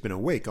 but he's been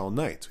awake all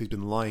night, so he's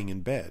been lying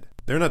in bed.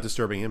 They're not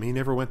disturbing him, he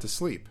never went to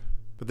sleep.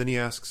 But then he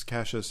asks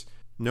Cassius,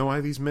 "Know I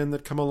these men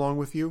that come along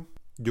with you?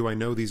 Do I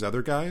know these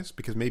other guys?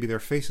 Because maybe their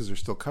faces are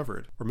still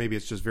covered, or maybe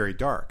it's just very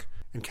dark."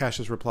 And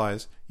Cassius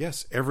replies,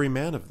 "Yes, every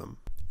man of them.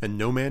 And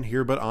no man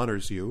here but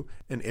honors you,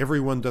 and every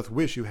one doth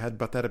wish you had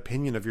but that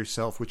opinion of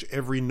yourself which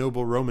every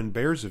noble Roman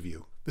bears of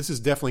you." This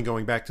is definitely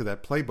going back to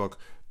that playbook,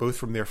 both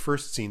from their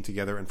first scene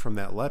together and from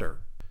that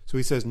letter. So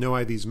he says, "Know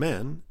I these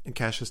men?" And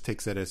Cassius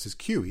takes that as his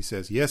cue. He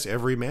says, "Yes,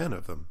 every man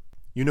of them.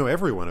 You know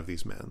every one of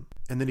these men."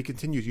 And then he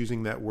continues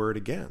using that word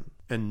again.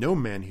 "And no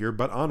man here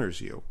but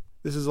honors you."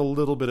 This is a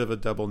little bit of a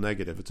double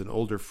negative. It's an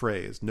older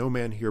phrase. "No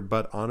man here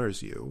but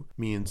honors you"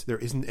 means there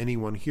isn't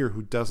anyone here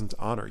who doesn't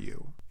honor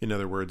you. In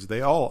other words,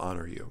 they all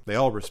honor you. They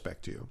all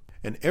respect you.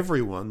 "And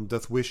everyone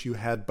doth wish you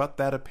had but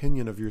that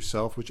opinion of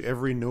yourself which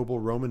every noble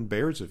Roman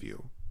bears of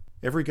you."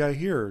 Every guy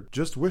here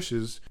just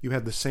wishes you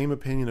had the same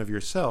opinion of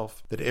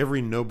yourself that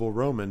every noble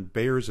Roman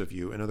bears of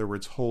you, in other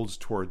words, holds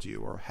towards you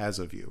or has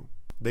of you.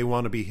 They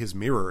want to be his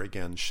mirror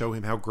again, show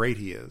him how great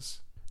he is.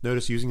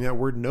 Notice using that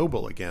word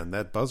noble again,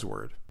 that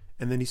buzzword.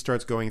 And then he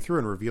starts going through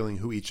and revealing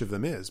who each of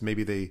them is.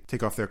 Maybe they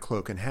take off their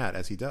cloak and hat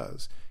as he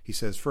does. He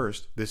says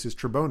first, "This is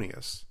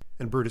Trebonius."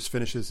 And Brutus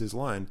finishes his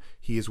line,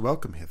 "He is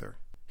welcome hither."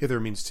 Hither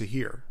means to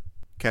hear.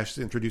 Cassius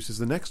introduces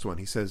the next one.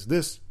 He says,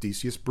 "This,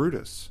 Decius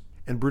Brutus."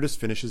 And Brutus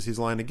finishes his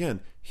line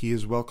again, "He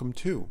is welcome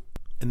too."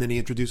 And then he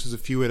introduces a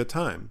few at a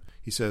time.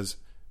 He says,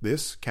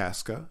 "This,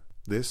 Casca,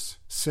 this,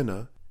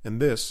 Cinna, and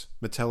this,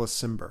 Metellus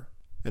Cimber."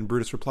 And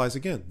Brutus replies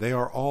again, "They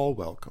are all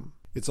welcome."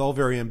 It's all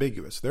very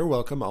ambiguous. They're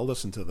welcome, I'll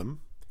listen to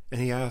them. And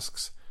he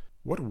asks,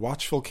 "What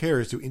watchful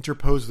cares do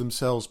interpose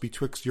themselves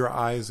betwixt your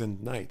eyes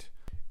and night?"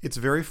 It's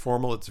very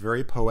formal, it's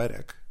very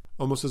poetic,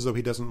 almost as though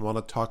he doesn't want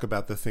to talk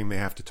about the thing they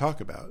have to talk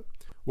about.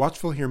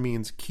 Watchful here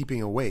means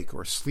keeping awake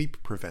or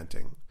sleep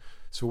preventing.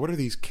 So what are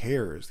these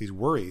cares, these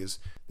worries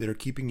that are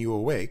keeping you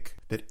awake,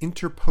 that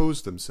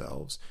interpose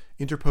themselves?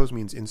 Interpose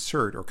means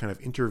insert or kind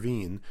of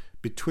intervene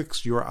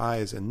betwixt your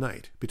eyes and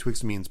night.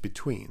 Betwixt means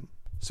between.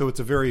 So it's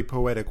a very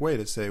poetic way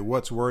to say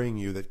what's worrying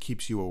you that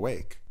keeps you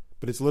awake.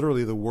 But it's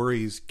literally the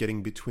worries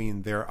getting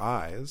between their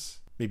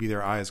eyes, maybe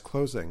their eyes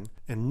closing,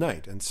 and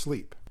night and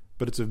sleep.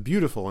 But it's a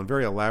beautiful and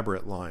very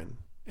elaborate line.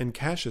 And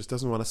Cassius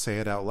doesn't want to say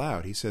it out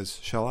loud. He says,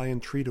 "Shall I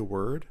entreat a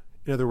word?"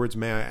 In other words,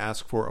 may I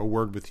ask for a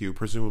word with you,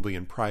 presumably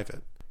in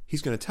private.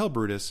 He's going to tell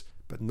Brutus,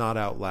 but not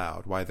out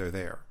loud, why they're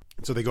there.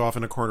 And so they go off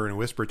in a corner and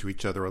whisper to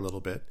each other a little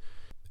bit.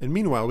 And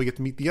meanwhile, we get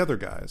to meet the other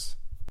guys.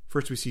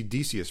 First we see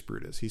Decius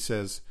Brutus. He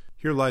says,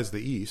 "Here lies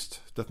the east.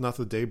 Doth not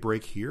the day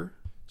break here?"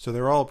 So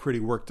they're all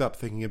pretty worked up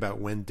thinking about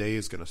when day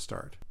is going to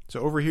start. So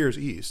over here is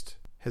east.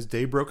 Has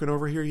day broken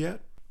over here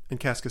yet? And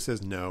Casca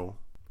says no.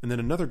 And then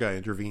another guy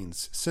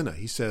intervenes, Cinna.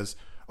 He says,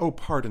 "Oh,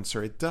 pardon,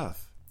 sir, it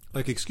doth."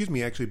 Like, excuse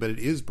me, actually, but it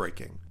is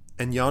breaking.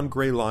 "And yon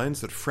grey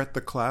lines that fret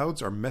the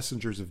clouds are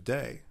messengers of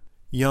day."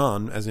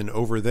 Yon, as in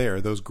over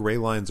there, those grey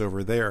lines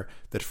over there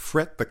that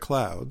fret the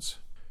clouds.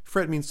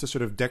 Fret means to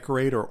sort of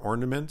decorate or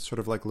ornament, sort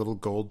of like little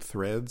gold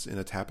threads in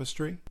a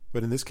tapestry.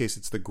 But in this case,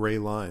 it's the grey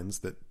lines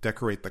that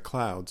decorate the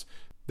clouds.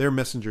 They're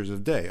messengers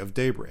of day, of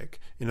daybreak.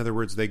 In other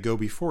words, they go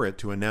before it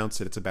to announce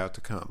that it's about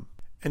to come.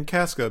 And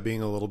Casca,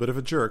 being a little bit of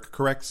a jerk,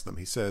 corrects them.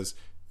 He says,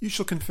 "You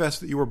shall confess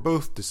that you are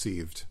both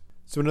deceived."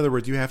 So in other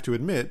words, you have to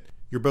admit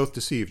you're both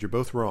deceived, you're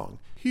both wrong.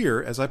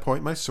 Here, as I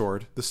point my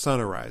sword, the sun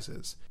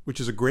arises, which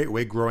is a great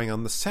way growing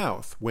on the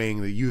south,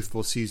 weighing the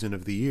youthful season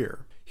of the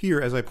year. Here,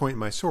 as I point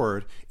my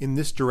sword, in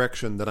this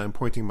direction that I'm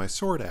pointing my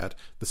sword at,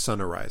 the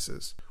sun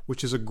arises,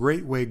 which is a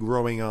great way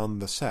growing on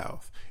the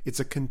south. It's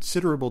a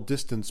considerable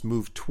distance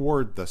moved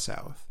toward the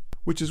south,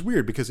 which is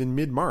weird because in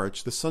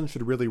mid-March, the sun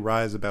should really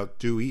rise about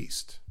due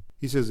east.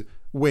 He says,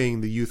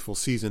 weighing the youthful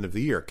season of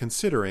the year,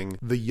 considering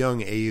the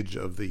young age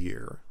of the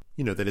year.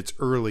 You know, that it's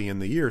early in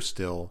the year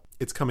still,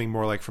 it's coming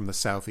more like from the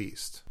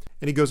southeast.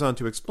 And he goes on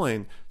to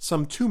explain,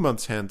 some 2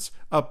 months hence,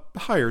 up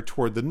higher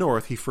toward the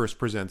north he first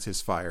presents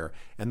his fire,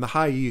 and the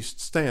high east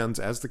stands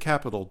as the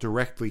capital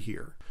directly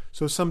here.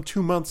 So some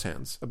 2 months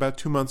hence, about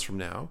 2 months from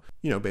now,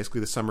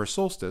 basically the summer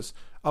solstice,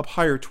 up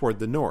higher toward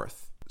the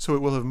north. So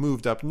it will have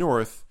moved up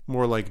north,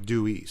 more like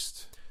due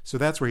east. So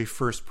that's where he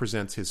first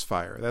presents his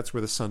fire. That's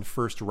where the sun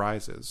first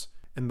rises.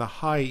 And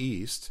the high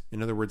east,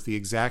 in other words the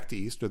exact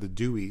east or the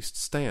due east,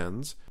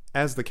 stands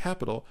as the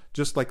capital,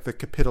 just like the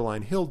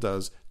Capitoline Hill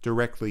does,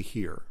 directly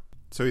here.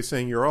 So he's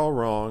saying you're all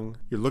wrong,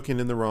 you're looking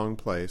in the wrong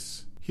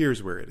place,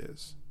 here's where it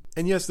is.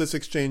 And yes, this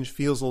exchange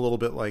feels a little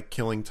bit like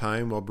killing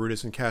time while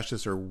Brutus and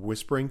Cassius are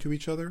whispering to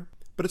each other,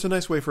 but it's a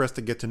nice way for us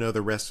to get to know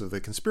the rest of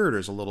the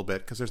conspirators a little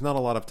bit, because there's not a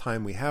lot of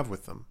time we have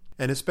with them.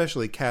 And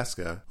especially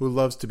Casca, who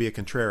loves to be a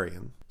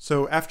contrarian.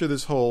 So after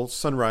this whole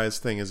sunrise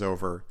thing is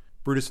over,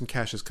 Brutus and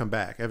Cassius come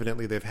back.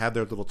 Evidently they've had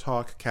their little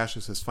talk,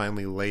 Cassius has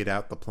finally laid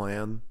out the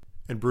plan,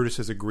 and Brutus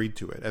has agreed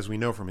to it. As we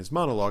know from his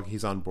monologue,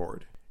 he's on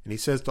board. And he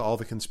says to all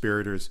the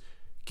conspirators,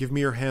 "Give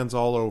me your hands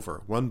all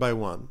over, one by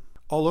one."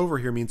 All over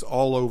here means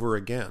all over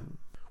again,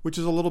 which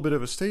is a little bit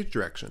of a stage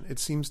direction. It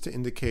seems to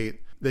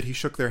indicate that he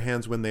shook their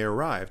hands when they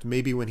arrived,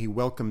 maybe when he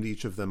welcomed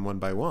each of them one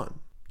by one.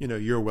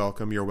 You're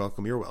welcome, you're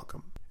welcome, you're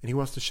welcome. And he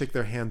wants to shake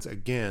their hands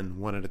again,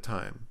 one at a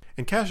time.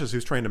 And Cassius,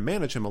 who's trying to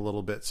manage him a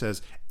little bit,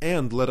 says,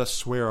 "And let us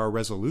swear our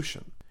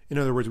resolution." In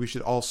other words, we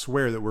should all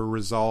swear that we're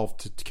resolved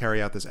to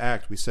carry out this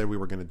act we said we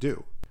were going to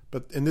do.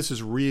 And this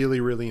is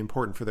really, really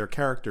important for their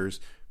characters.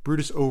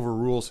 Brutus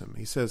overrules him.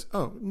 He says,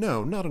 "Oh,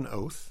 no, not an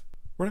oath.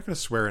 We're not going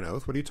to swear an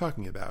oath. What are you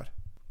talking about?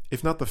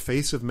 If not the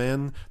face of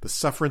men, the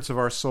sufferance of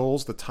our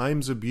souls, the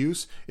time's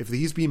abuse, if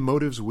these be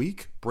motives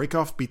weak, break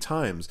off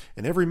betimes,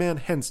 and every man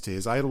hence to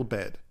his idle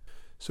bed."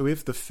 So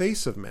if the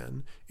face of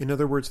men, in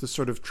other words, the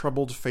sort of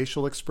troubled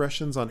facial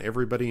expressions on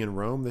everybody in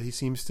Rome that he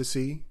seems to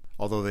see,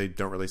 although they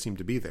don't really seem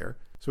to be there,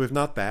 so if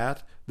not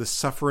that, the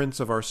sufferance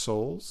of our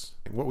souls,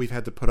 what we've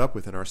had to put up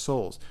with in our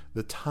souls,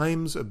 the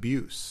time's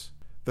abuse,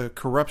 the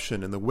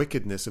corruption and the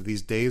wickedness of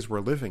these days we're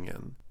living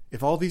in,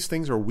 if all these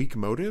things are weak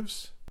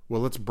motives,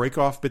 well, let's break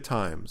off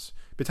betimes.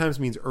 Betimes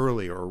means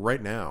early or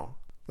right now.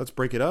 Let's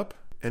break it up,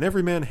 and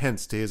every man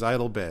hence to his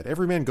idle bed.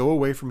 Every man go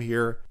away from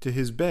here to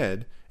his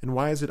bed. And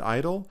why is it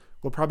idle?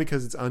 Well, probably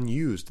because it's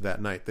unused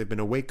that night. They've been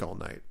awake all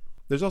night.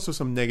 There's also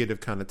some negative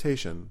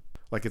connotation,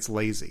 like it's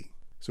lazy.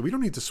 So we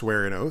don't need to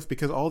swear an oath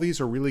because all these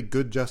are really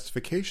good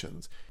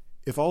justifications.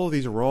 If all of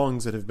these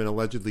wrongs that have been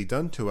allegedly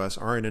done to us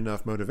aren't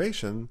enough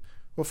motivation,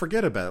 well,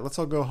 forget about it. Let's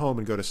all go home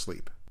and go to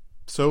sleep.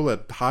 So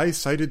let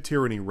high-sighted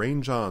tyranny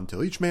range on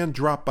till each man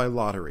drop by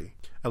lottery.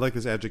 I like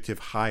this adjective,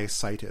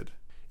 high-sighted.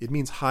 It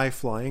means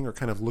high-flying or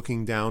kind of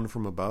looking down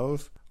from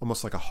above,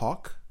 almost like a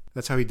hawk.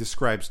 That's how he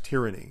describes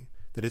tyranny,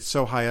 that it's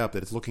so high up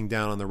that it's looking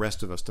down on the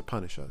rest of us to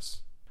punish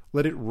us.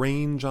 Let it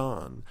range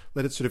on.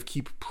 Let it sort of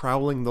keep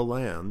prowling the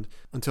land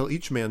until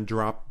each man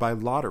drop by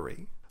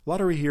lottery.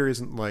 Lottery here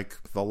isn't like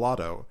the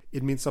lotto.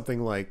 It means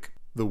something like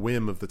the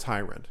whim of the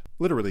tyrant.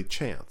 Literally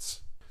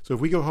chance. So if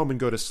we go home and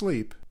go to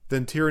sleep,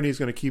 then tyranny is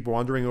going to keep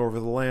wandering over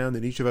the land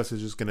and each of us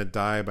is just going to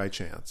die by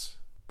chance,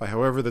 by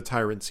however the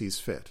tyrant sees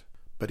fit.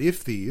 But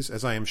if these,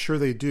 as I am sure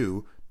they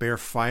do, bear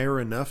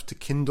fire enough to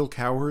kindle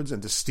cowards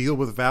and to steal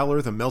with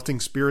valor the melting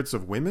spirits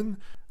of women,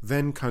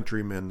 then,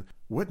 countrymen,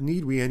 what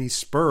need we any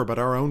spur but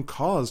our own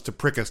cause to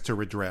prick us to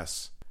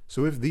redress?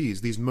 So if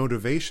these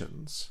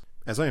motivations,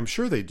 as I am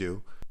sure they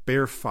do,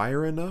 bear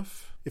fire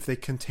enough, if they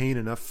contain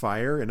enough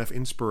fire, enough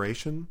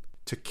inspiration,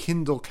 to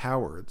kindle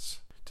cowards,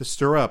 to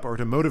stir up or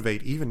to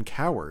motivate even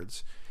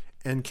cowards,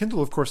 and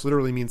kindle, of course,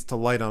 literally means to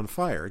light on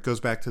fire. It goes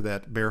back to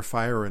that bear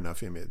fire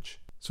enough image.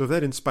 So if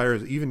that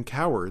inspires even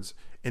cowards,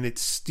 and it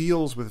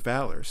steals with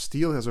valor.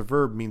 Steal as a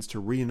verb means to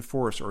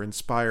reinforce or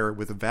inspire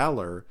with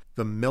valor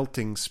the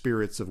melting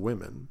spirits of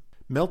women.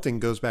 Melting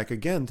goes back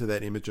again to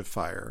that image of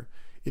fire.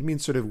 It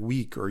means sort of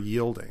weak or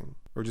yielding,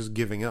 or just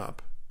giving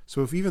up.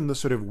 So if even the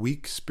sort of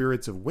weak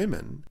spirits of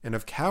women and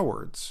of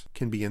cowards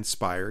can be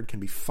inspired, can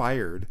be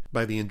fired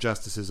by the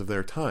injustices of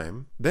their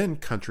time, then,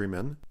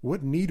 countrymen,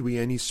 what need we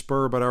any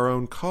spur but our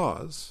own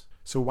cause?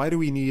 So why do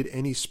we need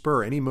any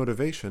spur, any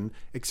motivation,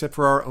 except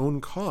for our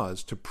own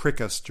cause to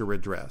prick us to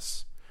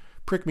redress?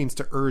 Prick means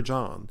to urge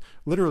on.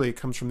 Literally, it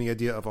comes from the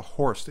idea of a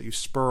horse that you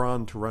spur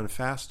on to run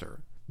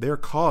faster. Their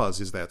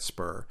cause is that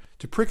spur,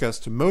 to prick us,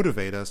 to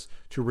motivate us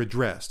to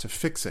redress, to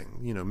fixing,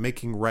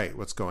 making right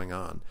what's going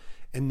on.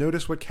 And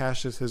notice what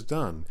Cassius has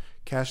done.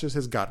 Cassius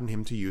has gotten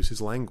him to use his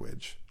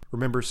language.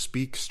 Remember,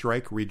 speak,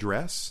 strike,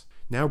 redress?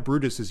 Now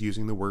Brutus is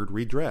using the word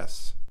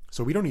redress.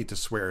 So we don't need to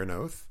swear an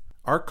oath.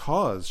 Our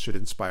cause should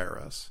inspire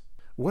us.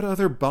 What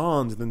other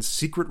bond than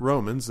secret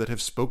Romans that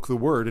have spoke the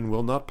word and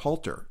will not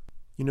palter?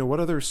 What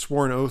other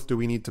sworn oath do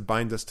we need to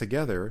bind us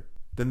together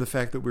than the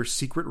fact that we're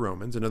secret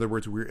Romans? In other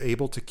words, we're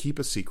able to keep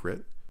a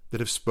secret, that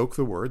have spoke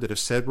the word, that have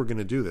said we're going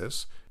to do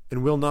this,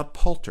 and will not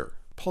palter.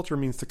 Palter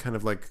means to kind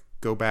of like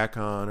go back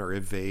on or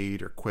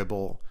evade or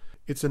quibble.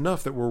 It's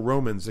enough that we're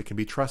Romans that can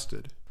be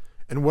trusted.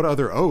 And what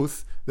other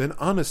oath than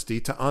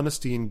honesty to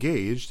honesty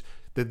engaged,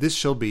 that this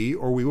shall be,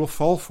 or we will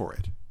fall for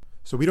it?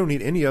 So we don't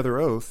need any other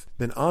oath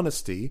than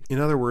honesty, in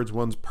other words,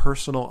 one's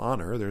personal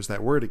honor, there's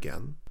that word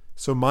again.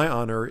 So my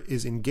honor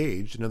is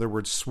engaged, in other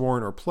words,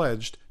 sworn or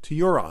pledged, to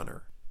your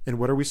honor. And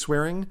what are we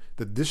swearing?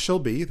 That this shall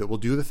be, that we'll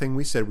do the thing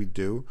we said we'd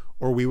do,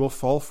 or we will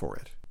fall for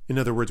it. In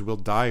other words, we'll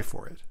die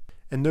for it.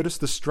 And notice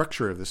the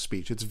structure of the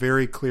speech. It's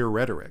very clear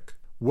rhetoric.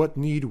 What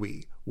need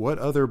we? What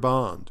other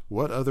bond?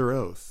 What other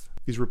oath?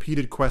 These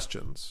repeated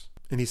questions.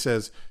 And he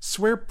says,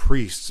 swear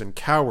priests and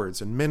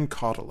cowards and men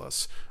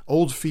cautelous,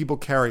 old feeble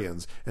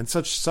carrions, and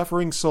such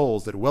suffering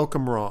souls that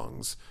welcome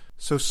wrongs.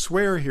 So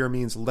swear here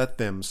means let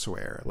them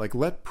swear, like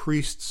let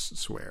priests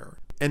swear.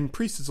 And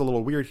priest is a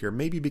little weird here,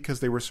 maybe because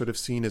they were sort of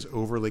seen as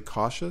overly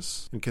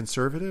cautious and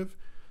conservative.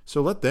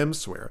 So let them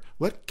swear.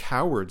 Let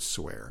cowards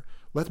swear.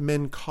 Let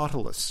men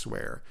cautelous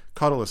swear.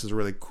 Cautelous is a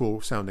really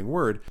cool sounding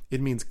word.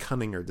 It means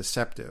cunning or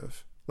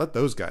deceptive. Let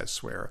those guys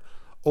swear.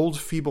 Old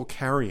feeble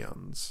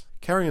carrions.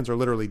 Carrions are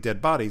literally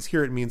dead bodies.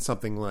 Here it means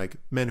something like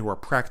men who are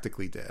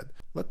practically dead.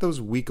 Let those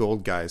weak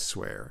old guys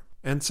swear.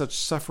 And such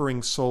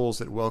suffering souls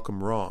that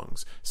welcome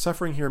wrongs.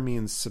 Suffering here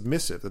means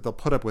submissive, that they'll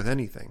put up with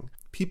anything.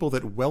 People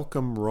that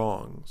welcome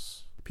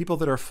wrongs. People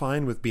that are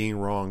fine with being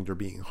wronged or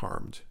being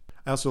harmed.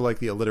 I also like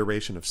the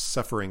alliteration of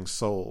suffering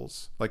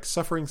souls, like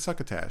suffering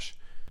succotash.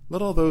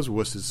 Let all those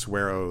wusses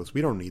swear oaths. We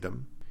don't need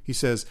them. He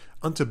says,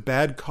 unto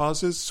bad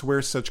causes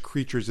swear such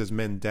creatures as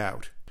men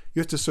doubt.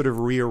 You have to sort of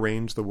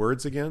rearrange the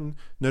words again.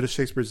 Notice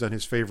Shakespeare's done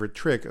his favorite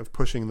trick of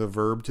pushing the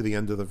verb to the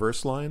end of the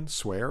verse line,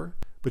 swear.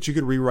 But you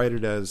could rewrite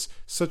it as,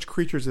 such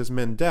creatures as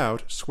men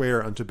doubt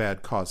swear unto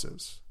bad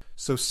causes.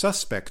 So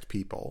suspect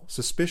people,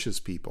 suspicious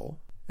people,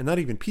 and not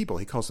even people,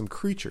 he calls them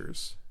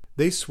creatures,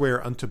 they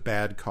swear unto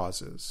bad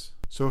causes.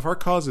 So if our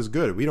cause is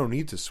good, we don't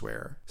need to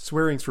swear.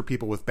 Swearing's for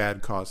people with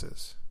bad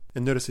causes.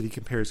 And notice that he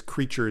compares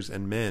creatures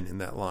and men in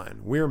that line.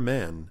 We're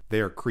men,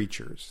 they are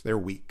creatures, they're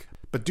weak.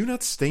 But do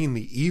not stain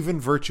the even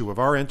virtue of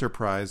our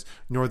enterprise,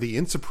 nor the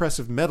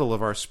insuppressive metal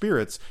of our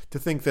spirits, to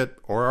think that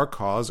or our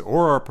cause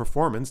or our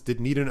performance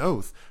did need an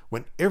oath,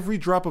 when every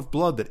drop of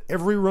blood that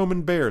every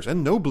Roman bears,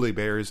 and nobly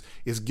bears,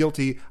 is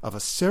guilty of a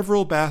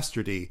several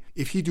bastardy,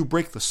 if he do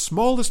break the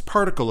smallest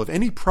particle of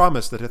any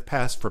promise that hath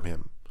passed from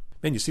him.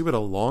 Man, you see what a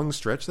long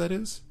stretch that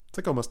is? It's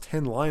like almost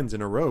 10 lines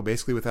in a row,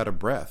 basically without a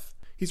breath.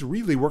 He's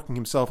really working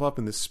himself up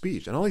in this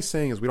speech, and all he's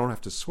saying is we don't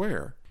have to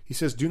swear. He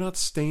says, do not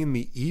stain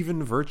the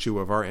even virtue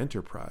of our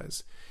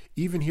enterprise,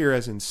 even here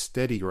as in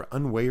steady or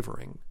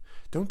unwavering.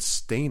 Don't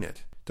stain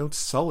it. Don't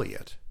sully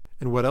it.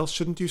 And what else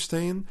shouldn't you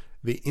stain?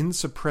 The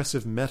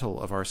insuppressive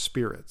metal of our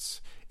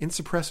spirits.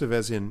 Insuppressive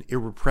as in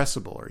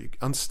irrepressible or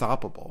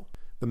unstoppable.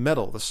 The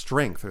metal, the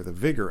strength, or the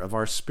vigor of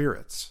our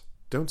spirits.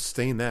 Don't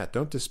stain that.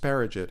 Don't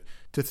disparage it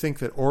to think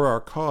that or our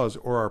cause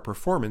or our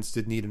performance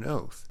did need an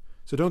oath.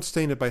 So don't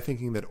stain it by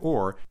thinking that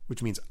or,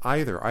 which means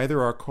either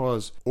our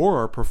cause or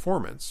our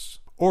performance,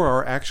 or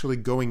our actually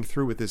going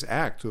through with this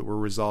act that we're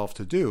resolved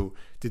to do,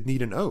 did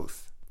need an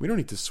oath. We don't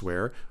need to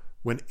swear.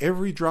 When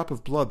every drop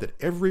of blood that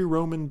every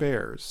Roman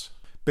bears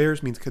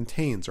means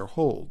contains or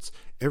holds,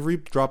 every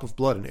drop of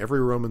blood in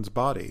every Roman's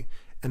body,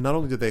 and not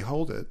only do they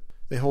hold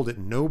it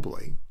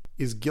nobly,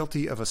 is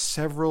guilty of a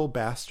several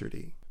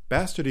bastardy.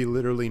 Bastardy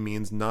literally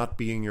means not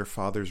being your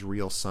father's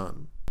real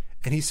son.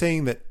 And he's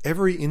saying that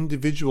every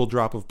individual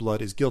drop of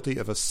blood is guilty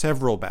of a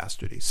several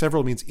bastardy.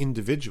 Several means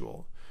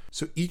individual.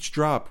 So each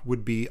drop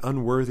would be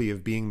unworthy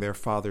of being their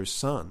father's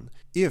son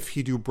if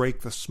he do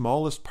break the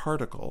smallest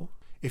particle,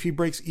 if he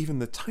breaks even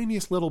the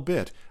tiniest little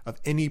bit of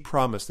any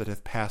promise that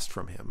hath passed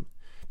from him.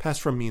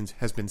 Passed from means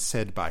has been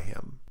said by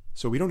him.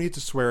 So we don't need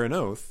to swear an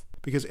oath,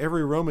 because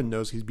every Roman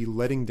knows he'd be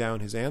letting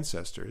down his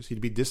ancestors,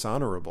 he'd be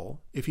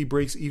dishonorable, if he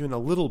breaks even a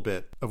little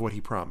bit of what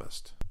he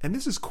promised. And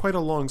this is quite a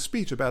long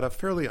speech about a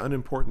fairly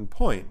unimportant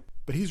point,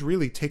 but he's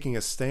really taking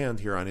a stand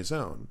here on his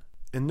own.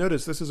 And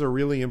notice this is a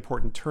really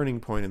important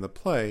turning point in the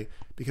play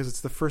because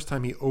it's the first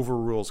time he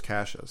overrules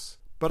Cassius.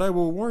 But I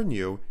will warn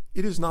you,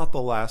 it is not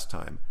the last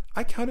time.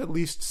 I count at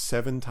least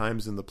 7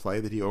 times in the play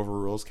that he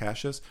overrules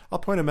Cassius. I'll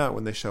point them out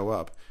when they show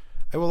up.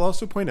 I will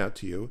also point out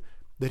to you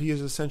that he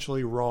is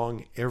essentially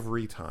wrong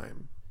every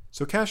time.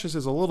 So Cassius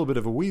is a little bit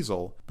of a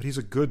weasel, but he's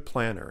a good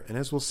planner. And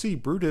as we'll see,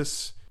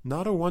 Brutus,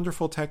 not a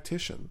wonderful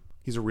tactician.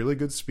 He's a really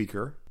good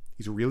speaker.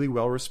 He's really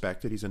well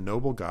respected. He's a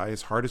noble guy.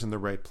 His heart is in the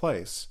right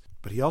place.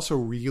 but he also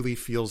really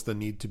feels the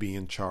need to be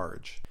in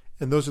charge.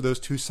 And those are those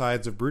two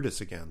sides of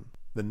Brutus again.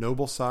 The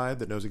noble side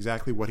that knows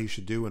exactly what he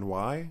should do and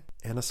why,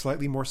 and a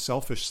slightly more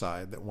selfish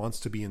side that wants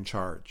to be in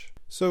charge.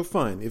 So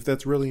fine, if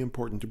that's really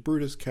important to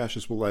Brutus,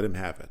 Cassius will let him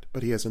have it.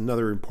 But he has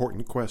another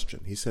important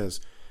question. He says,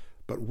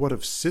 but what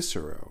of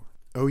Cicero?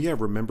 Oh yeah,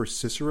 remember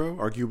Cicero?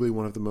 Arguably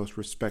one of the most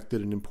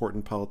respected and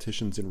important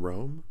politicians in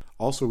Rome?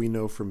 Also, we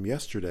know from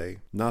yesterday,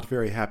 not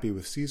very happy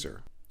with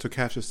Caesar. So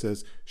Cassius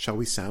says, shall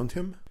we sound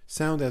him?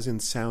 Sound as in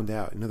sound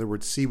out. In other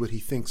words, see what he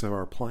thinks of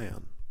our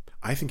plan.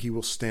 I think he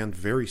will stand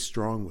very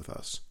strong with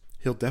us.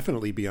 He'll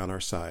definitely be on our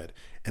side.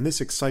 And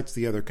this excites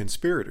the other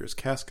conspirators.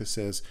 Casca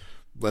says,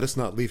 let us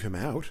not leave him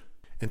out.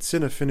 And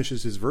Cinna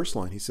finishes his verse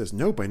line. He says,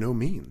 no, by no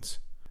means.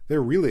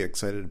 They're really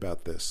excited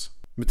about this.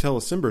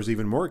 Metellus Cimber is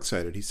even more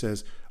excited. He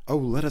says, oh,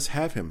 let us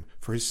have him,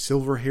 for his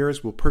silver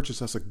hairs will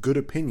purchase us a good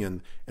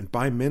opinion and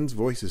buy men's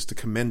voices to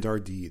commend our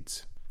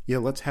deeds. Yeah,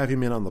 let's have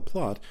him in on the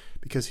plot,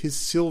 because his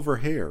silver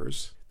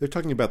hairs, they're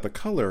talking about the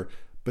color,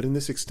 but in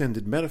this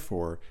extended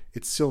metaphor,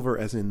 it's silver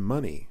as in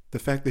money. The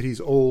fact that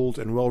he's old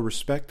and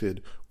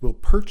well-respected will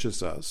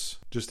purchase us,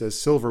 just as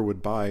silver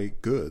would buy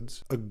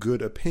goods, a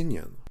good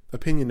opinion.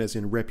 Opinion as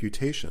in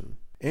reputation.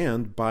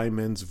 And buy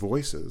men's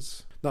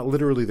voices. Not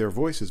literally their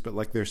voices, but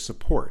like their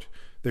support.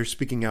 They're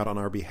speaking out on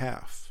our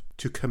behalf.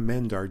 To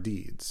commend our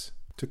deeds.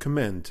 To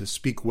commend, to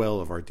speak well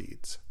of our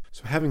deeds.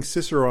 So having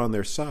Cicero on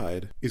their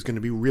side is going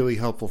to be really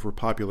helpful for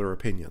popular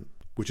opinion,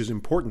 which is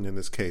important in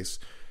this case,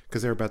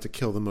 because they're about to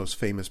kill the most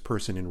famous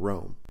person in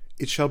Rome.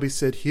 It shall be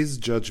said his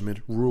judgment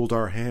ruled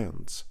our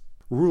hands.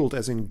 Ruled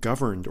as in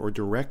governed or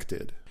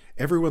directed.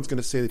 Everyone's going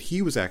to say that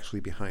he was actually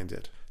behind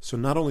it. So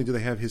not only do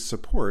they have his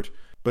support,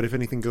 but if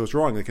anything goes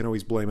wrong, they can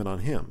always blame it on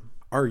him.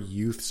 Our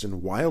youths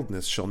and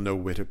wildness shall no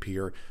wit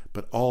appear,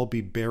 but all be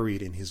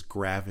buried in his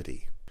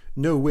gravity.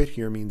 No wit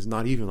here means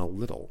not even a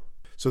little.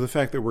 So the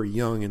fact that we're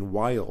young and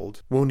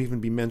wild won't even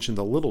be mentioned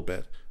a little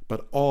bit,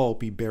 but all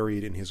be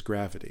buried in his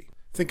gravity.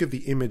 Think of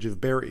the image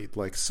of buried,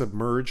 like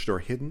submerged or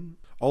hidden.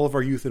 All of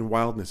our youth and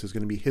wildness is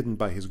going to be hidden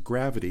by his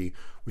gravity,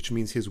 which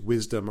means his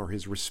wisdom or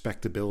his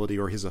respectability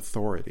or his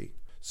authority.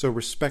 So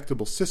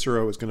respectable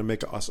Cicero is going to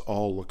make us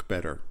all look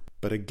better.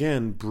 But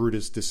again,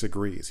 Brutus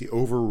disagrees. He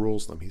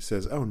overrules them. He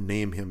says, oh,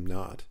 name him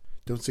not.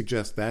 Don't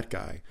suggest that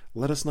guy.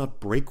 Let us not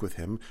break with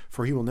him,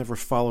 for he will never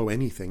follow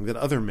anything that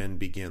other men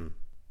begin.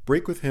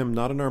 Break with him,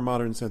 not in our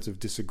modern sense of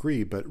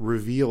disagree, but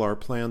reveal our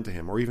plan to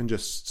him, or even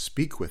just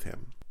speak with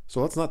him.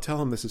 So let's not tell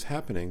him this is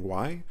happening.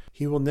 Why?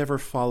 He will never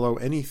follow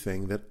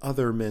anything that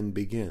other men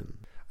begin.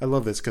 I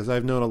love this because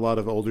I've known a lot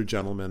of older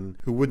gentlemen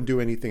who wouldn't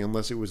do anything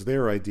unless it was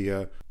their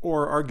idea,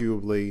 or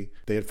arguably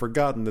they had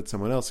forgotten that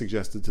someone else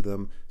suggested to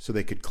them so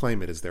they could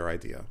claim it as their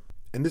idea.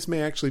 And this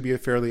may actually be a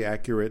fairly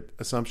accurate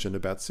assumption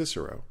about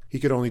Cicero. He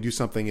could only do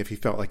something if he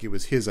felt like it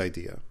was his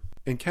idea.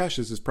 And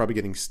Cassius is probably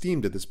getting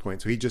steamed at this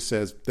point, so he just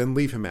says, then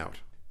leave him out.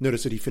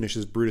 Notice that he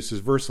finishes Brutus's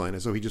verse line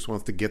as though he just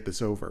wants to get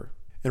this over.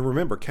 And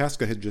remember,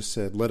 Casca had just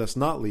said, let us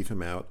not leave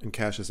him out, and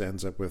Cassius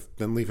ends up with,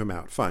 then leave him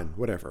out, fine,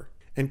 whatever.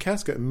 And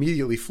Casca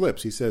immediately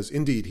flips. He says,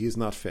 indeed, he is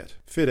not fit.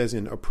 Fit as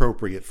in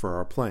appropriate for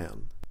our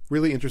plan.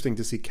 Really interesting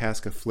to see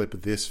Casca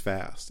flip this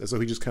fast, as though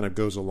he just kind of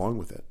goes along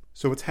with it.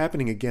 So what's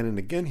happening again and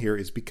again here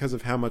is because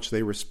of how much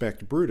they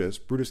respect Brutus,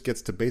 Brutus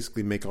gets to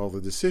basically make all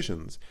the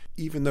decisions,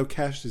 even though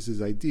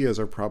Cassius's ideas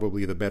are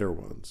probably the better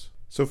ones.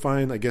 So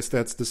fine, I guess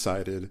that's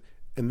decided.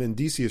 And then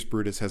Decius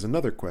Brutus has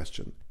another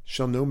question.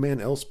 Shall no man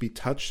else be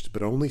touched,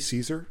 but only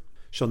Caesar?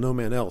 Shall no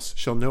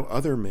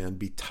other man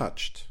be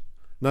touched?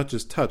 Not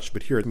just touched,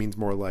 but here it means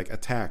more like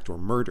attacked or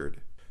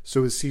murdered.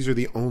 So is Caesar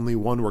the only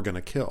one we're going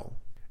to kill?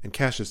 And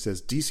Cassius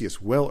says,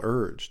 Decius, well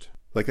urged.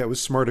 Like that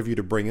was smart of you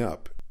to bring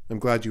up. I'm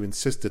glad you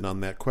insisted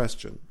on that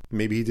question.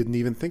 Maybe he didn't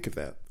even think of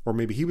that. Or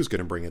maybe he was going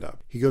to bring it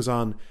up. He goes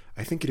on,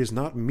 I think it is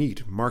not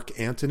meet Mark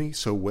Antony,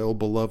 so well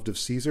beloved of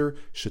Caesar,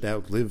 should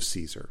outlive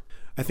Caesar.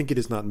 I think it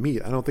is not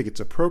meet. I don't think it's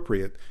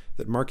appropriate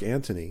that Mark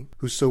Antony,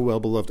 who's so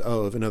well beloved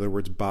of, in other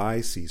words, by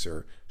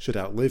Caesar, should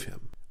outlive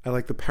him. I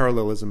like the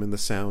parallelism in the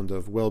sound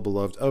of well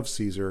beloved of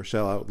Caesar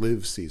shall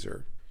outlive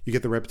Caesar. You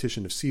get the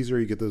repetition of Caesar,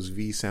 you get those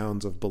V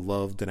sounds of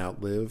beloved and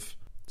outlive.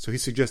 So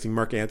he's suggesting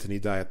Mark Antony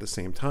die at the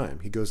same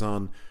time. He goes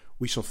on,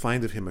 we shall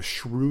find of him a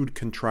shrewd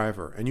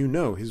contriver, and you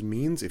know his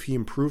means, if he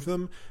improve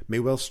them, may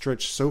well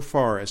stretch so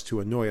far as to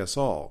annoy us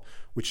all,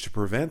 which to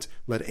prevent,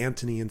 let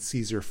Antony and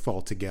Caesar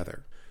fall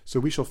together. So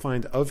we shall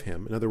find of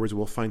him, in other words,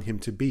 we'll find him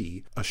to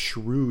be a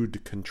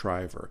shrewd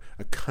contriver,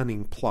 a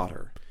cunning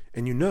plotter.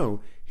 And you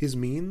know, his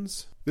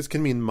means, this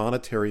can mean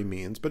monetary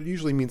means, but it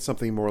usually means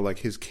something more like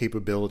his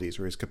capabilities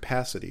or his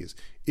capacities.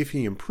 If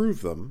he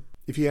improve them,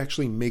 if he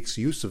actually makes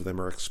use of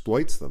them or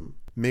exploits them,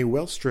 may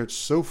well stretch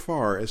so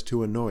far as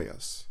to annoy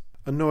us.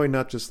 Annoy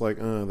not just like,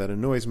 that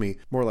annoys me,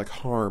 more like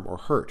harm or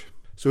hurt.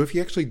 So if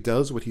he actually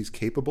does what he's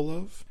capable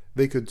of,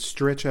 they could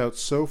stretch out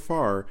so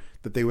far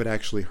that they would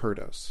actually hurt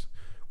us.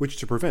 Which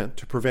to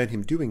prevent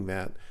him doing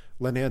that,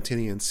 let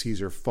Antony and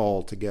Caesar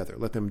fall together,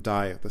 let them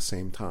die at the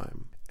same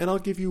time. And I'll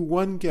give you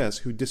one guess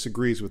who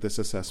disagrees with this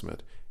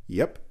assessment.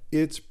 Yep,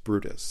 it's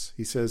Brutus.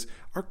 He says,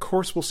 our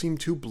course will seem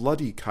too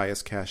bloody,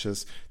 Caius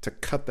Cassius, to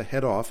cut the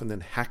head off and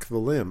then hack the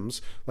limbs,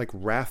 like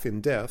wrath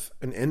in death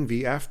and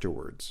envy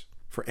afterwards.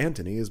 For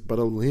Antony is but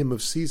a limb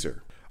of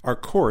Caesar. Our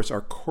course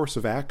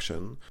of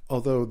action,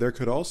 although there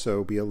could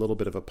also be a little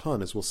bit of a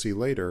pun, as we'll see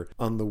later,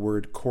 on the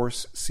word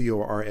course,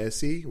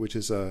 C-O-R-S-E, which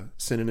is a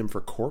synonym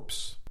for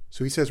corpse.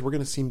 So he says we're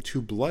going to seem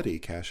too bloody,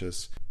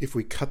 Cassius, if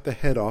we cut the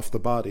head off the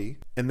body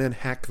and then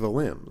hack the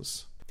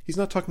limbs. He's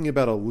not talking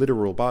about a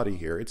literal body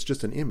here, it's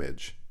just an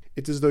image.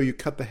 It's as though you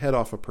cut the head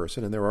off a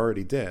person and they're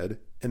already dead,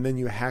 and then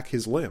you hack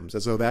his limbs,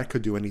 as though that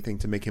could do anything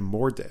to make him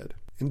more dead.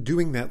 And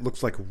doing that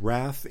looks like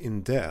wrath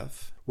in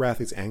death. Wrath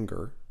is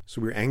anger.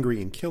 So we're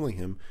angry in killing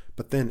him,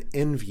 but then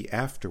envy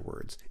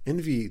afterwards.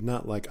 Envy,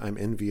 not like I'm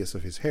envious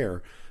of his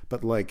hair,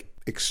 but like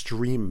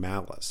extreme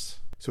malice.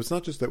 So it's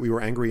not just that we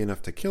were angry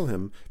enough to kill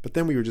him, but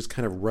then we were just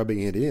kind of rubbing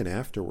it in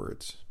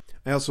afterwards.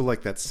 I also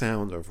like that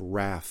sound of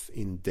wrath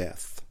in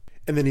death.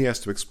 And then he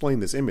has to explain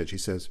this image. He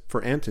says,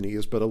 for Antony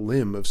is but a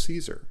limb of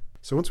Caesar.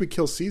 So once we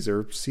kill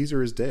Caesar,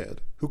 Caesar is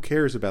dead. Who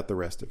cares about the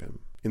rest of him?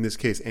 In this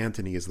case,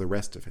 Antony is the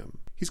rest of him.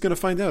 He's going to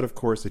find out, of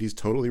course, that he's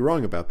totally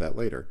wrong about that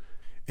later.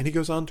 And he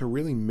goes on to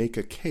really make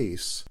a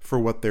case for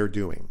what they're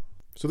doing.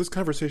 So this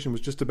conversation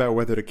was just about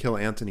whether to kill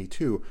Antony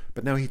too,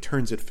 but now he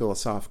turns it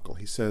philosophical.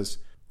 He says,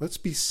 let's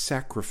be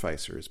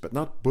sacrificers, but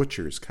not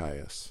butchers,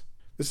 Caius.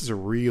 This is a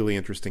really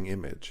interesting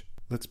image.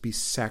 Let's be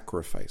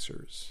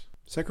sacrificers.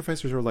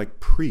 Sacrificers are like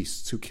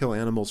priests who kill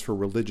animals for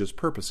religious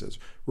purposes.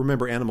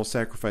 Remember, animal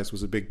sacrifice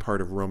was a big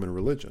part of Roman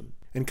religion.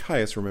 And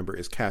Caius, remember,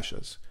 is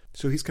Cassius.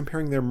 So he's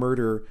comparing their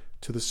murder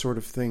to the sort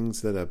of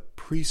things that a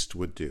priest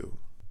would do.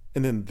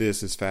 And then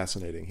this is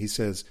fascinating. He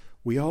says,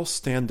 we all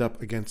stand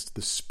up against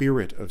the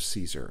spirit of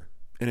Caesar,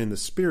 and in the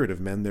spirit of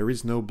men there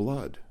is no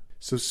blood.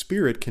 So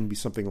spirit can be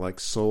something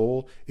like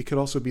soul. It could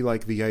also be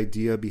like the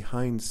idea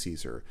behind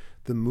Caesar,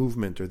 the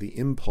movement or the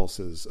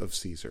impulses of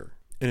Caesar.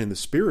 And in the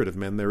spirit of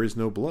men there is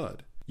no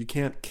blood. You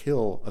can't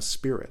kill a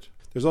spirit.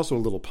 There's also a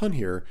little pun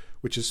here,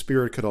 which is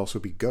spirit could also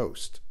be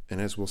ghost. And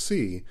as we'll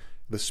see,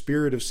 the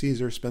spirit of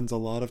Caesar spends a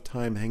lot of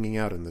time hanging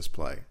out in this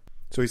play.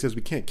 So he says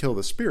we can't kill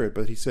the spirit,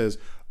 but he says,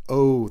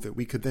 oh, that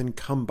we could then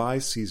come by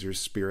Caesar's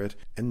spirit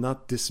and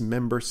not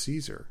dismember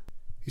Caesar.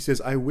 He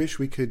says, I wish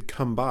we could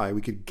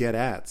get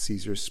at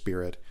Caesar's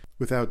spirit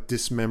without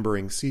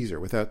dismembering Caesar,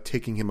 without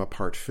taking him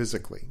apart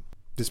physically.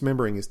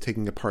 Dismembering is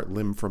taking apart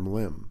limb from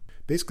limb.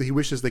 Basically, he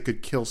wishes they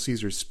could kill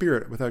Caesar's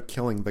spirit without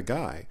killing the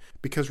guy.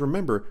 Because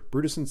remember,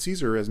 Brutus and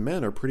Caesar as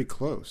men are pretty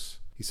close.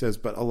 He says,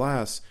 but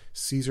alas,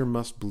 Caesar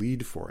must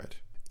bleed for it.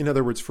 In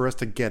other words, for us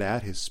to get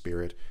at his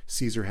spirit,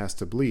 Caesar has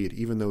to bleed,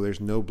 even though there's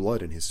no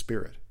blood in his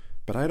spirit.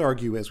 But I'd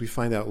argue, as we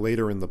find out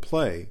later in the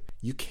play,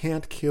 you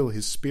can't kill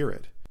his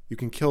spirit. You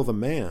can kill the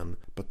man,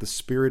 but the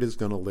spirit is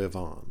going to live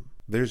on.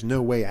 There's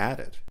no way at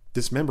it.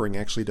 Dismembering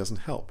actually doesn't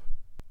help.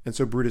 And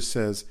so Brutus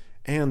says,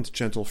 and,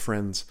 gentle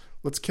friends,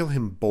 let's kill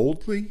him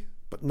boldly,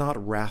 but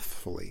not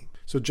wrathfully.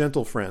 So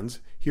gentle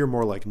friends, here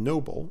more like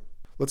noble.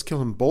 Let's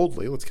kill him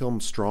boldly, let's kill him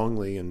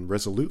strongly and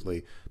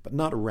resolutely, but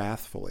not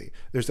wrathfully.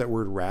 There's that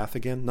word wrath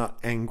again, not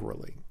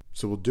angrily.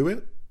 So we'll do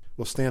it,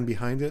 we'll stand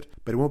behind it,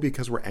 but it won't be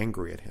because we're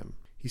angry at him.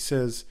 He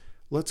says,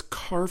 let's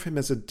carve him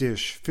as a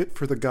dish fit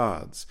for the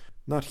gods,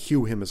 not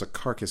hew him as a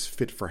carcass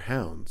fit for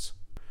hounds.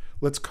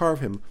 Let's carve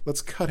him,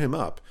 let's cut him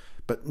up.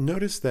 But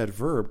notice that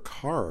verb,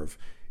 carve.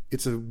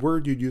 It's a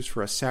word you'd use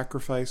for a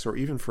sacrifice or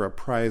even for a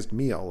prized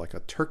meal, like a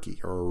turkey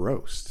or a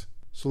roast.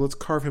 So let's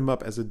carve him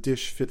up as a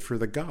dish fit for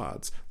the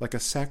gods, like a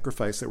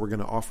sacrifice that we're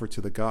going to offer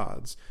to the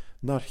gods,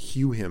 not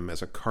hew him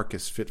as a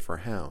carcass fit for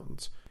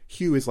hounds.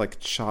 Hew is like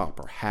chop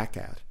or hack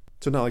at,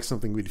 so not like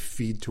something we'd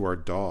feed to our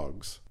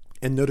dogs.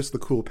 And notice the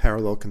cool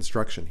parallel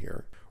construction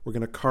here. We're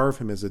going to carve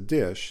him as a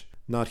dish,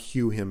 not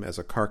hew him as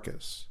a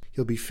carcass.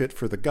 He'll be fit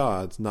for the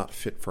gods, not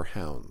fit for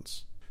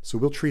hounds. So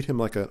we'll treat him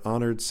like an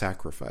honored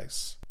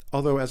sacrifice.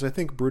 Although, as I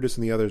think Brutus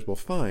and the others will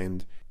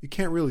find, you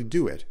can't really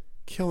do it.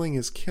 Killing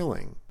is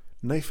killing.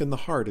 Knife in the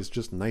heart is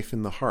just knife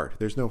in the heart.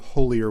 There's no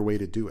holier way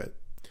to do it.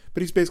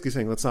 But he's basically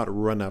saying, let's not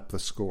run up the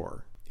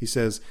score. He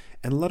says,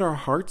 and let our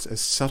hearts, as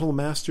subtle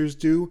masters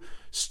do,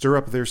 stir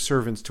up their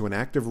servants to an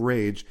act of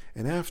rage,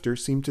 and after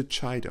seem to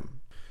chide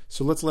them.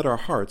 So let's let our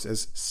hearts,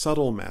 as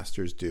subtle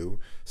masters do,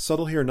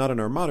 subtle here not in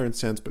our modern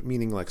sense, but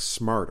meaning like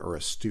smart or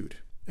astute.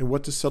 And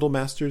what do subtle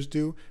masters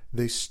do?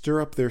 They stir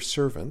up their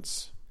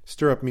servants.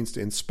 Stir up means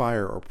to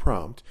inspire or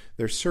prompt.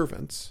 Their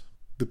servants,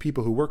 the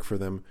people who work for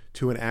them,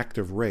 to an act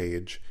of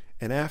rage,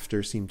 and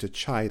after seem to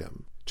chide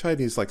them. Chide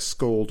is like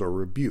scold or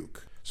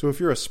rebuke. So if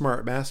you're a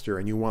smart master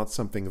and you want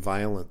something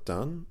violent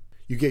done,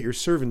 you get your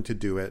servant to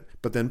do it,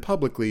 but then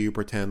publicly you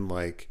pretend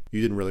like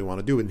you didn't really want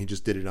to do it and he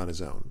just did it on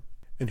his own.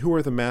 And who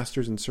are the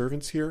masters and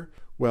servants here?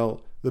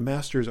 Well, the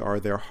masters are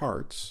their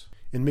hearts,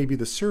 and maybe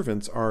the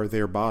servants are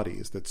their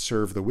bodies that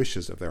serve the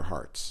wishes of their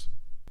hearts.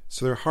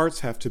 So their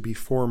hearts have to be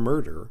for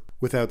murder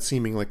without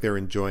seeming like they're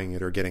enjoying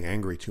it or getting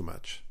angry too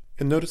much.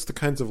 And notice the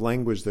kinds of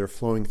language that are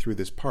flowing through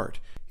this part.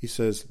 He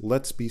says,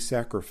 let's be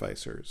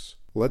sacrificers.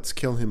 Let's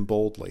kill him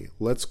boldly.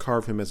 Let's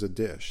carve him as a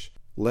dish.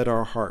 Let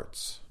our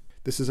hearts.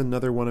 This is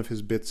another one of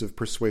his bits of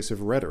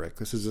persuasive rhetoric.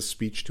 This is a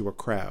speech to a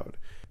crowd.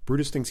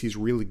 Brutus thinks he's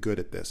really good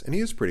at this, and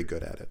he is pretty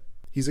good at it.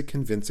 He's a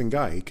convincing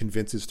guy. He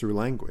convinces through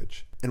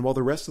language. And while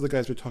the rest of the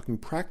guys are talking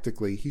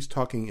practically, he's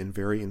talking in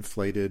very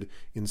inflated,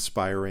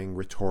 inspiring,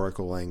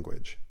 rhetorical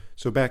language.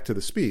 So back to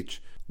the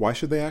speech. Why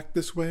should they act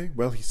this way?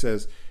 Well, he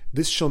says,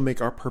 this shall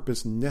make our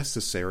purpose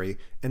necessary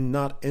and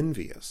not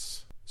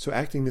envious. So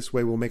acting this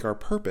way will make our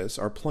purpose,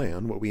 our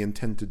plan, what we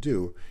intend to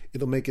do,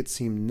 it'll make it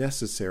seem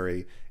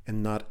necessary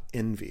and not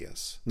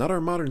envious. Not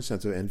our modern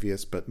sense of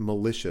envious, but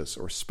malicious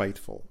or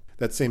spiteful.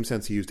 That same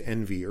sense he used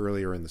envy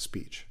earlier in the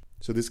speech.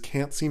 So this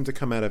can't seem to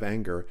come out of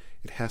anger.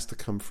 It has to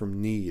come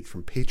from need,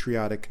 from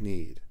patriotic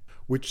need.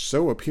 Which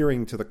so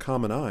appearing to the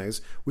common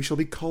eyes, we shall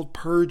be called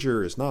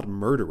purgers, not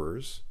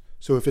murderers.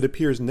 So if it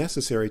appears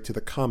necessary to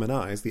the common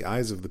eyes, the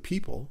eyes of the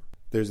people,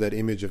 there's that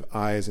image of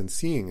eyes and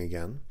seeing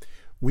again,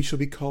 we shall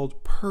be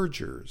called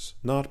purgers,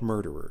 not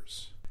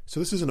murderers. So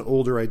this is an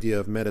older idea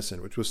of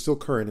medicine, which was still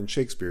current in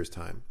Shakespeare's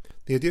time.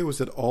 The idea was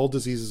that all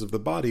diseases of the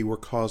body were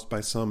caused by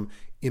some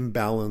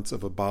imbalance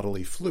of a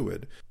bodily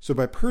fluid. So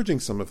by purging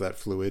some of that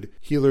fluid,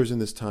 healers in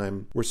this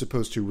time were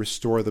supposed to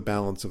restore the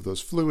balance of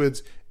those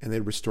fluids, and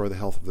they'd restore the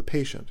health of the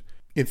patient.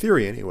 In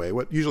theory, anyway,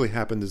 what usually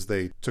happened is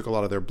they took a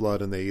lot of their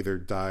blood and they either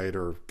died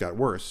or got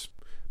worse.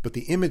 But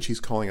the image he's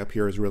calling up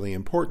here is really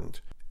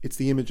important. It's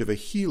the image of a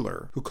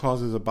healer who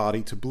causes a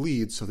body to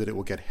bleed so that it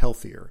will get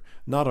healthier,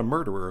 not a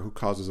murderer who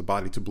causes a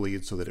body to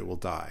bleed so that it will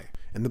die.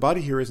 And the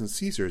body here isn't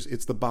Caesar's,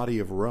 it's the body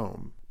of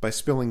Rome. By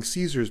spilling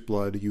Caesar's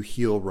blood, you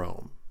heal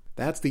Rome.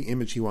 That's the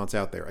image he wants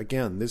out there.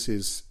 Again, this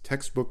is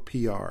textbook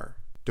PR.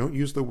 Don't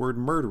use the word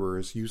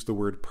murderers, use the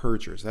word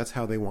purgers. That's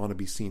how they want to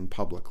be seen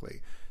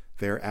publicly.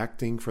 They're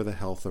acting for the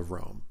health of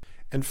Rome.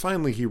 And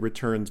finally, he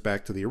returns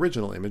back to the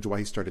original image, why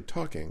he started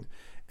talking.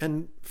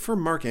 And for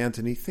Mark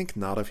Antony, think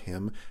not of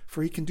him,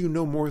 for he can do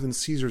no more than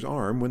Caesar's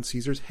arm when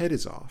Caesar's head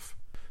is off.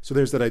 So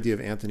there's that idea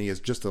of Antony as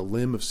just a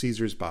limb of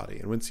Caesar's body.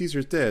 And when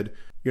Caesar's dead,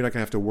 you're not going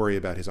to have to worry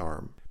about his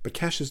arm. But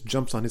Cassius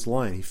jumps on his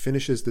line. He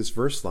finishes this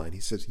verse line. He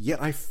says,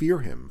 yet I fear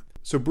him.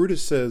 So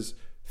Brutus says,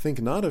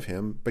 think not of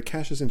him, but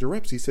Cassius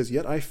interrupts. He says,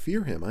 yet I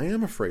fear him. I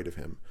am afraid of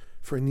him.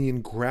 For in the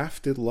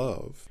engrafted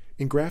love.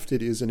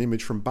 Engrafted is an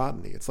image from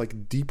botany. It's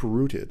like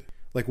deep-rooted.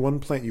 Like one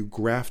plant you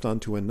graft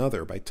onto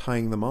another by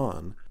tying them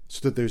on,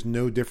 so that there's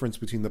no difference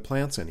between the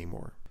plants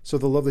anymore. So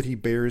the love that he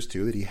bears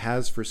to, that he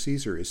has for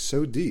Caesar, is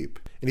so deep,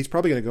 and he's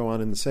probably going to go on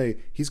and say,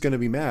 he's going to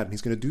be mad and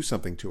he's going to do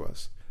something to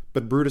us.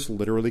 But Brutus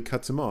literally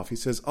cuts him off. He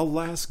says,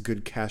 alas,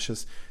 good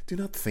Cassius, do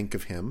not think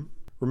of him.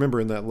 Remember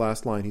in that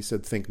last line he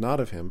said, think not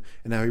of him,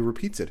 and now he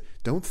repeats it,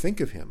 don't think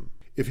of him.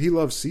 If he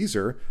loves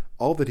Caesar,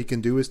 all that he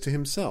can do is to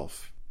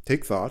himself.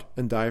 Take thought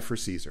and die for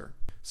Caesar.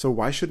 So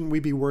why shouldn't we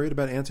be worried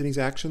about Antony's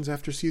actions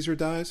after Caesar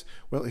dies?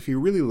 Well, if he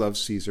really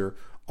loves Caesar,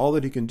 all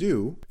that he can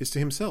do is to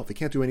himself. He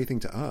can't do anything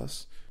to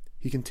us.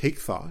 He can take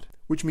thought,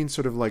 which means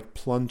sort of like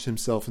plunge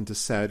himself into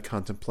sad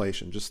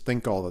contemplation, just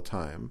think all the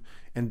time,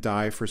 and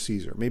die for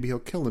Caesar. Maybe he'll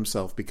kill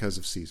himself because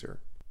of Caesar.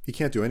 He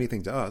can't do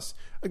anything to us.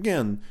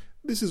 Again,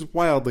 this is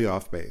wildly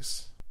off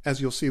base. As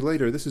you'll see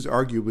later, this is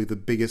arguably the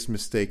biggest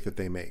mistake that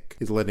they make,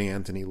 is letting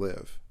Antony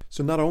live.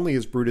 So not only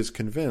is Brutus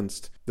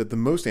convinced that the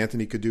most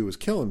Antony could do is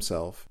kill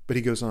himself, but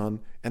he goes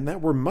on, and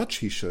that were much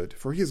he should,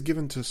 for he is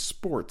given to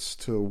sports,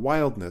 to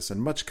wildness,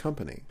 and much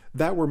company.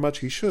 That were much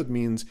he should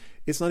means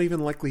it's not even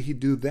likely he'd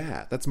do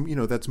that.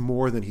 That's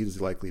more than he's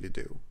likely to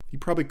do. He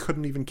probably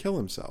couldn't even kill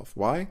himself.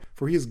 Why?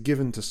 For he is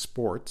given to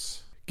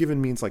sports.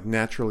 Given means like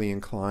naturally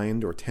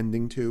inclined or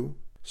tending to.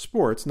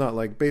 Sports, not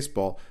like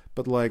baseball,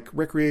 but like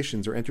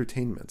recreations or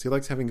entertainments. He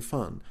likes having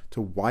fun,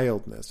 to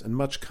wildness and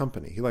much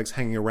company. He likes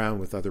hanging around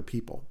with other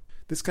people.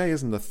 This guy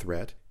isn't a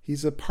threat.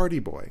 He's a party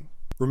boy.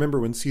 Remember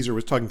when Caesar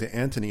was talking to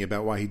Antony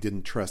about why he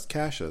didn't trust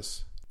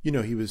Cassius?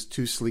 He was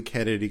too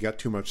sleek-headed, he got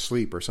too much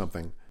sleep or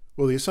something.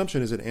 Well, the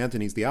assumption is that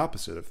Antony's the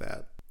opposite of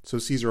that. So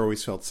Caesar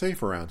always felt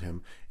safe around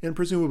him, and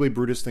presumably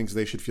Brutus thinks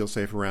they should feel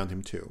safe around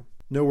him too.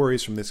 No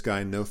worries from this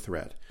guy, no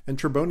threat. And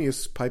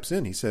Trebonius pipes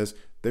in. He says,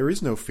 there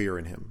is no fear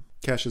in him.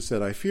 Cassius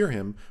said, I fear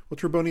him. Well,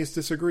 Trebonius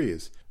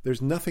disagrees.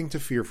 There's nothing to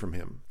fear from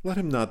him. Let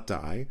him not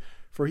die,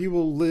 for he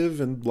will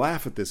live and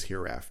laugh at this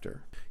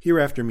hereafter.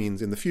 Hereafter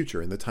means in the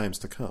future, in the times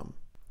to come.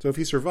 So if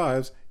he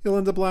survives, he'll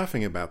end up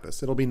laughing about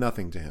this. It'll be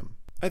nothing to him.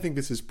 I think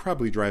this is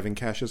probably driving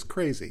Cassius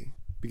crazy,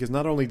 because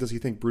not only does he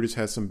think Brutus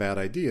has some bad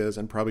ideas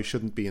and probably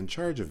shouldn't be in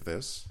charge of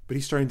this, but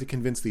he's starting to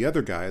convince the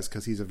other guys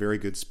because he's a very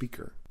good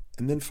speaker.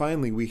 And then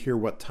finally we hear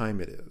what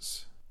time it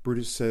is.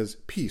 Brutus says,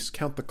 peace,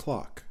 count the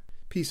clock.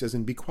 Peace as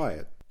in be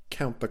quiet.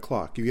 Count the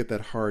clock. You get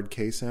that hard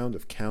K sound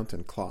of count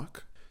and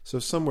clock? So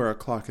somewhere a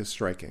clock is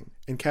striking,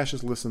 and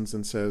Cassius listens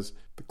and says,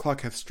 the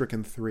clock hath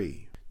stricken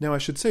 3. Now I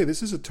should say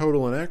this is a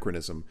total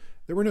anachronism.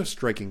 There were no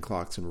striking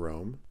clocks in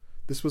Rome.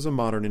 This was a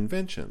modern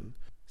invention.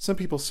 Some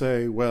people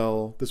say,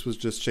 well, this was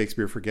just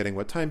Shakespeare forgetting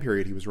what time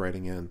period he was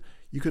writing in.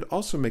 You could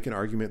also make an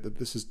argument that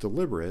this is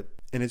deliberate,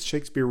 and it's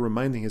Shakespeare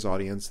reminding his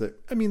audience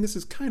that, this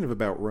is kind of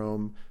about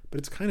Rome, but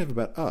it's kind of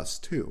about us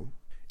too.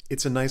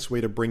 It's a nice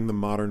way to bring the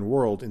modern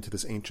world into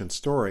this ancient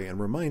story and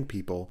remind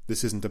people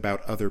this isn't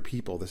about other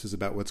people, this is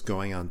about what's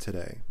going on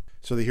today.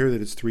 So they hear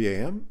that it's 3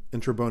 a.m.,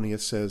 and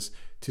Trebonius says,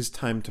 "'Tis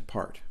time to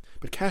part."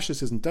 But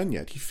Cassius isn't done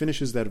yet. He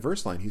finishes that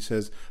verse line. He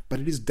says, "But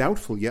it is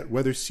doubtful yet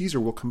whether Caesar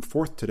will come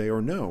forth today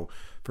or no,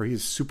 for he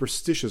is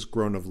superstitious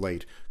grown of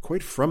late,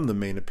 quite from the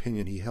main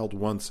opinion he held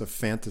once of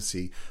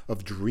fantasy,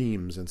 of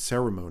dreams and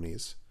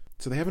ceremonies."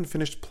 So they haven't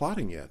finished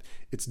plotting yet.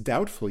 It's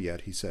doubtful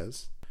yet, he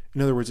says. In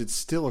other words, it's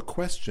still a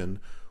question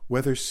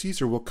whether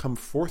Caesar will come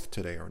forth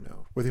today or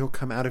no, whether he'll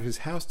come out of his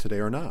house today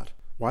or not.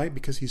 Why?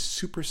 Because he's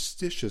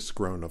superstitious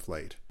grown of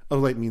late.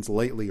 Of late means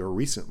lately or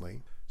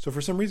recently. So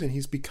for some reason,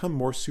 he's become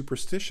more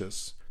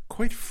superstitious,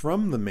 quite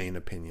from the main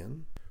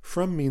opinion.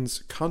 From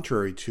means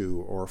contrary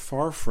to or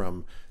far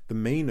from the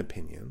main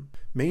opinion.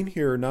 Main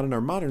here, not in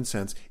our modern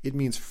sense, it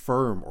means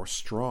firm or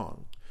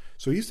strong.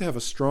 So he used to have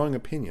a strong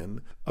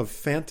opinion of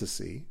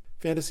fantasy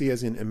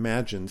as in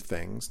imagined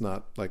things,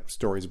 not like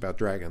stories about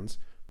dragons,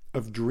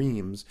 of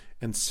dreams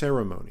and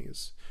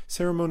ceremonies.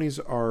 Ceremonies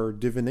are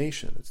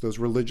divination. It's those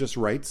religious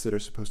rites that are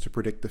supposed to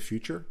predict the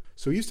future.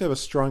 So he used to have a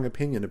strong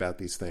opinion about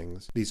these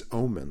things, these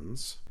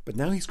omens. But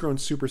now he's grown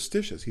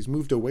superstitious. He's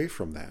moved away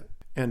from that.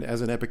 And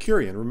as an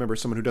Epicurean, remember,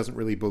 someone who doesn't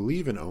really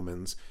believe in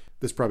omens,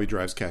 this probably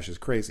drives Cassius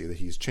crazy that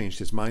he's changed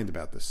his mind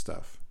about this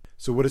stuff.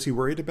 So what is he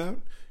worried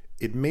about?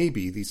 It may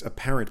be these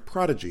apparent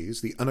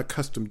prodigies, the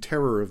unaccustomed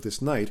terror of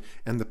this night,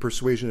 and the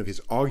persuasion of his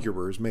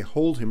augurers may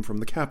hold him from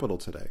the capital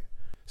today.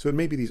 So it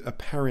may be these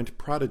apparent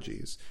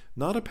prodigies,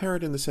 not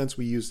apparent in the sense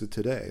we use it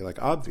today, like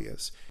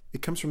obvious.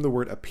 It comes from the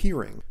word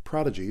appearing.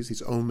 Prodigies,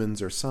 these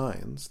omens or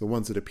signs, the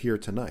ones that appear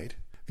tonight.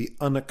 The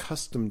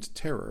unaccustomed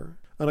terror,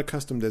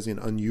 unaccustomed as in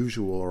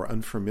unusual or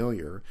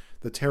unfamiliar,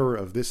 the terror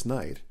of this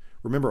night.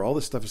 Remember, all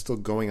this stuff is still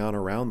going on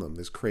around them,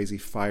 these crazy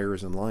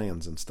fires and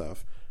lions and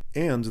stuff.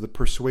 And the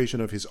persuasion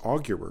of his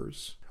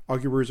augurers.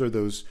 Augurers are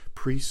those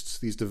priests,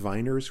 these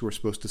diviners who are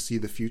supposed to see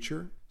the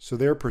future. So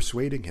they're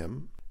persuading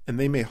him, and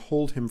they may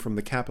hold him from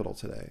the capital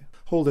today.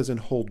 Hold as in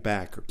hold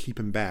back or keep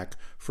him back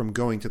from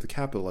going to the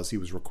capital as he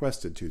was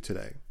requested to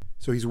today.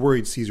 So he's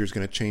worried Caesar's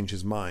going to change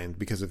his mind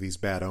because of these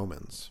bad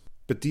omens.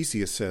 But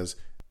Decius says,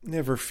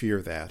 "Never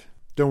fear that.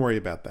 Don't worry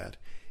about that.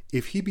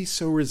 If he be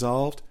so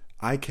resolved,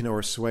 I can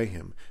o'ersway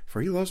him,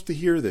 for he loves to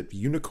hear that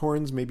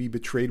unicorns may be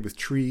betrayed with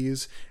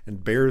trees,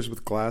 and bears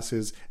with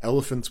glasses,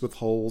 elephants with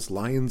holes,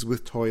 lions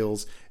with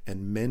toils,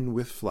 and men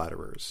with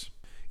flatterers.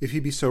 If he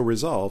be so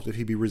resolved, if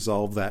he be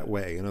resolved that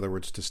way, in other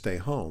words, to stay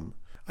home,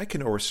 I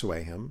can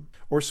o'ersway him."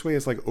 O'ersway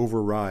is like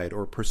override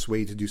or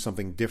persuade to do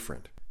something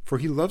different. "For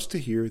he loves to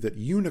hear that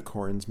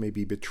unicorns may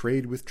be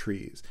betrayed with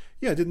trees."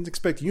 Yeah, I didn't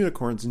expect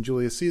unicorns in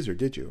Julius Caesar,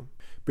 did you?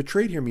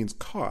 Betrayed here means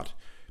caught,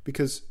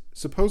 because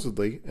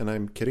supposedly, and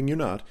I'm kidding you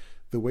not,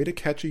 the way to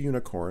catch a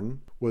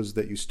unicorn was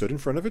that you stood in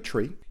front of a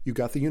tree, you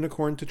got the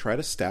unicorn to try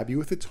to stab you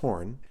with its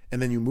horn,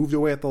 and then you moved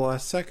away at the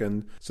last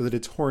second so that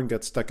its horn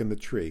got stuck in the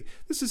tree.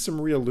 This is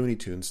some real Looney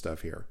Tunes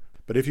stuff here.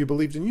 But if you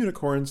believed in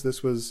unicorns,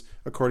 this was,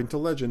 according to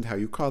legend, how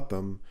you caught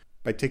them,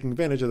 by taking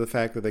advantage of the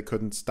fact that they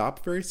couldn't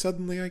stop very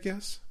suddenly, I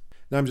guess.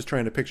 Now I'm just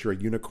trying to picture a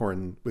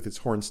unicorn with its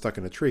horn stuck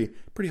in a tree.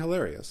 Pretty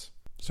hilarious.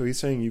 So he's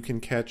saying you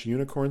can catch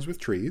unicorns with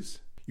trees,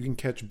 you can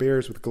catch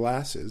bears with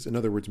glasses, in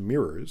other words,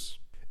 mirrors.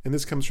 And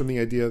this comes from the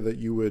idea that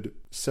you would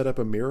set up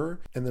a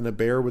mirror, and then a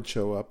bear would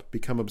show up,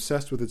 become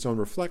obsessed with its own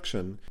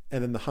reflection,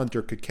 and then the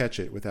hunter could catch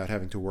it without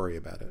having to worry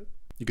about it.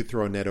 You could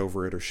throw a net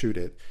over it or shoot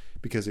it,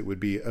 because it would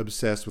be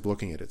obsessed with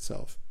looking at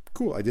itself.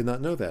 Cool, I did not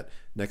know that.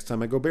 Next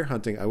time I go bear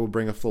hunting, I will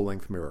bring a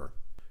full-length mirror.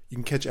 You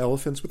can catch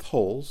elephants with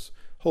holes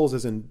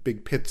as in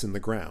big pits in the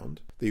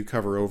ground, that you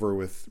cover over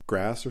with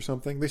grass or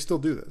something. They still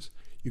do this.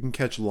 You can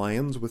catch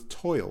lions with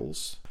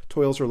toils.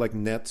 Toils are like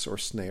nets or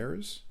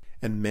snares.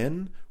 And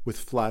men with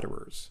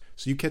flatterers.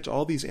 So you catch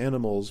all these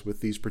animals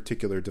with these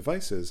particular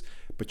devices,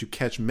 but you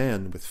catch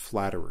men with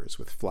flatterers,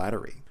 with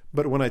flattery.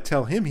 But when I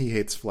tell him he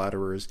hates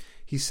flatterers,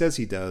 he says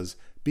he does,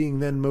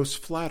 being then most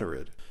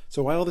flattered.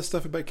 So why all this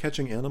stuff about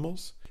catching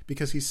animals?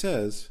 Because he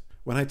says,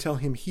 when I tell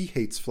him he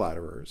hates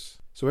flatterers.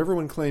 So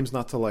everyone claims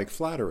not to like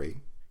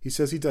flattery. He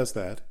says he does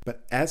that,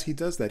 but as he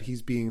does that,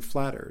 he's being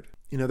flattered.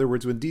 In other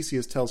words, when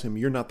Decius tells him,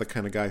 you're not the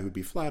kind of guy who'd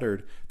be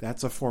flattered,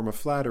 that's a form of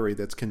flattery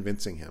that's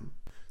convincing him.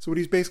 So what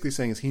he's basically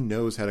saying is he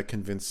knows how to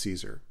convince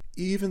Caesar.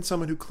 Even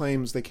someone who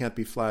claims they can't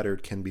be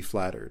flattered can be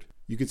flattered.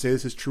 You could say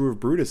this is true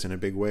of Brutus in a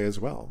big way as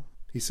well.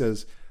 He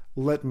says,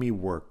 "Let me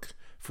work,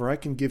 for I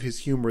can give his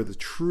humor the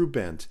true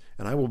bent,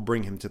 and I will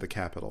bring him to the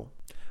capital."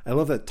 I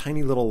love that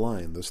tiny little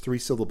line, those 3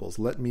 syllables,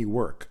 "let me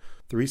work."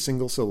 3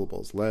 single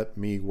syllables, "let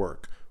me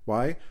work."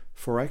 Why?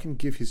 For I can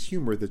give his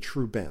humor the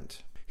true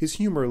bent. His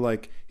humor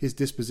like his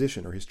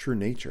disposition or his true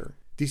nature.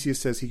 Decius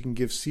says he can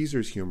give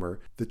Caesar's humor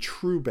the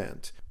true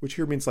bent, which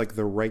here means like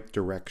the right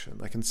direction.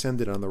 I can send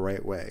it on the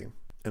right way,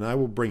 and I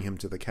will bring him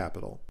to the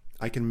capital.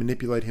 I can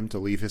manipulate him to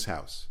leave his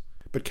house.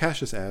 But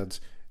Cassius adds,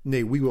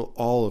 "Nay, we will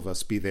all of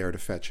us be there to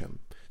fetch him."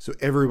 So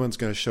everyone's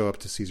going to show up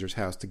to Caesar's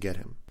house to get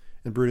him.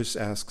 And Brutus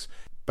asks,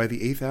 by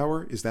the 8th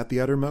hour, is that the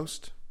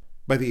uttermost?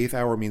 By the 8th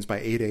hour means by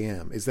 8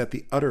 a.m. Is that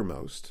the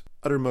uttermost?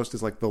 Uttermost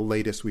is like the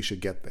latest we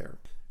should get there.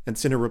 And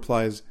Cinna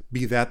replies,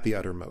 be that the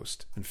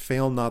uttermost, and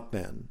fail not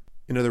then.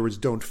 In other words,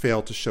 don't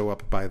fail to show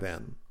up by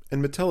then.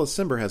 And Metellus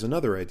Cimber has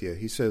another idea.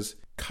 He says,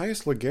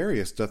 Caius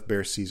Ligarius doth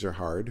bear Caesar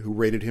hard, who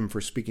rated him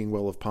for speaking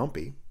well of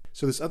Pompey.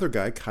 So this other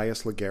guy,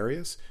 Caius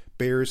Ligarius,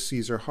 bears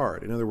Caesar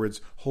hard. In other words,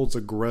 holds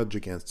a grudge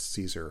against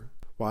Caesar.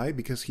 Why?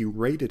 Because he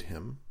rated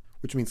him,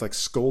 which means like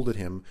scolded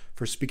him,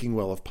 for speaking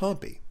well of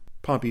Pompey.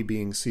 Pompey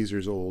being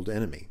Caesar's old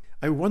enemy.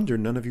 I wonder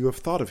none of you have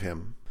thought of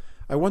him.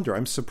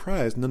 I'm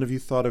surprised none of you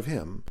thought of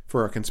him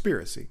for our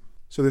conspiracy.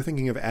 So they're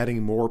thinking of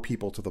adding more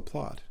people to the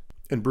plot.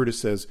 And Brutus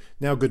says,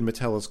 now good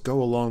Metellus,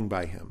 go along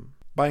by him.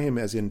 By him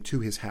as in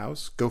to his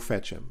house, go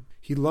fetch him.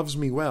 He loves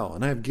me well,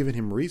 and I have given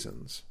him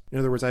reasons. In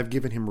other words, I have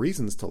given him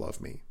reasons to love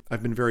me.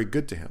 I've been very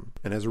good to him.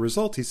 And as a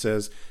result, he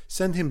says,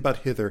 send him but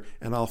hither,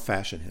 and I'll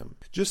fashion him.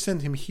 Just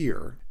send him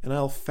here, and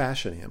I'll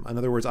fashion him. In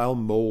other words, I'll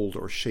mold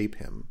or shape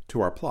him to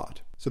our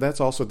plot. So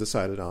that's also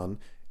decided on.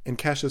 And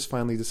Cassius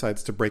finally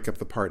decides to break up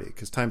the party,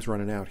 because time's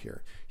running out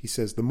here. He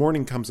says, the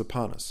morning comes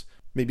upon us.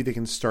 Maybe they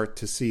can start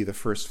to see the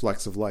first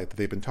flecks of light that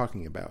they've been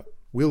talking about.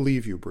 We'll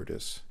leave you,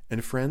 Brutus.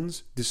 And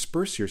friends,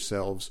 disperse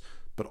yourselves,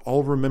 but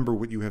all remember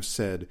what you have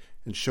said,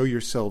 and show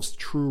yourselves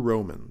true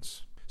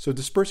Romans. So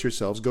disperse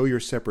yourselves, go your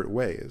separate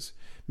ways.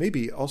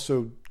 Maybe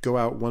also go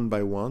out one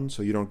by one,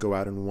 so you don't go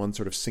out in one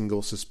sort of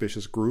single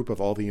suspicious group of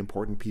all the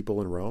important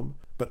people in Rome.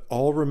 But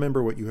all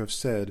remember what you have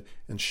said,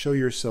 and show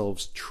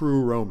yourselves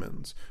true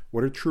Romans.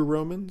 What are true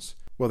Romans?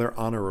 Well, they're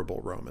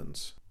honorable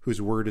Romans,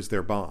 whose word is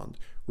their bond.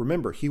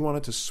 Remember, he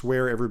wanted to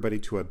swear everybody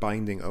to a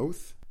binding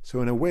oath.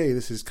 So in a way,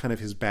 this is kind of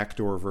his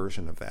backdoor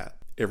version of that.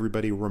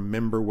 Everybody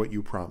remember what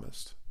you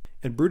promised.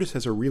 And Brutus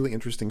has a really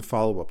interesting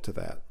follow-up to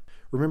that.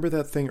 Remember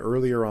that thing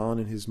earlier on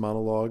in his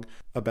monologue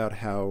about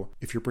how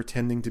if you're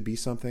pretending to be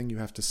something, you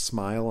have to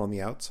smile on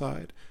the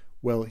outside?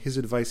 Well, his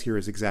advice here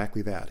is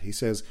exactly that. He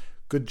says,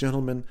 good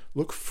gentlemen,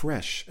 look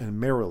fresh and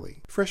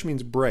merrily. Fresh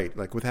means bright,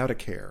 like without a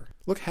care.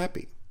 Look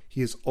happy.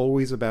 He is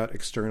always about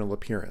external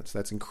appearance.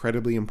 That's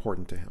incredibly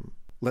important to him.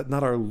 Let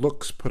not our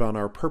looks put on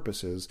our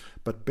purposes,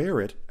 but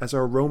bear it as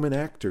our Roman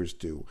actors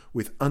do,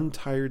 with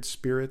untired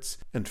spirits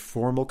and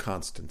formal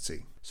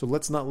constancy. So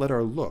let's not let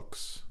our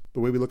looks, the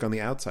way we look on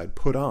the outside,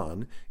 put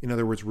on, in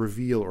other words,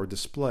 reveal or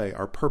display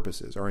our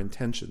purposes, our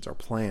intentions, our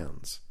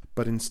plans.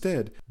 But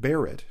instead,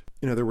 bear it,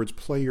 in other words,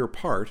 play your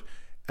part,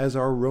 as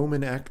our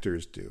Roman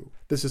actors do.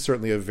 This is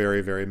certainly a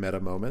very, very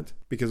meta moment,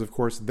 because of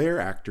course they're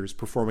actors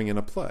performing in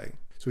a play.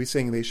 So he's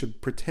saying they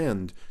should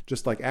pretend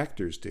just like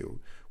actors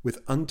do,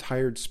 with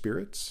untired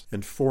spirits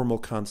and formal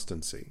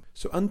constancy.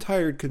 So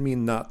untired could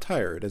mean not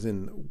tired, as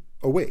in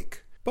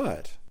awake.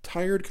 But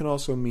tired can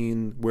also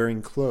mean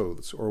wearing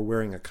clothes or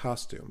wearing a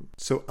costume.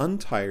 So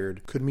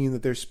untired could mean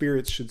that their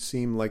spirits should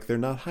seem like they're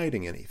not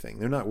hiding anything.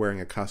 They're not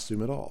wearing a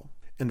costume at all.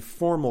 And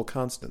formal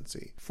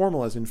constancy.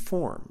 Formal as in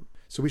form.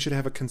 So we should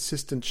have a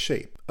consistent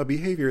shape, a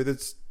behavior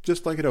that's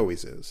just like it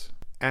always is.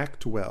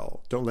 Act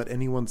well. Don't let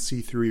anyone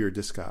see through your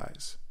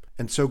disguise.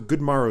 And so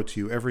good morrow to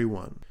you, every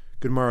one.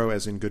 Good morrow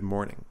as in good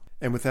morning.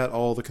 And with that,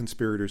 all the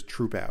conspirators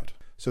troop out.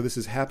 So this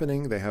is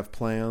happening, they have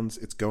plans,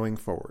 it's going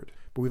forward.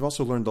 But we've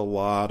also learned a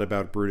lot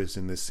about Brutus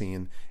in this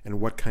scene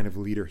and what kind of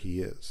leader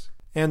he is.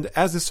 And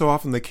as is so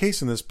often the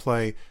case in this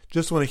play,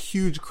 just when a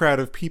huge crowd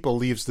of people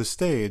leaves the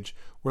stage,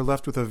 we're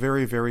left with a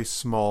very, very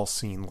small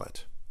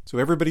scenelet. So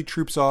everybody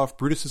troops off,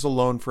 Brutus is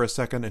alone for a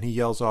second, and he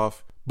yells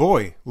off,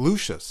 "Boy,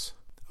 Lucius!"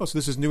 Oh, so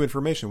this is new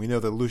information. We know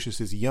that Lucius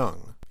is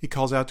young. He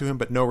calls out to him,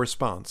 but no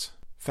response.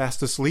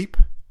 Fast asleep?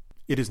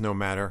 It is no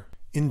matter.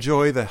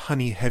 Enjoy the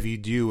honey-heavy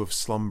dew of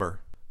slumber.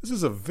 This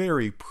is a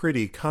very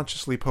pretty,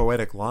 consciously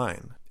poetic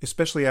line,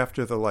 especially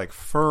after the,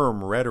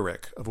 firm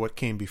rhetoric of what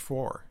came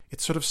before.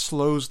 It sort of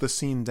slows the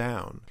scene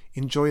down.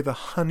 Enjoy the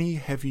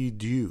honey-heavy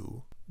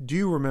dew.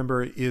 Dew,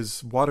 remember,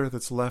 is water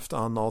that's left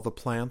on all the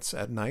plants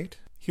at night.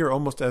 Here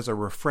almost as a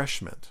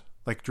refreshment,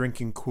 like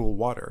drinking cool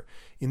water.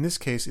 In this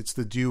case, it's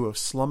the dew of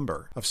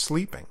slumber, of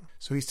sleeping.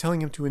 So he's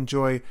telling him to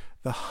enjoy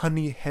the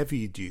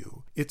honey-heavy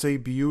dew. It's a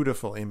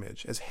beautiful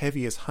image, as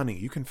heavy as honey.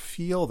 You can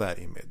feel that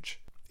image.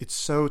 It's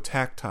so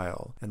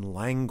tactile and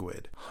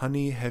languid.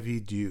 Honey-heavy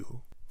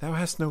dew. Thou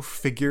hast no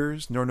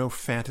figures, nor no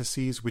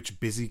fantasies,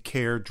 which busy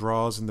care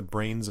draws in the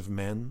brains of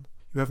men.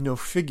 You have no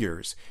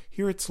figures.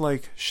 Here it's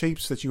like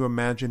shapes that you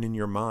imagine in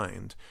your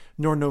mind,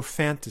 nor no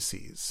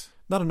fantasies.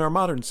 Not in our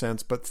modern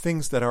sense, but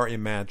things that are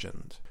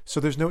imagined. So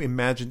there's no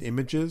imagined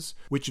images,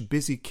 which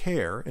busy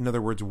care, in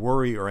other words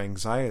worry or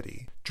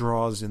anxiety,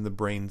 draws in the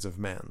brains of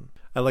men.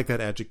 I like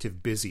that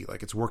adjective busy,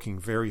 like it's working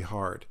very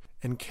hard.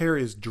 And care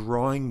is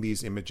drawing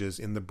these images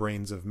in the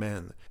brains of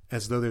men,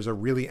 as though there's a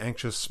really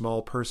anxious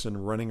small person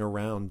running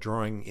around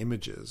drawing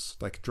images,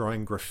 like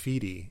drawing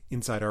graffiti,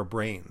 inside our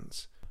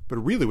brains. But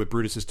really what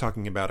Brutus is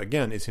talking about,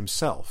 again, is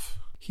himself.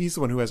 He's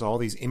the one who has all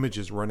these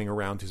images running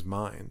around his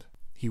mind.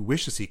 He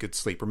wishes he could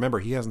sleep. Remember,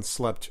 he hasn't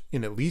slept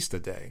in at least a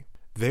day.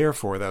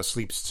 Therefore thou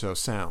sleepst so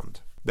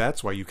sound.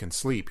 That's why you can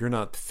sleep. You're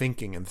not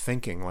thinking and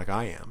thinking like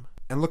I am.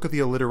 And look at the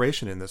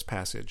alliteration in this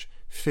passage.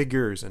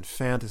 Figures and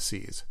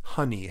fantasies,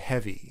 honey,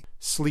 heavy,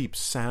 sleep,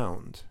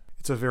 sound.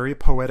 It's a very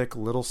poetic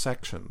little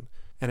section,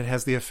 and it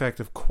has the effect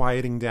of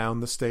quieting down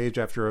the stage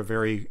after a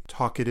very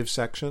talkative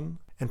section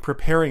and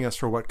preparing us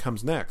for what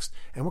comes next.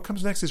 And what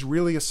comes next is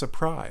really a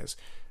surprise.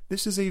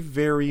 This is a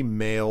very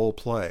male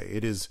play.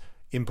 It is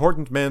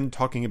important men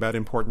talking about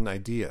important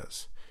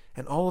ideas.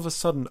 And all of a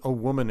sudden, a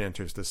woman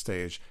enters the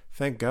stage.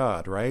 Thank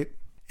God, right?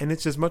 And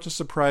it's as much a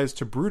surprise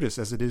to Brutus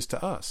as it is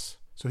to us.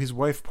 So his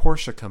wife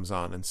Portia comes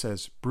on and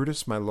says,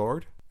 "Brutus, my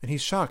lord?" And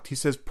he's shocked. He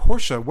says,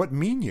 "Portia, what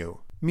mean you?"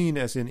 Mean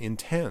as in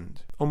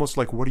intend. Almost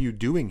like, what are you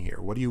doing here?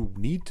 What do you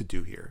need to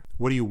do here?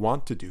 What do you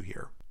want to do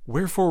here?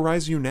 Wherefore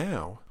rise you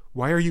now?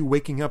 Why are you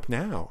waking up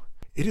now?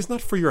 It is not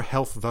for your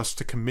health thus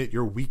to commit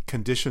your weak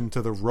condition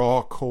to the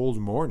raw, cold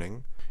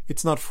morning.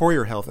 It's not for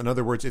your health. In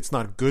other words, it's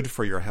not good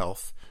for your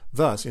health.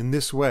 Thus, in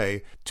this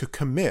way, to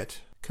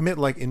commit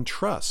like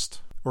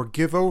entrust, or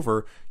give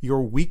over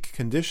your weak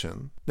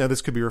condition. Now,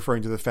 this could be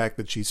referring to the fact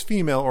that she's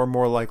female, or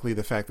more likely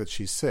the fact that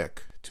she's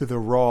sick. To the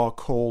raw,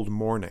 cold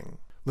morning.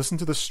 Listen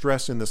to the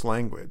stress in this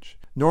language.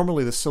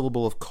 Normally, the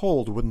syllable of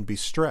cold wouldn't be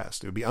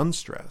stressed. It would be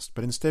unstressed.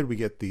 But instead, we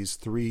get these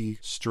 3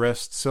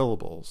 stressed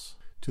syllables.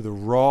 To the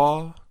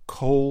raw,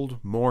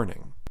 cold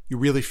morning. You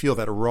really feel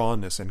that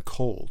rawness and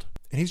cold.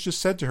 And he's just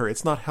said to her,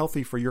 it's not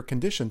healthy for your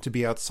condition to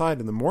be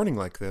outside in the morning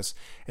like this.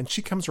 And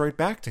she comes right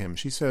back to him.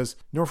 She says,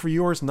 nor for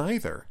yours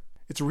neither.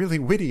 It's really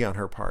witty on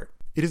her part.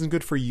 It isn't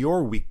good for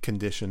your weak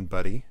condition,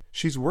 buddy.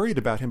 She's worried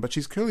about him, but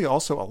she's clearly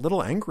also a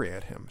little angry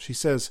at him. She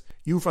says,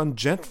 you've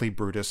ungently,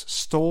 Brutus,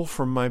 stole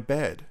from my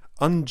bed.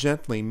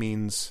 Ungently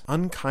means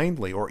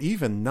unkindly or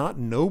even not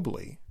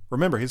nobly.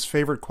 Remember, his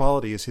favorite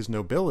quality is his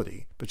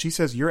nobility. But she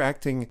says, you're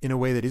acting in a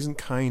way that isn't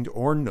kind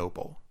or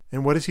noble.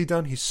 And what has he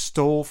done? He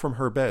stole from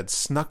her bed,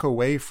 snuck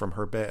away from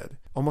her bed,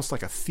 almost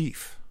like a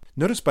thief.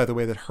 Notice, by the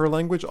way, that her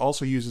language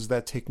also uses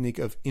that technique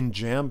of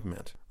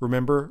enjambment.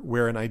 Remember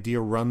where an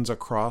idea runs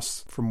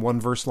across from one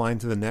verse line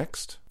to the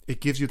next? It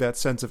gives you that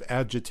sense of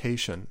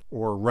agitation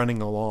or running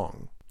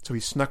along. So he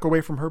snuck away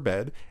from her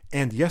bed,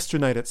 and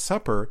yesternight at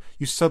supper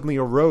you suddenly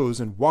arose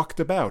and walked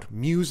about,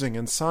 musing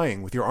and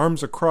sighing, with your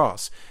arms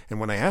across, and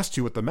when I asked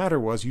you what the matter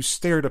was, you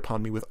stared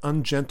upon me with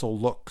ungentle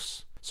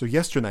looks. So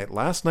yesternight,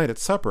 last night at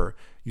supper,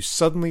 you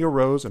suddenly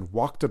arose and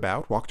walked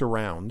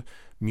around,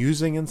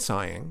 musing and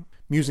sighing,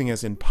 musing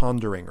as in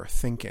pondering or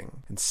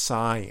thinking, and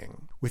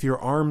sighing, with your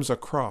arms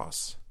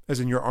across, as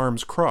in your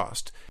arms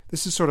crossed.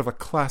 This is sort of a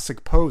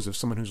classic pose of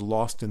someone who's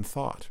lost in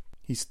thought.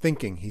 He's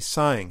thinking, he's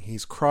sighing,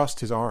 he's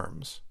crossed his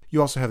arms.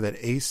 You also have that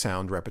A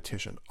sound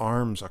repetition,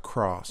 arms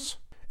across.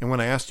 And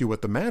when I asked you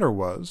what the matter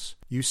was,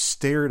 you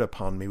stared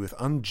upon me with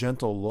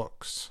ungentle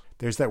looks.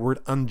 There's that word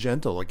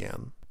ungentle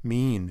again.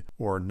 Mean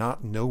or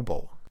not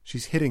noble.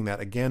 She's hitting that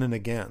again and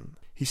again.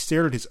 He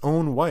stared at his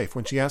own wife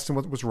when she asked him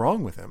what was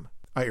wrong with him.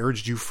 I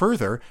urged you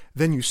further,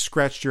 then you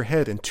scratched your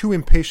head and too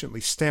impatiently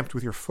stamped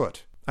with your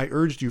foot. I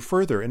urged you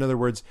further, in other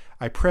words,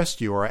 I pressed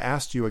you or I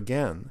asked you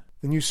again.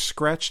 Then you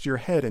scratched your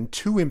head and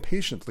too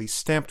impatiently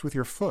stamped with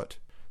your foot.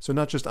 So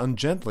not just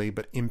ungently,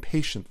 but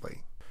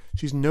impatiently.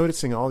 She's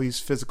noticing all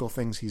these physical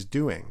things he's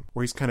doing,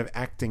 where he's kind of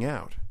acting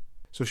out.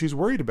 So she's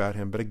worried about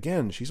him, but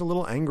again, she's a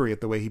little angry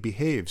at the way he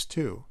behaves,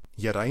 too.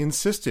 Yet I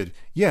insisted,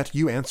 yet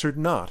you answered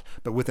not,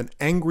 but with an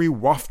angry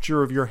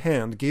wafture of your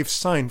hand gave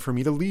sign for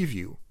me to leave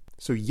you.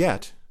 So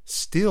yet,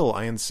 still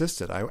I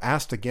insisted, I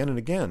asked again and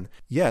again,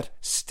 yet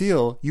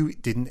still you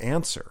didn't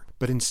answer.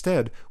 But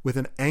instead, with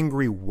an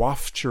angry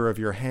wafture of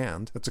your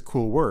hand, that's a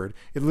cool word,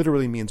 it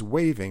literally means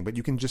waving, but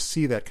you can just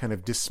see that kind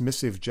of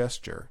dismissive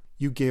gesture.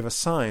 You gave a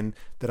sign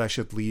that I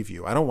should leave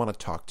you. I don't want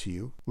to talk to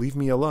you. Leave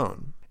me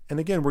alone. And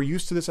again, we're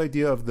used to this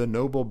idea of the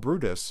noble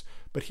Brutus,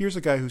 but here's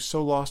a guy who's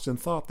so lost in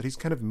thought that he's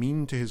kind of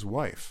mean to his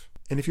wife.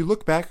 And if you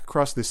look back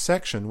across this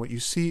section, what you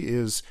see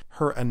is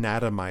her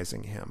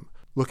anatomizing him,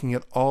 looking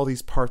at all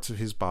these parts of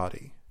his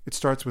body. It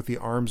starts with the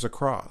arms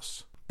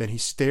across. Then he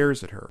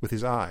stares at her with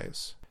his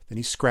eyes. Then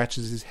he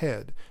scratches his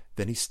head.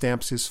 Then he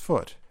stamps his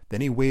foot.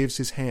 Then he waves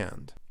his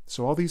hand.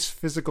 So all these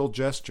physical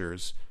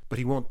gestures, but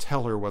he won't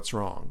tell her what's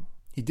wrong.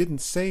 He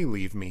didn't say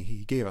leave me.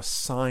 He gave a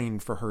sign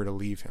for her to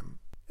leave him.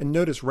 And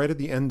notice right at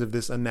the end of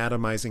this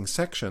anatomizing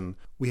section,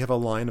 we have a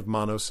line of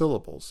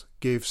monosyllables.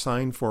 Gave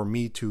sign for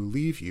me to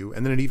leave you,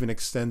 and then it even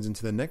extends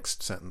into the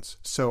next sentence.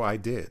 So I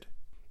did.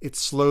 It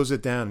slows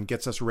it down and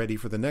gets us ready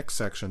for the next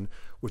section,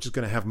 which is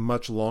going to have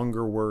much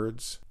longer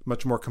words,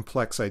 much more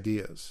complex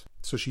ideas.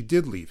 So she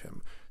did leave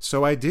him.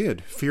 So I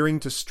did, fearing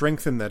to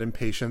strengthen that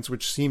impatience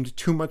which seemed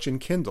too much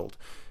enkindled,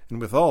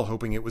 and withal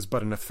hoping it was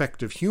but an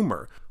effect of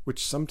humour,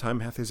 which sometime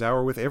hath his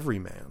hour with every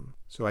man.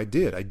 So I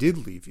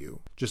did leave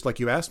you, just like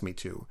you asked me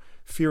to,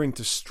 fearing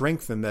to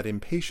strengthen that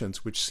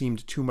impatience which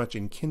seemed too much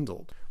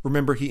enkindled.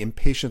 Remember he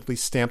impatiently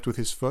stamped with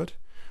his foot?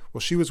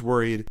 Well, she was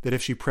worried that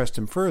if she pressed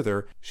him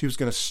further, she was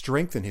going to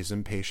strengthen his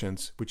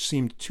impatience, which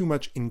seemed too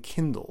much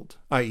enkindled,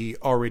 i.e.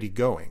 already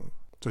going.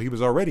 So he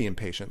was already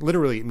impatient.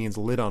 Literally, it means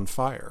lit on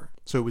fire.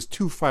 So it was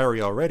too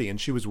fiery already, and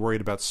she was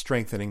worried about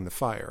strengthening the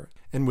fire.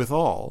 And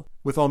withal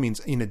means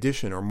in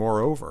addition or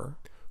moreover,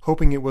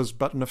 hoping it was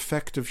but an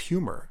effect of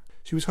humor.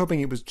 She was hoping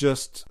it was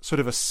just sort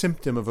of a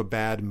symptom of a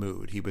bad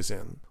mood he was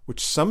in,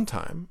 which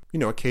sometime,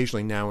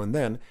 occasionally now and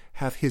then,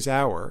 hath his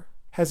hour,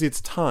 has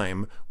its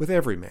time with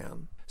every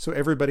man. So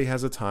everybody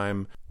has a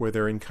time where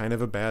they're in kind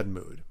of a bad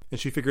mood. And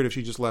she figured if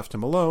she just left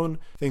him alone,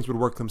 things would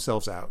work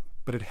themselves out.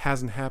 But it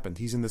hasn't happened.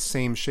 He's in the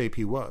same shape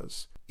he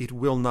was. It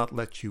will not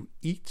let you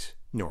eat,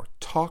 nor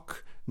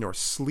talk, nor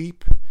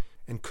sleep.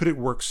 And could it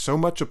work so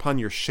much upon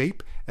your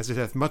shape, as it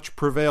hath much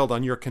prevailed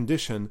on your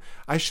condition,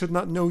 I should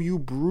not know you,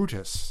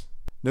 Brutus.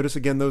 Notice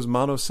again those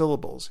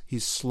monosyllables.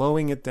 He's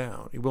slowing it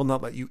down. It will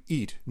not let you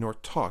eat, nor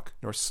talk,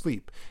 nor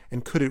sleep.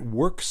 And could it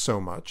work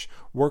so much?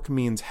 Work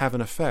means have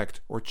an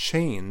effect or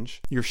change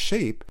your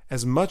shape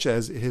as much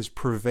as it has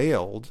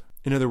prevailed,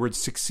 in other words,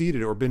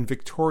 succeeded or been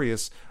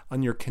victorious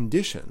on your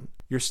condition,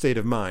 your state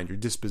of mind, your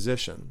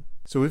disposition.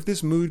 So if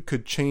this mood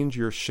could change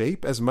your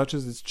shape as much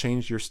as it's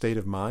changed your state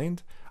of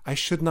mind, I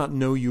should not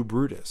know you,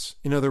 Brutus.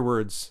 In other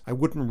words, I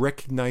wouldn't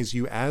recognize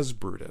you as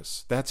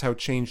Brutus. That's how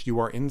changed you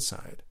are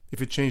inside.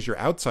 If it changed your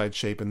outside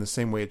shape in the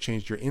same way it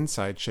changed your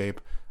inside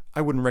shape,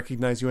 I wouldn't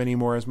recognize you any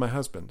more as my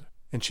husband.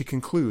 And she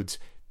concludes,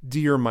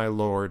 Dear my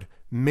lord,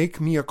 make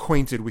me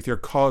acquainted with your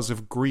cause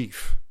of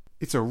grief.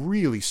 It's a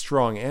really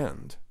strong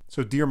end.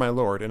 So, dear my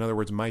lord, in other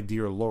words, my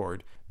dear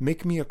lord,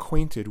 make me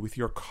acquainted with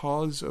your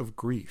cause of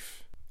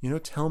grief.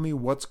 Tell me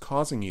what's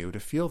causing you to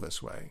feel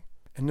this way.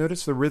 And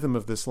notice the rhythm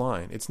of this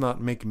line. It's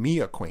not make me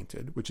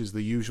acquainted, which is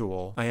the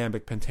usual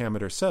iambic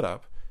pentameter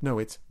setup. No,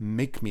 it's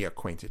make me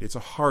acquainted. It's a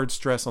hard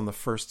stress on the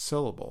first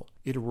syllable.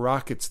 It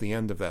rockets the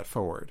end of that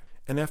forward.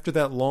 And after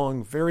that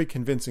long, very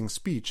convincing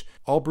speech,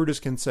 all Brutus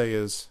can say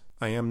is,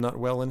 I am not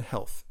well in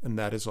health, and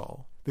that is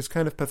all. This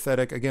kind of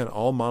pathetic, again,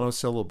 all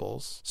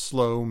monosyllables,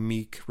 slow,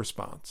 meek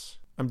response.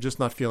 I'm just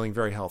not feeling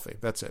very healthy.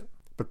 That's it.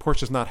 But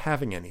Portia's not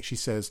having any. She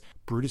says,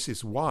 Brutus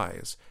is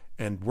wise,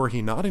 and were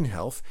he not in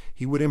health,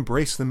 he would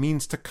embrace the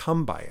means to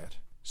come by it.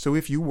 So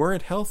if you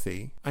weren't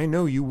healthy, I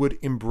know you would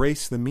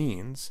embrace the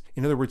means.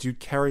 In other words, you'd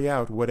carry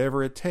out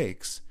whatever it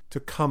takes to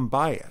come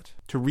by it,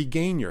 to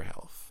regain your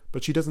health.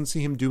 But she doesn't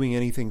see him doing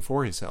anything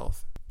for his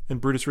health. And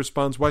Brutus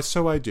responds, why,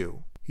 so I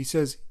do. He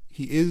says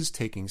he is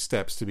taking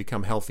steps to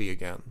become healthy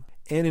again.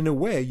 And in a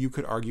way, you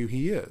could argue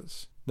he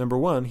is. Number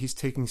one, he's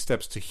taking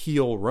steps to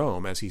heal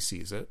Rome as he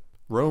sees it.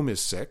 Rome is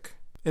sick.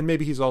 And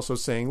maybe he's also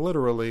saying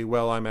literally,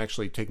 well, I'm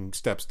actually taking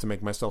steps to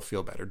make myself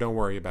feel better. Don't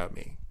worry about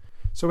me.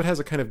 So it has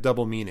a kind of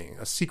double meaning,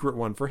 a secret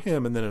one for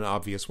him and then an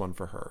obvious one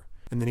for her.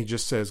 And then he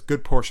just says,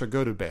 good Portia,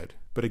 go to bed.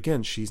 But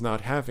again, she's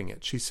not having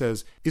it. She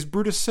says, is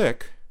Brutus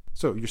sick?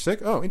 So you're sick?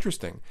 Oh,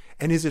 interesting.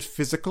 And is it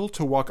physical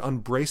to walk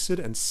unbraced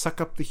and suck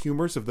up the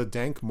humors of the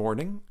dank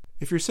morning?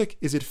 If you're sick,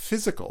 is it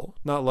physical?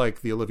 Not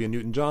like the Olivia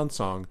Newton-John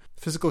song.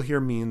 Physical here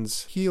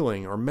means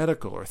healing or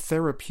medical or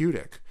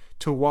therapeutic.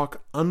 To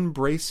walk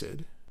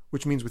unbraced,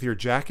 which means with your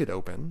jacket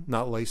open,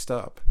 not laced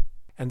up,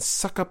 and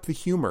suck up the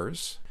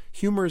humors.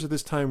 Humors at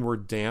this time were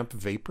damp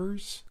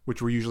vapors,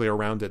 which were usually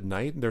around at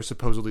night. They're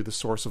supposedly the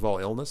source of all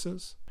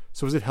illnesses.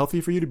 So is it healthy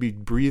for you to be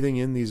breathing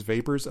in these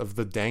vapors of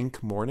the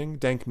dank morning?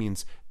 Dank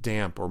means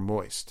damp or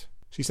moist.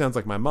 She sounds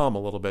like my mom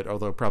a little bit,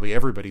 although probably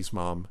everybody's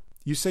mom.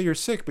 You say you're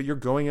sick, but you're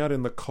going out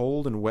in the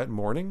cold and wet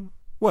morning?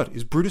 What,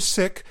 is Brutus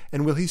sick,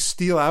 and will he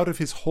steal out of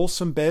his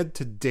wholesome bed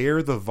to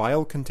dare the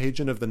vile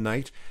contagion of the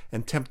night,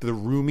 and tempt the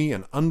roomy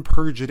and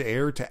unpurged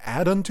air to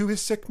add unto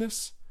his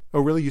sickness? Oh,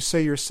 really, you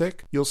say you're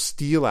sick? You'll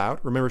steal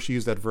out, remember she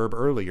used that verb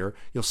earlier,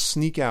 you'll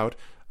sneak out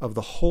of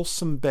the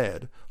wholesome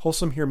bed.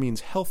 Wholesome here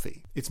means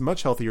healthy. It's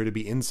much healthier to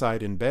be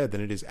inside in bed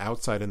than it is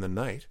outside in the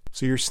night.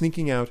 So you're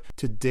sneaking out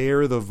to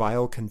dare the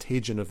vile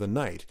contagion of the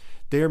night.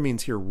 Dare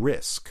means here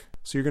risk.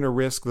 So you're going to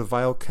risk the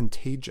vile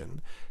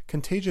contagion.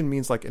 Contagion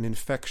means like an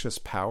infectious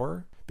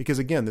power, because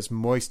again, this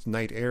moist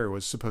night air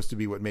was supposed to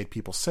be what made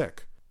people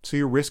sick. So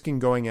you're risking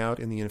going out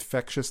in the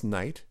infectious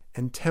night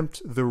and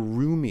tempt the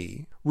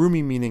roomy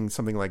meaning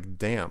something like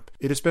damp.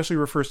 It especially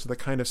refers to the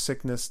kind of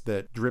sickness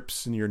that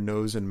drips in your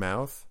nose and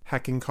mouth,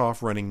 hacking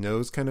cough, running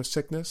nose kind of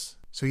sickness.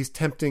 So he's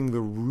tempting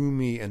the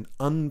roomy and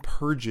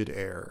unpurged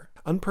air.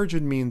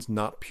 Unpurged means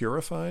not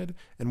purified,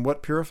 and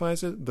what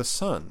purifies it? The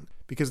sun.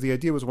 Because the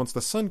idea was once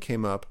the sun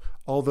came up,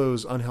 all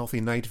those unhealthy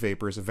night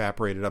vapors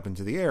evaporated up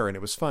into the air and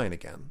it was fine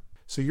again.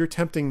 So you're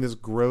tempting this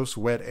gross,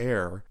 wet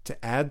air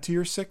to add to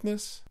your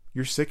sickness?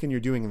 You're sick and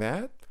you're doing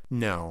that?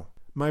 No.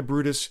 My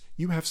Brutus,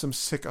 you have some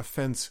sick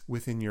offense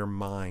within your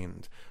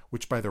mind,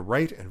 which by the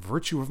right and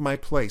virtue of my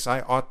place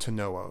I ought to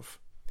know of.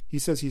 He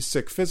says he's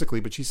sick physically,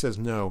 but she says,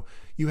 no,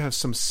 you have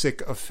some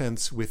sick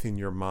offense within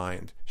your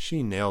mind.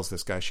 She nails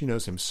this guy. She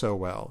knows him so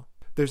well.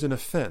 There's an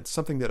offense,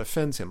 something that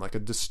offends him, like a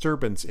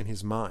disturbance in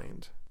his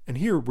mind. And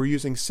here we're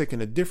using sick in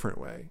a different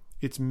way.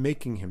 It's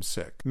making him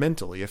sick,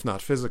 mentally, if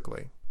not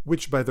physically.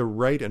 Which by the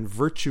right and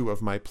virtue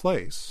of my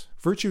place,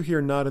 virtue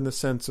here not in the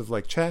sense of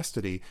like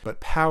chastity,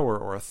 but power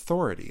or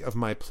authority of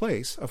my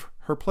place, of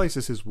her place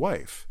as his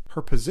wife,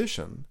 her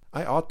position,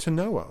 I ought to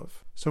know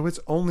of. So it's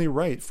only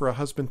right for a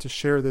husband to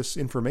share this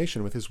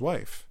information with his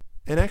wife.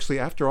 And actually,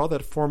 after all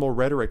that formal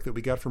rhetoric that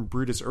we got from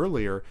Brutus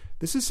earlier,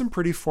 this is some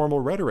pretty formal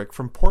rhetoric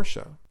from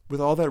Portia.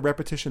 with all that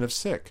repetition of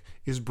sick.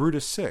 Is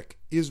Brutus sick?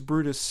 Is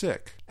Brutus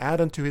sick?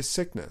 Add unto his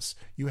sickness,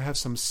 you have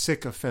some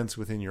sick offense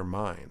within your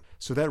mind.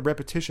 So that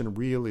repetition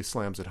really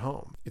slams it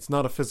home. It's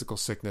not a physical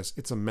sickness,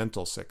 it's a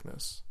mental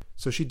sickness.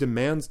 So she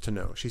demands to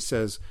know. She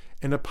says,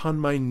 and upon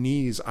my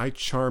knees I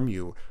charm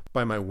you,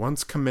 by my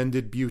once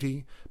commended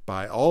beauty,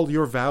 by all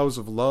your vows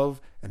of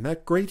love, and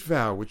that great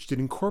vow which did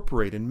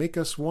incorporate and make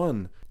us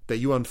one, that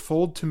you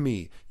unfold to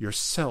me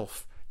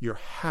yourself, your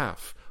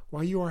half,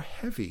 why you are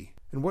heavy.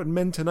 And what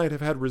men tonight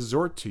have had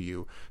resort to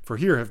you, for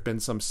here have been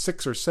some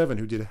 6 or 7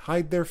 who did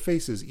hide their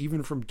faces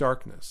even from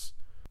darkness.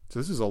 So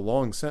this is a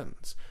long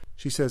sentence.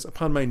 She says,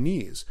 upon my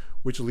knees,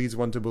 which leads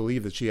one to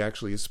believe that she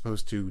actually is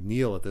supposed to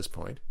kneel at this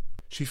point.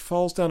 She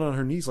falls down on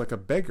her knees like a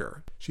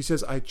beggar. She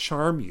says, I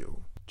charm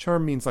you.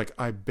 Charm means like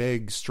I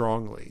beg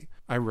strongly.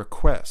 I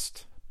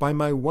request. By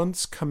my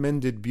once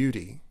commended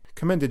beauty.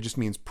 Commended just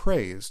means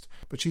praised,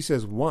 but she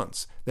says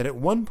once, that at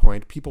one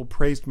point people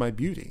praised my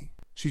beauty.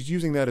 She's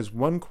using that as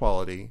one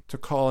quality to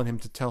call on him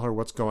to tell her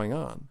what's going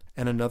on.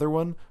 And another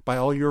one, by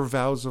all your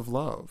vows of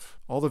love,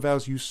 all the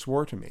vows you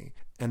swore to me.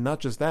 And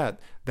not just that,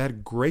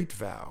 that great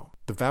vow,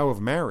 the vow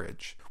of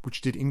marriage,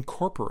 which did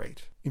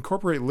incorporate.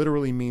 Incorporate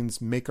literally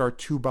means make our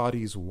 2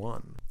 bodies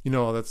one. You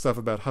know all that stuff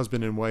about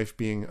husband and wife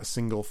being a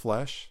single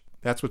flesh?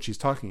 That's what she's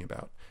talking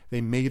about.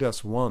 They made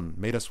us one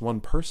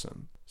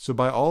person. So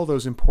by all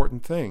those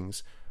important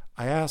things,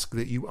 I ask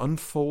that you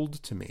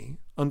unfold to me.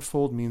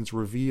 Unfold means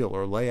reveal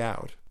or lay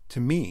out. To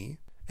me,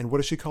 and what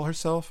does she call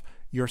herself?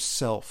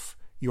 Yourself,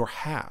 your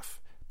half.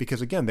 Because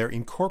again, they're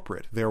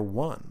incorporate, they're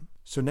one.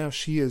 So now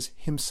she is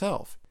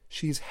himself.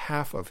 She's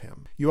half of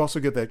him. You also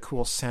get that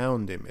cool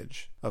sound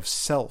image of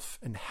self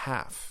and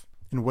half.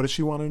 And what does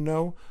she want to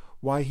know?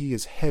 Why he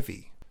is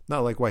heavy.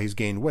 Not like why he's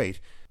gained weight,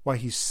 why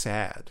he's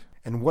sad.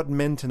 And what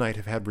men tonight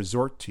have had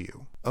resort to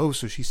you. Oh,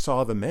 so she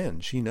saw the men,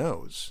 she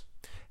knows.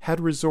 Had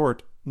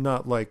resort,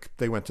 not like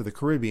they went to the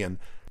Caribbean.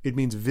 It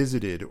means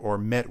visited or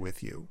met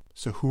with you.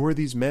 So who are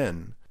these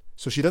men?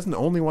 So she doesn't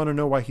only want to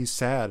know why he's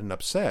sad and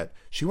upset,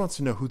 she wants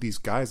to know who these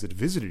guys that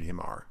visited him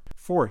are.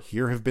 For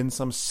here have been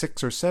some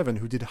 6 or 7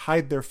 who did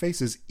hide their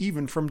faces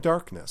even from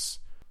darkness.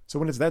 So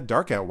when it's that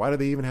dark out, why do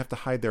they even have to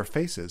hide their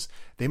faces?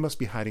 They must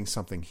be hiding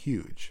something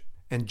huge.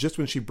 And just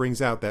when she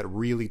brings out that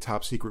really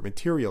top secret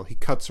material, he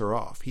cuts her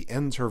off. He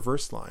ends her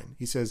verse line.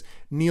 He says,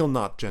 kneel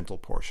not, gentle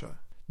Portia.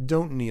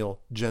 Don't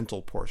kneel,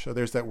 gentle Portia.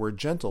 There's that word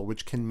gentle,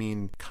 which can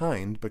mean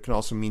kind, but can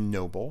also mean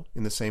noble,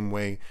 in the same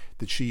way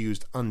that she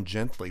used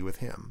ungently with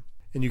him.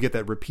 And you get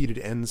that repeated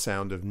end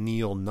sound of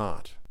kneel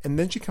not. And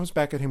then she comes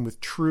back at him with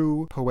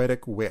true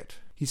poetic wit.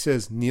 He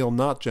says, kneel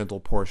not, gentle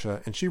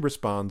Portia, and she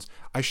responds,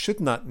 I should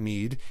not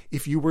need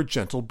if you were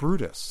gentle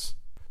Brutus.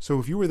 So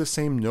if you were the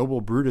same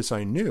noble Brutus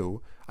I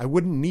knew, I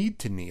wouldn't need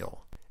to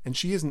kneel. And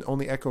she isn't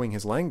only echoing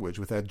his language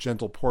with that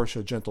gentle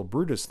Portia, gentle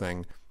Brutus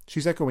thing,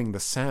 she's echoing the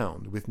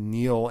sound with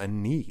kneel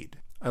and need.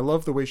 I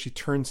love the way she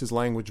turns his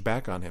language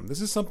back on him.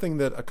 This is something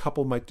that a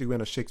couple might do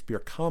in a Shakespeare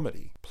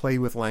comedy, play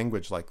with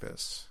language like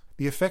this.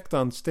 The effect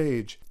on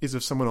stage is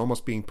of someone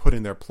almost being put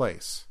in their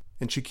place.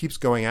 And she keeps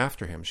going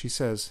after him. She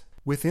says,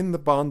 within the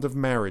bond of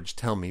marriage,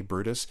 tell me,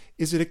 Brutus,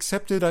 is it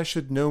accepted I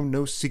should know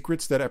no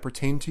secrets that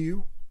appertain to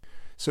you?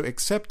 So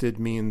accepted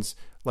means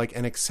like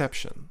an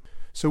exception.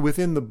 So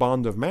within the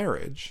bond of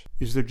marriage,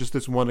 is there just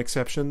this one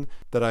exception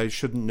that I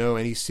shouldn't know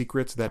any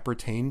secrets that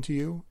pertain to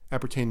you?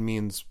 Appertain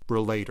means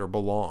relate or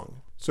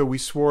belong. So we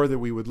swore that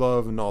we would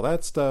love and all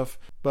that stuff,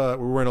 but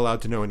we weren't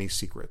allowed to know any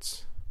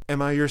secrets.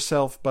 Am I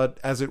yourself but,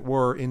 as it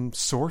were, in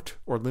sort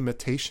or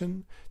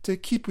limitation? To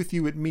keep with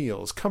you at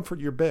meals, comfort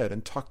your bed,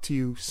 and talk to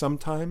you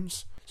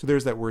sometimes? So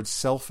there's that word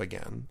self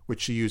again,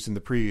 which she used in the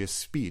previous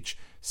speech,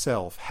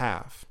 self,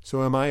 half.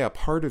 So am I a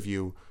part of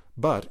you,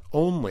 but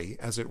only,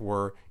 as it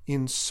were,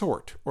 in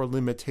sort or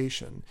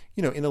limitation,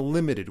 in a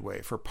limited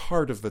way for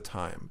part of the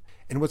time.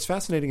 And what's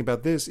fascinating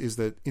about this is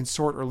that in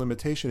sort or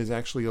limitation is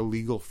actually a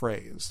legal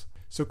phrase.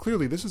 So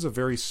clearly this is a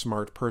very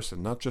smart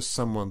person, not just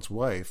someone's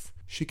wife.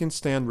 She can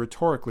stand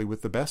rhetorically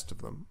with the best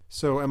of them.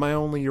 So am I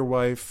only your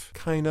wife,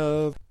 kind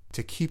of,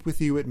 to keep with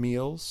you at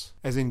meals,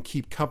 as in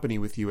keep company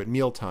with you at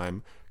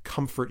mealtime,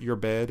 comfort your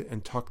bed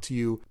and talk to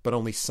you, but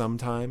only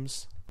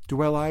sometimes?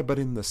 Dwell I but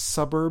in the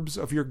suburbs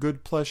of your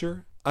good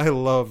pleasure? I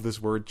love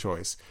this word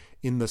choice.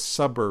 In the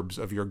suburbs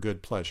of your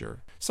good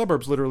pleasure.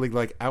 Suburbs literally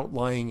like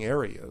outlying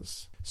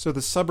areas. So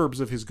the suburbs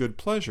of his good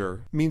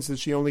pleasure means that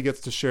she only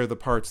gets to share the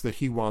parts that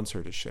he wants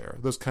her to share.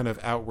 Those kind of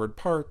outward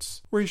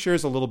parts where he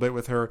shares a little bit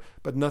with her,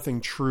 but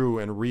nothing true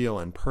and real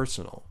and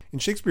personal. In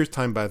Shakespeare's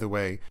time, by the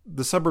way,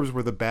 the suburbs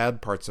were the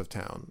bad parts of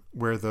town,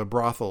 where the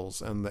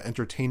brothels and the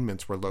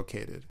entertainments were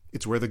located.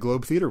 It's where the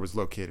Globe Theatre was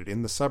located,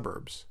 in the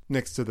suburbs,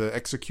 next to the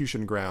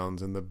execution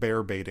grounds and the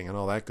bear baiting and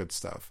all that good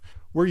stuff.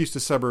 We're used to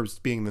suburbs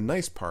being the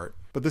nice part,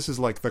 but this is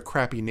like the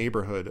crappy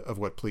neighborhood of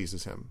what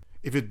pleases him.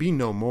 If it be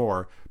no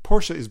more,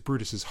 Portia is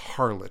Brutus's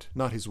harlot,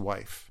 not his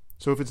wife.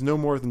 So if it's no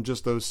more than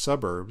just those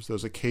suburbs,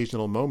 those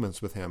occasional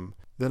moments with him,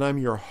 then I'm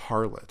your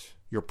harlot,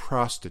 your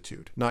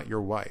prostitute, not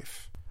your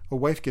wife. A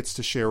wife gets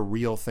to share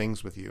real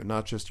things with you,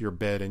 not just your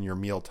bed and your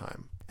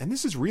mealtime. And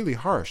this is really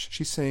harsh.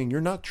 She's saying, you're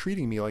not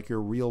treating me like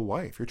your real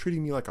wife. You're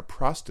treating me like a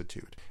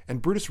prostitute.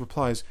 And Brutus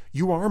replies,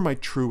 you are my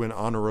true and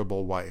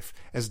honorable wife,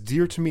 as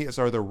dear to me as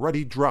are the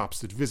ruddy drops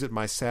that visit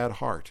my sad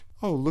heart.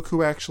 Oh, look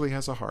who actually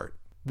has a heart.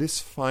 This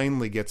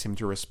finally gets him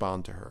to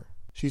respond to her.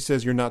 She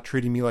says, you're not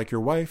treating me like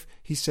your wife.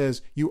 He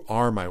says, you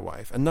are my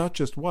wife, and not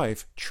just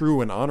wife,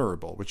 true and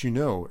honorable, which you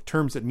know,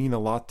 terms that mean a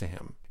lot to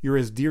him. You're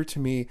as dear to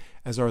me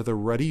as are the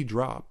ruddy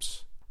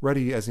drops,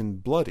 ruddy as in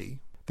bloody,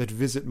 that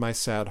visit my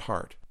sad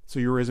heart. So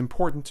you're as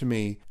important to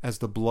me as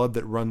the blood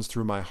that runs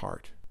through my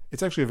heart.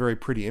 It's actually a very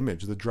pretty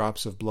image, the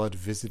drops of blood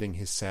visiting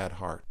his sad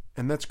heart.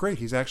 And that's great.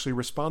 He's actually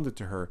responded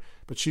to her.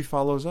 But she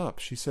follows up.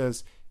 She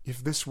says,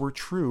 if this were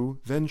true,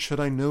 then should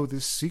I know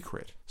this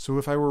secret? So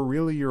if I were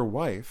really your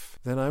wife,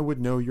 then I would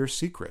know your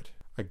secret.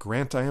 I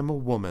grant I am a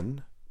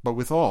woman, but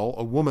withal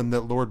a woman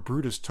that Lord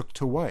Brutus took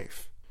to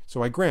wife.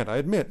 So I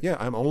admit,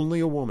 I'm only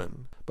a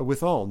woman. But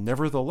withal,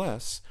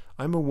 nevertheless,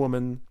 I'm a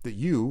woman that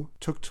you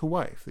took to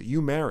wife, that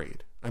you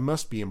married. I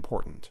must be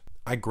important.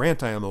 I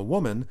grant I am a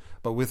woman,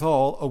 but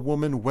withal a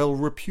woman well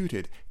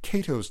reputed,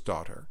 Cato's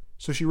daughter.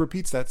 So she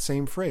repeats that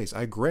same phrase.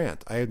 I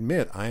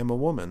admit I am a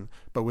woman,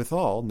 but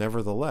withal,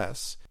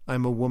 nevertheless,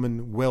 I'm a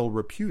woman well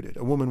reputed,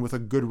 a woman with a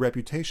good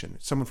reputation,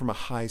 someone from a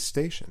high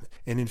station.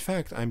 And in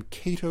fact, I'm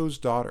Cato's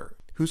daughter.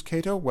 Who's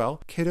Cato?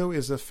 Well, Cato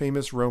is a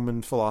famous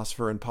Roman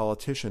philosopher and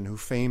politician who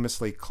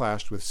famously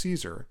clashed with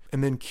Caesar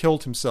and then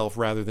killed himself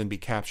rather than be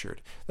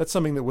captured. That's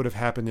something that would have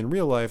happened in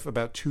real life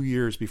about 2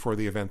 years before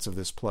the events of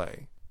this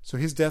play. So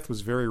his death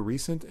was very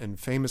recent and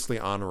famously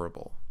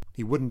honorable.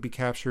 He wouldn't be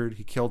captured,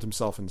 he killed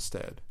himself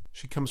instead.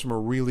 She comes from a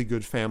really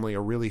good family, a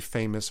really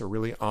famous, a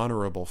really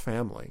honorable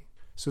family.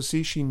 So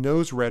see, she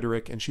knows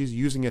rhetoric and she's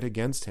using it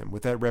against him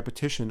with that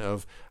repetition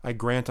of, I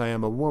grant I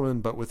am a woman,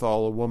 but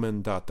withal a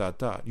woman, ...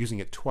 using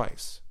it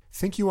twice.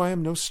 Think you I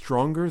am no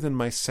stronger than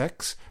my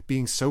sex,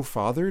 being so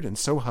fathered and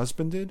so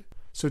husbanded?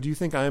 So do you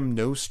think I am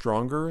no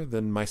stronger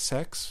than my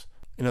sex?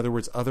 In other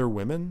words, other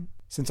women?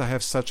 Since I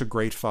have such a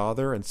great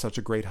father and such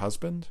a great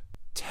husband?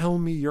 Tell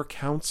me your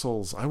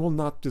counsels, I will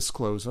not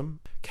disclose them.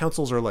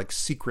 Counsels are like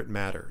secret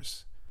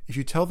matters. If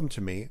you tell them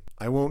to me,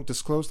 I won't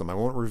disclose them, I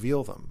won't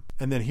reveal them.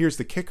 And then here's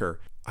the kicker.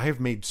 I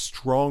have made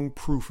strong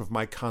proof of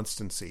my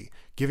constancy,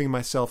 giving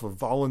myself a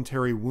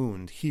voluntary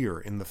wound here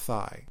in the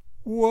thigh.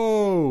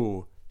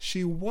 Whoa!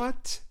 She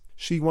what?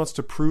 She wants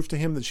to prove to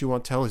him that she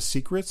won't tell his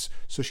secrets,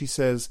 so she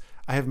says,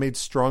 I have made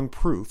strong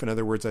proof, in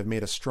other words, I've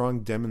made a strong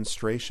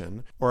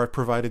demonstration, or I've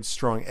provided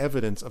strong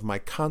evidence of my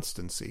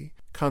constancy.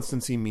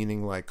 Constancy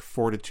meaning like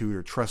fortitude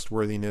or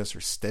trustworthiness or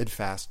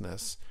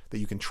steadfastness, that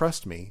you can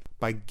trust me,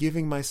 by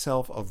giving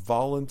myself a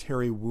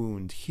voluntary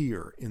wound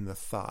here in the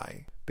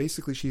thigh.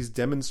 Basically, she's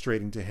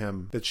demonstrating to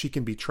him that she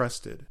can be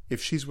trusted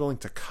if she's willing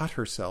to cut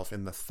herself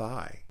in the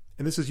thigh.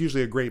 And this is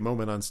usually a great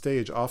moment on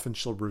stage. Often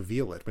she'll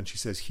reveal it when she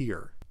says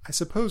here. I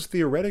suppose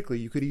theoretically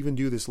you could even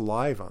do this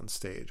live on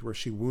stage, where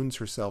she wounds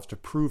herself to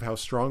prove how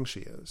strong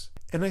she is.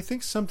 And I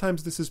think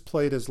sometimes this is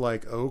played as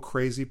like, oh,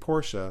 crazy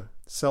Portia,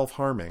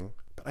 self-harming.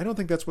 But I don't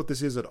think that's what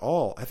this is at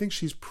all. I think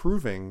she's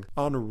proving,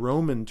 on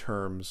Roman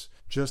terms,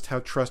 just how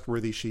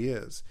trustworthy she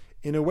is,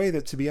 in a way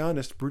that, to be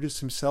honest,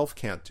 Brutus himself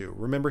can't do.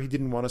 Remember he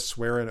didn't want to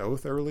swear an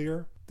oath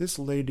earlier? This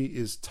lady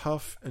is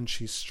tough, and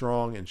she's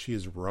strong, and she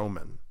is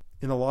Roman.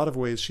 In a lot of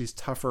ways, she's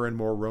tougher and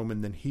more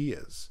Roman than he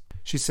is.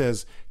 She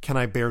says, can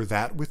I bear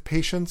that with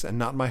patience and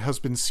not my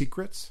husband's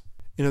secrets?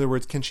 In other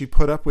words, can she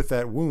put up with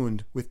that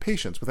wound with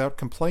patience, without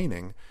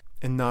complaining,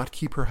 and not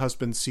keep her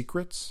husband's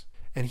secrets?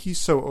 And he's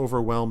so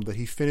overwhelmed that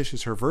he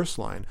finishes her verse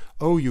line,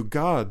 oh, you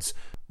gods,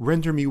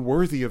 render me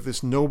worthy of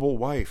this noble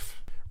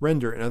wife.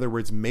 Render, in other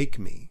words, make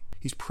me.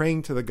 He's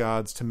praying to the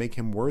gods to make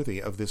him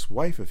worthy of this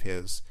wife of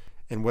his.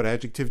 And what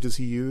adjective does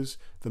he use?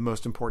 The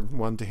most important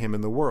one to him in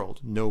the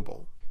world,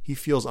 noble. He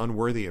feels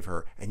unworthy of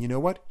her, and you know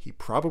what? He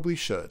probably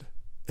should.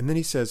 And then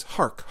he says,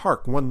 hark,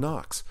 hark, one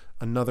knocks.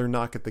 Another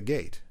knock at the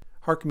gate.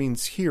 Hark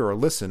means hear or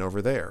listen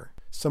over there.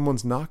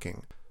 Someone's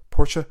knocking.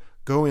 Portia,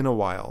 go in a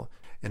while,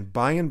 and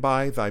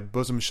by thy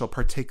bosom shall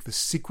partake the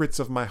secrets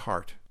of my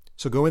heart.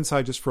 So go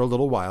inside just for a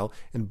little while,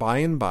 and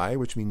by,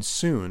 which means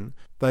soon,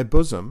 thy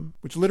bosom,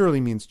 which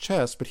literally means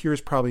chest, but here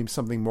is probably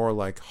something more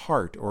like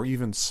heart or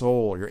even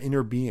soul or your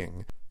inner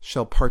being,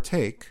 shall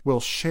partake, will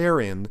share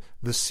in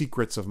the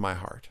secrets of my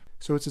heart.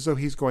 So it's as though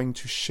he's going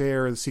to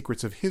share the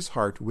secrets of his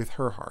heart with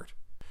her heart.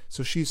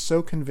 So she's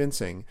so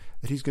convincing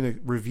that he's going to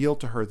reveal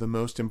to her the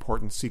most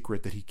important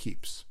secret that he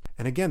keeps.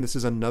 And again, this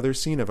is another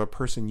scene of a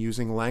person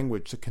using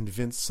language to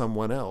convince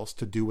someone else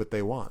to do what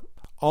they want.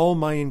 All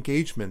my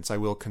engagements I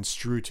will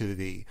construe to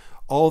thee,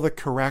 all the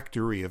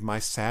charactery of my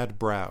sad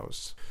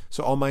brows.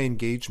 So all my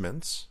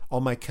engagements, all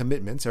my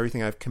commitments,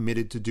 everything I've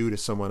committed to do to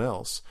someone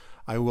else,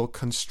 I will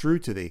construe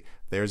to thee.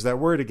 There's that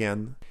word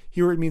again.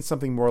 Here it means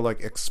something more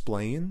like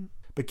explain.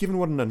 But given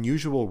what an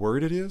unusual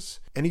word it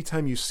is,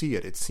 anytime you see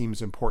it, it seems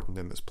important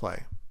in this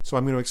play. So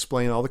I'm going to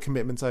explain all the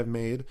commitments I've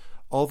made,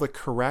 all the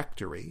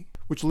charactery,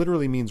 which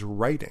literally means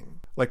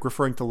writing, like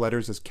referring to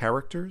letters as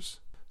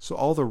characters. So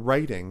all the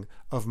writing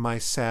of my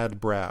sad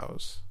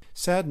brows.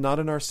 Sad not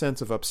in our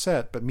sense of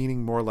upset, but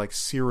meaning more like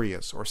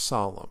serious or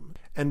solemn.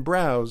 And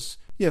brows,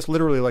 yes,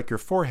 literally like your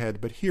forehead,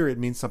 but here it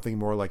means something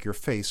more like your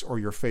face or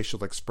your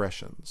facial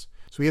expressions.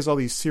 So he has all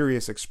these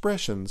serious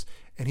expressions,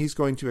 and he's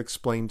going to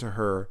explain to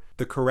her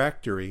the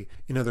charactery,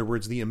 in other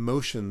words, the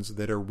emotions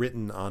that are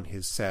written on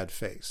his sad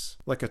face,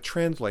 like a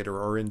translator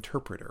or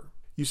interpreter.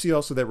 You see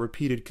also that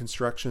repeated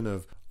construction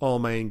of all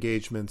my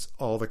engagements,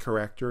 all the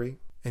charactery.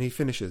 And he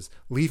finishes,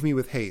 leave me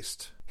with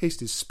haste.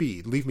 Haste is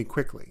speed, leave me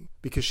quickly,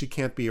 because she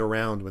can't be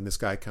around when this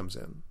guy comes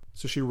in.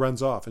 So she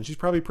runs off, and she's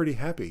probably pretty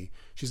happy.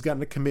 She's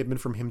gotten a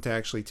commitment from him to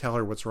actually tell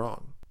her what's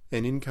wrong.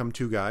 And in come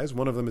two guys.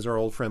 One of them is our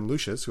old friend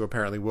Lucius, who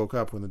apparently woke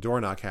up when the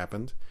door knock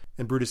happened.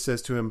 And Brutus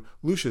says to him,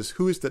 Lucius,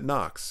 who is that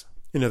knocks?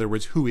 In other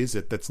words, who is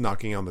it that's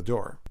knocking on the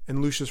door?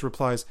 And Lucius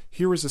replies,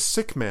 here is a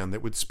sick man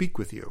that would speak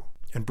with you.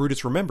 And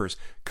Brutus remembers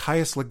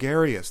Caius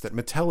Ligarius that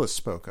Metellus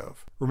spoke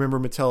of. Remember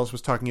Metellus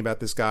was talking about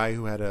this guy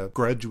who had a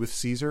grudge with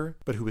Caesar,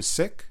 but who was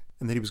sick,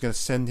 and that he was going to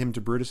send him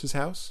to Brutus's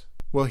house?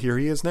 Well, here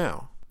he is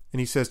now. And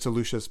he says to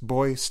Lucius,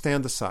 boy,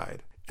 stand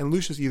aside. And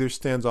Lucius either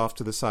stands off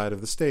to the side of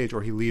the stage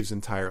or he leaves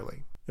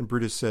entirely. And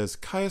Brutus says,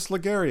 Caius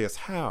Ligarius,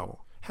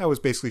 how? How is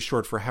basically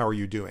short for how are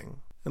you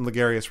doing? And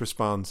Ligarius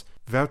responds,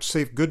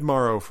 vouchsafe good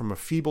morrow from a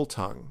feeble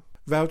tongue.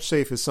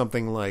 Vouchsafe is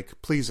something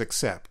like, please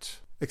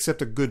accept.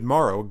 Accept a good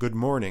morrow, a good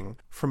morning,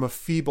 from a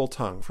feeble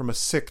tongue, from a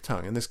sick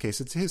tongue. In this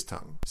case, it's his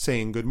tongue,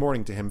 saying good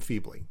morning to him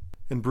feebly.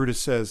 And Brutus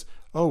says,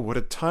 oh, what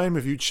a time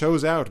have you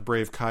chose out,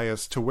 brave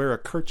Caius, to wear a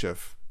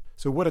kerchief.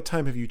 So what a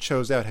time have you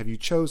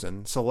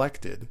chosen,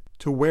 selected,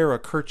 to wear a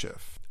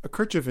kerchief. A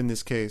kerchief in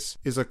this case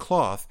is a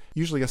cloth,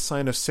 usually a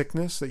sign of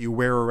sickness that you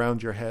wear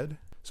around your head.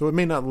 So it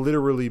may not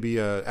literally be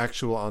an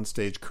actual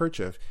onstage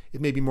kerchief.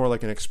 It may be more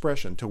like an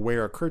expression. To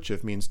wear a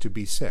kerchief means to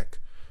be sick.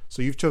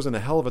 So you've chosen a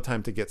hell of a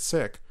time to get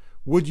sick.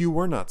 Would you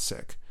were not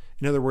sick?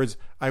 In other words,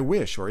 I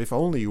wish, or if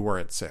only you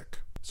weren't sick.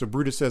 So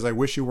Brutus says, I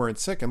wish you weren't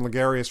sick, and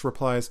Ligarius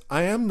replies,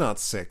 I am not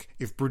sick,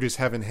 if Brutus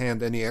have in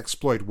hand any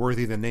exploit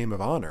worthy the name of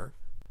honor.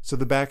 So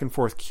the back and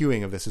forth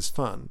cueing of this is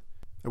fun.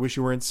 I wish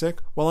you weren't sick?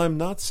 Well, I'm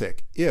not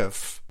sick,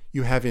 if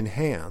you have in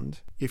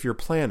hand, if you're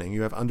planning,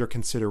 you have under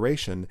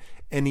consideration,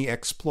 any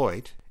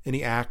exploit,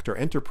 any act or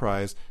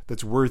enterprise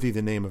that's worthy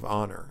the name of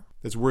honor,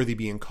 that's worthy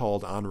being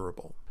called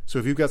honorable. So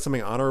if you've got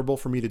something honorable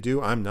for me to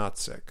do, I'm not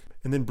sick.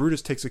 And then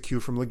Brutus takes a cue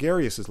from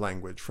Ligarius's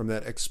language, from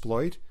that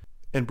exploit,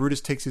 and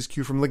Brutus takes his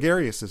cue from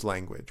Ligarius's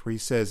language, where he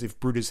says, if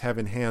Brutus have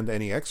in hand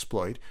any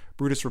exploit,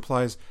 Brutus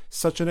replies,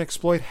 such an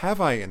exploit have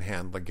I in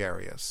hand,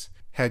 Ligarius.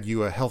 Had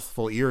you a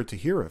healthful ear to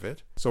hear of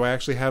it, so I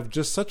actually have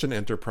just such an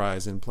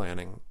enterprise in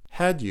planning.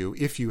 Had you,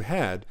 if you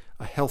had,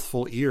 a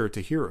healthful ear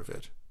to hear of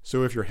it.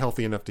 So if you're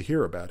healthy enough to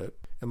hear about it.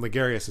 And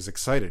Ligarius is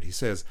excited. He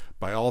says,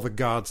 by all the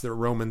gods that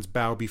Romans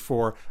bow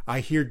before, I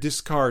here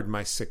discard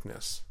my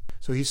sickness.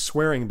 So he's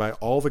swearing by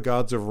all the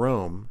gods of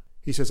Rome.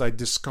 He says, I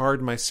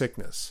discard my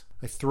sickness.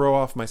 I throw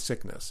off my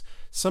sickness.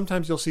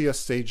 Sometimes you'll see a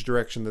stage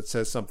direction that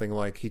says something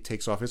like he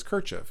takes off his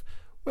kerchief.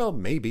 Well,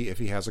 maybe if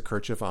he has a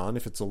kerchief on,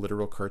 if it's a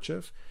literal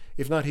kerchief.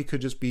 If not, he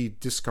could just be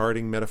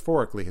discarding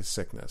metaphorically his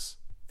sickness.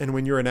 And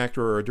when you're an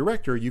actor or a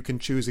director, you can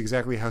choose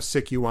exactly how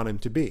sick you want him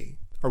to be.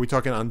 Are we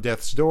talking on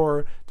death's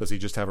door? Does he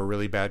just have a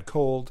really bad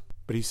cold?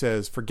 But he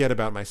says, forget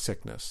about my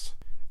sickness.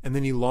 And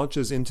then he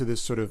launches into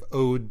this sort of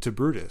ode to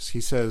Brutus.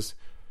 He says,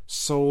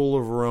 soul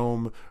of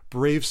Rome,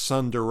 brave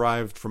son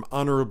derived from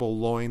honorable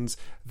loins,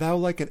 thou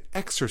like an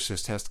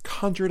exorcist hast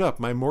conjured up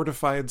my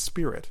mortified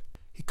spirit.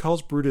 He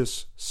calls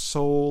Brutus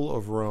soul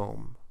of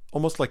Rome,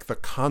 almost like the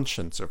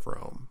conscience of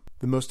Rome,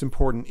 the most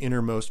important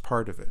innermost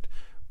part of it.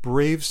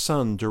 Brave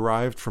son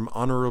derived from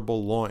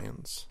honorable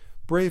loins.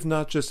 Brave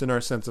not just in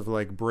our sense of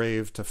like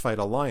brave to fight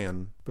a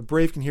lion, but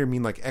brave can here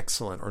mean like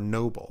excellent or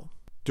noble.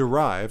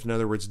 Derived, in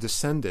other words,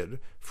 descended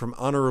from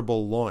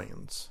honorable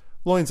loins.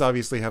 Loins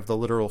obviously have the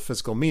literal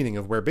physical meaning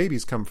of where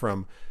babies come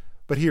from,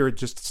 but here it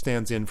just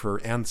stands in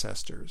for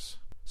ancestors.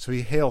 So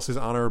he hails his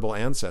honorable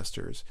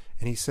ancestors,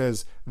 and he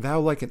says, thou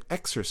like an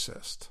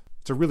exorcist.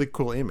 It's a really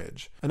cool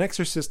image. An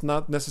exorcist,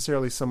 not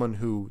necessarily someone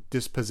who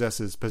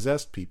dispossesses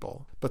possessed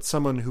people, but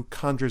someone who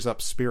conjures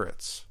up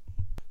spirits.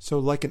 So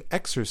like an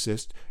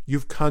exorcist,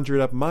 you've conjured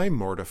up my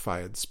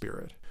mortified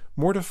spirit.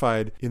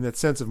 Mortified in that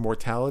sense of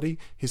mortality,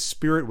 his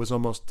spirit was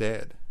almost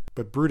dead.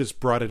 But Brutus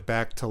brought it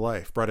back to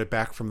life, brought it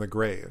back from the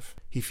grave.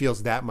 He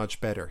feels that much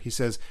better. He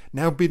says,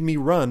 now bid me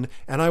run,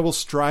 and I will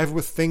strive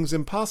with things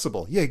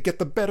impossible. Yea, get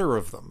the better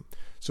of them.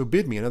 So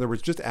bid me, in other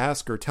words, just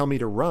ask or tell me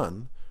to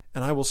run,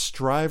 and I will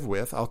strive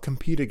with, I'll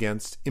compete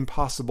against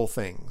impossible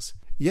things.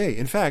 Yea,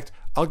 in fact,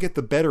 I'll get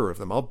the better of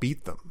them. I'll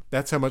beat them.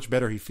 That's how much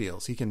better he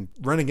feels. He can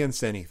run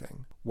against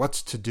anything.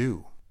 What's to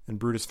do? And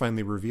Brutus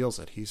finally reveals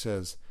it. He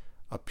says,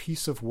 a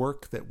piece of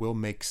work that will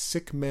make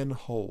sick men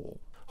whole.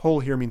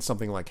 Whole here means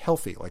something like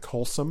healthy, like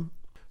wholesome.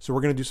 So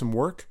we're going to do some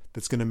work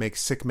that's going to make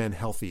sick men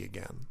healthy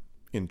again.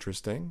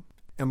 Interesting.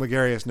 And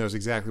Ligarius knows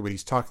exactly what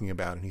he's talking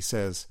about, and he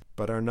says,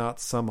 but are not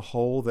some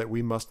whole that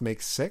we must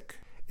make sick?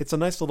 It's a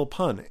nice little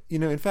pun.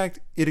 In fact,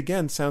 it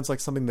again sounds like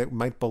something that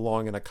might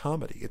belong in a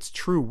comedy. It's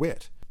true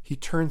wit. He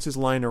turns his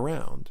line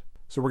around.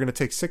 So we're going to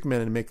take sick men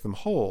and make them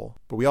whole,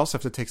 but we also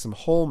have to take some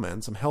whole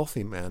men, some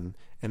healthy men,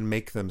 and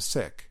make them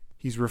sick.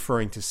 He's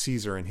referring to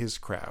Caesar and his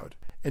crowd.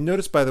 And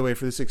notice, by the way,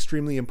 for this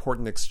extremely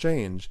important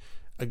exchange,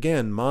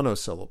 again,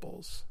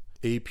 monosyllables.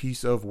 A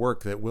piece of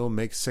work that will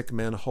make sick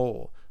men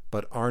whole,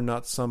 but are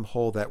not some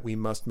whole that we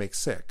must make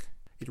sick.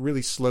 It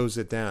really slows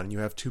it down, and you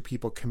have two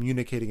people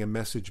communicating a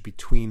message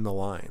between the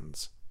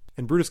lines.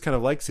 And Brutus kind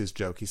of likes his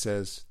joke. He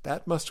says,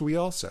 that must we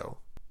also.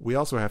 We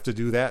also have to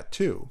do that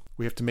too.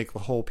 We have to make the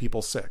whole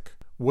people sick.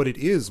 What it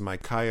is, my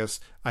Caius,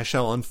 I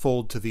shall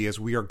unfold to thee as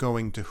we are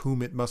going to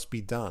whom it must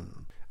be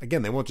done.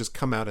 Again, they won't just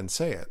come out and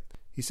say it.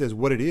 He says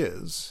what it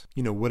is,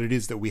 what it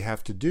is that we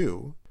have to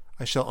do,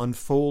 I shall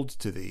unfold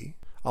to thee.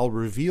 I'll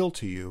reveal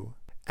to you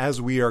as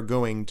we are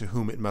going to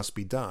whom it must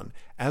be done.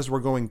 As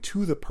we're going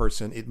to the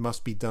person, it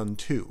must be done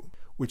to,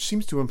 which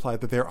seems to imply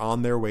that they're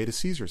on their way to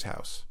Caesar's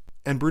house.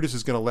 And Brutus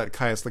is going to let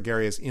Caius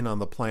Ligarius in on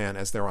the plan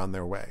as they're on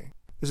their way.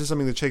 This is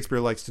something that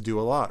Shakespeare likes to do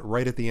a lot.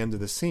 Right at the end of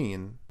the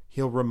scene,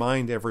 he'll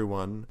remind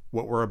everyone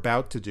what we're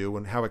about to do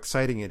and how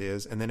exciting it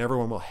is, and then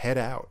everyone will head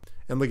out.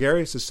 And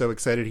Ligarius is so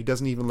excited he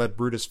doesn't even let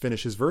Brutus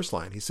finish his verse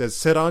line. He says,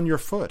 set on your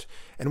foot,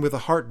 and with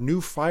a heart new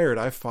fired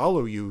I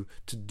follow you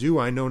to do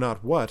I know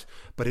not what,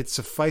 but it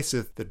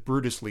sufficeth that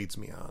Brutus leads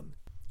me on.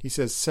 He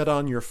says, set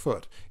on your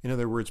foot. In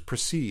other words,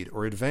 proceed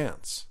or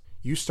advance.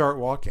 You start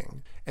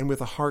walking, and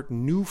with a heart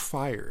new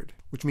fired,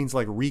 which means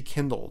like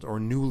rekindled or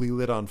newly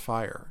lit on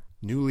fire,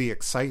 newly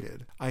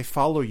excited, I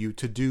follow you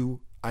to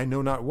do I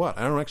know not what.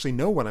 I don't actually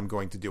know what I'm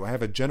going to do. I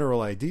have a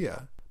general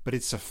idea, but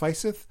it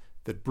sufficeth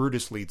that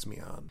Brutus leads me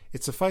on.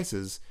 It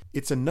suffices,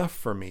 it's enough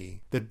for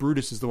me that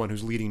Brutus is the one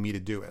who's leading me to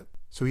do it.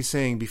 So he's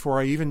saying, before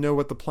I even know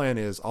what the plan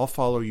is, I'll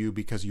follow you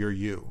because you're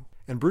you.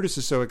 And Brutus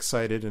is so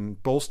excited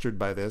and bolstered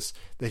by this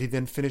that he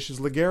then finishes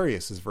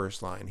Ligarius'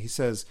 verse line. He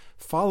says,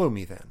 follow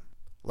me then.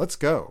 Let's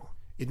go.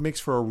 It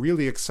makes for a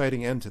really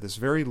exciting end to this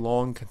very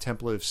long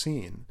contemplative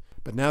scene.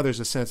 But now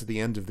there's a sense at the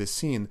end of this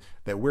scene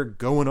that we're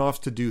going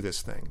off to do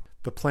this thing.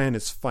 The plan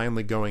is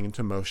finally going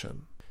into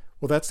motion.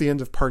 Well, that's the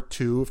end of part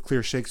 2 of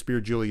Clear Shakespeare,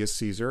 Julius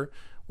Caesar.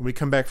 When we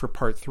come back for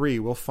part 3,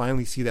 we'll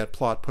finally see that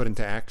plot put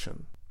into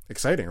action.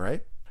 Exciting,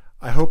 right?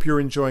 I hope you're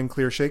enjoying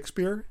Clear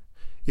Shakespeare.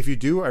 If you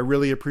do, I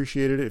really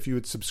appreciate it if you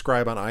would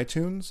subscribe on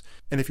iTunes.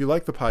 And if you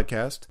like the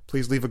podcast,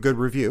 please leave a good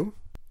review.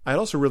 I'd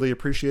also really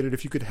appreciate it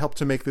if you could help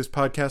to make this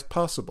podcast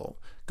possible.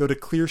 Go to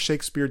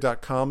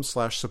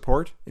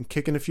clearshakespeare.com/support and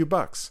kick in a few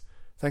bucks.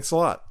 Thanks a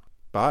lot.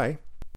 Bye.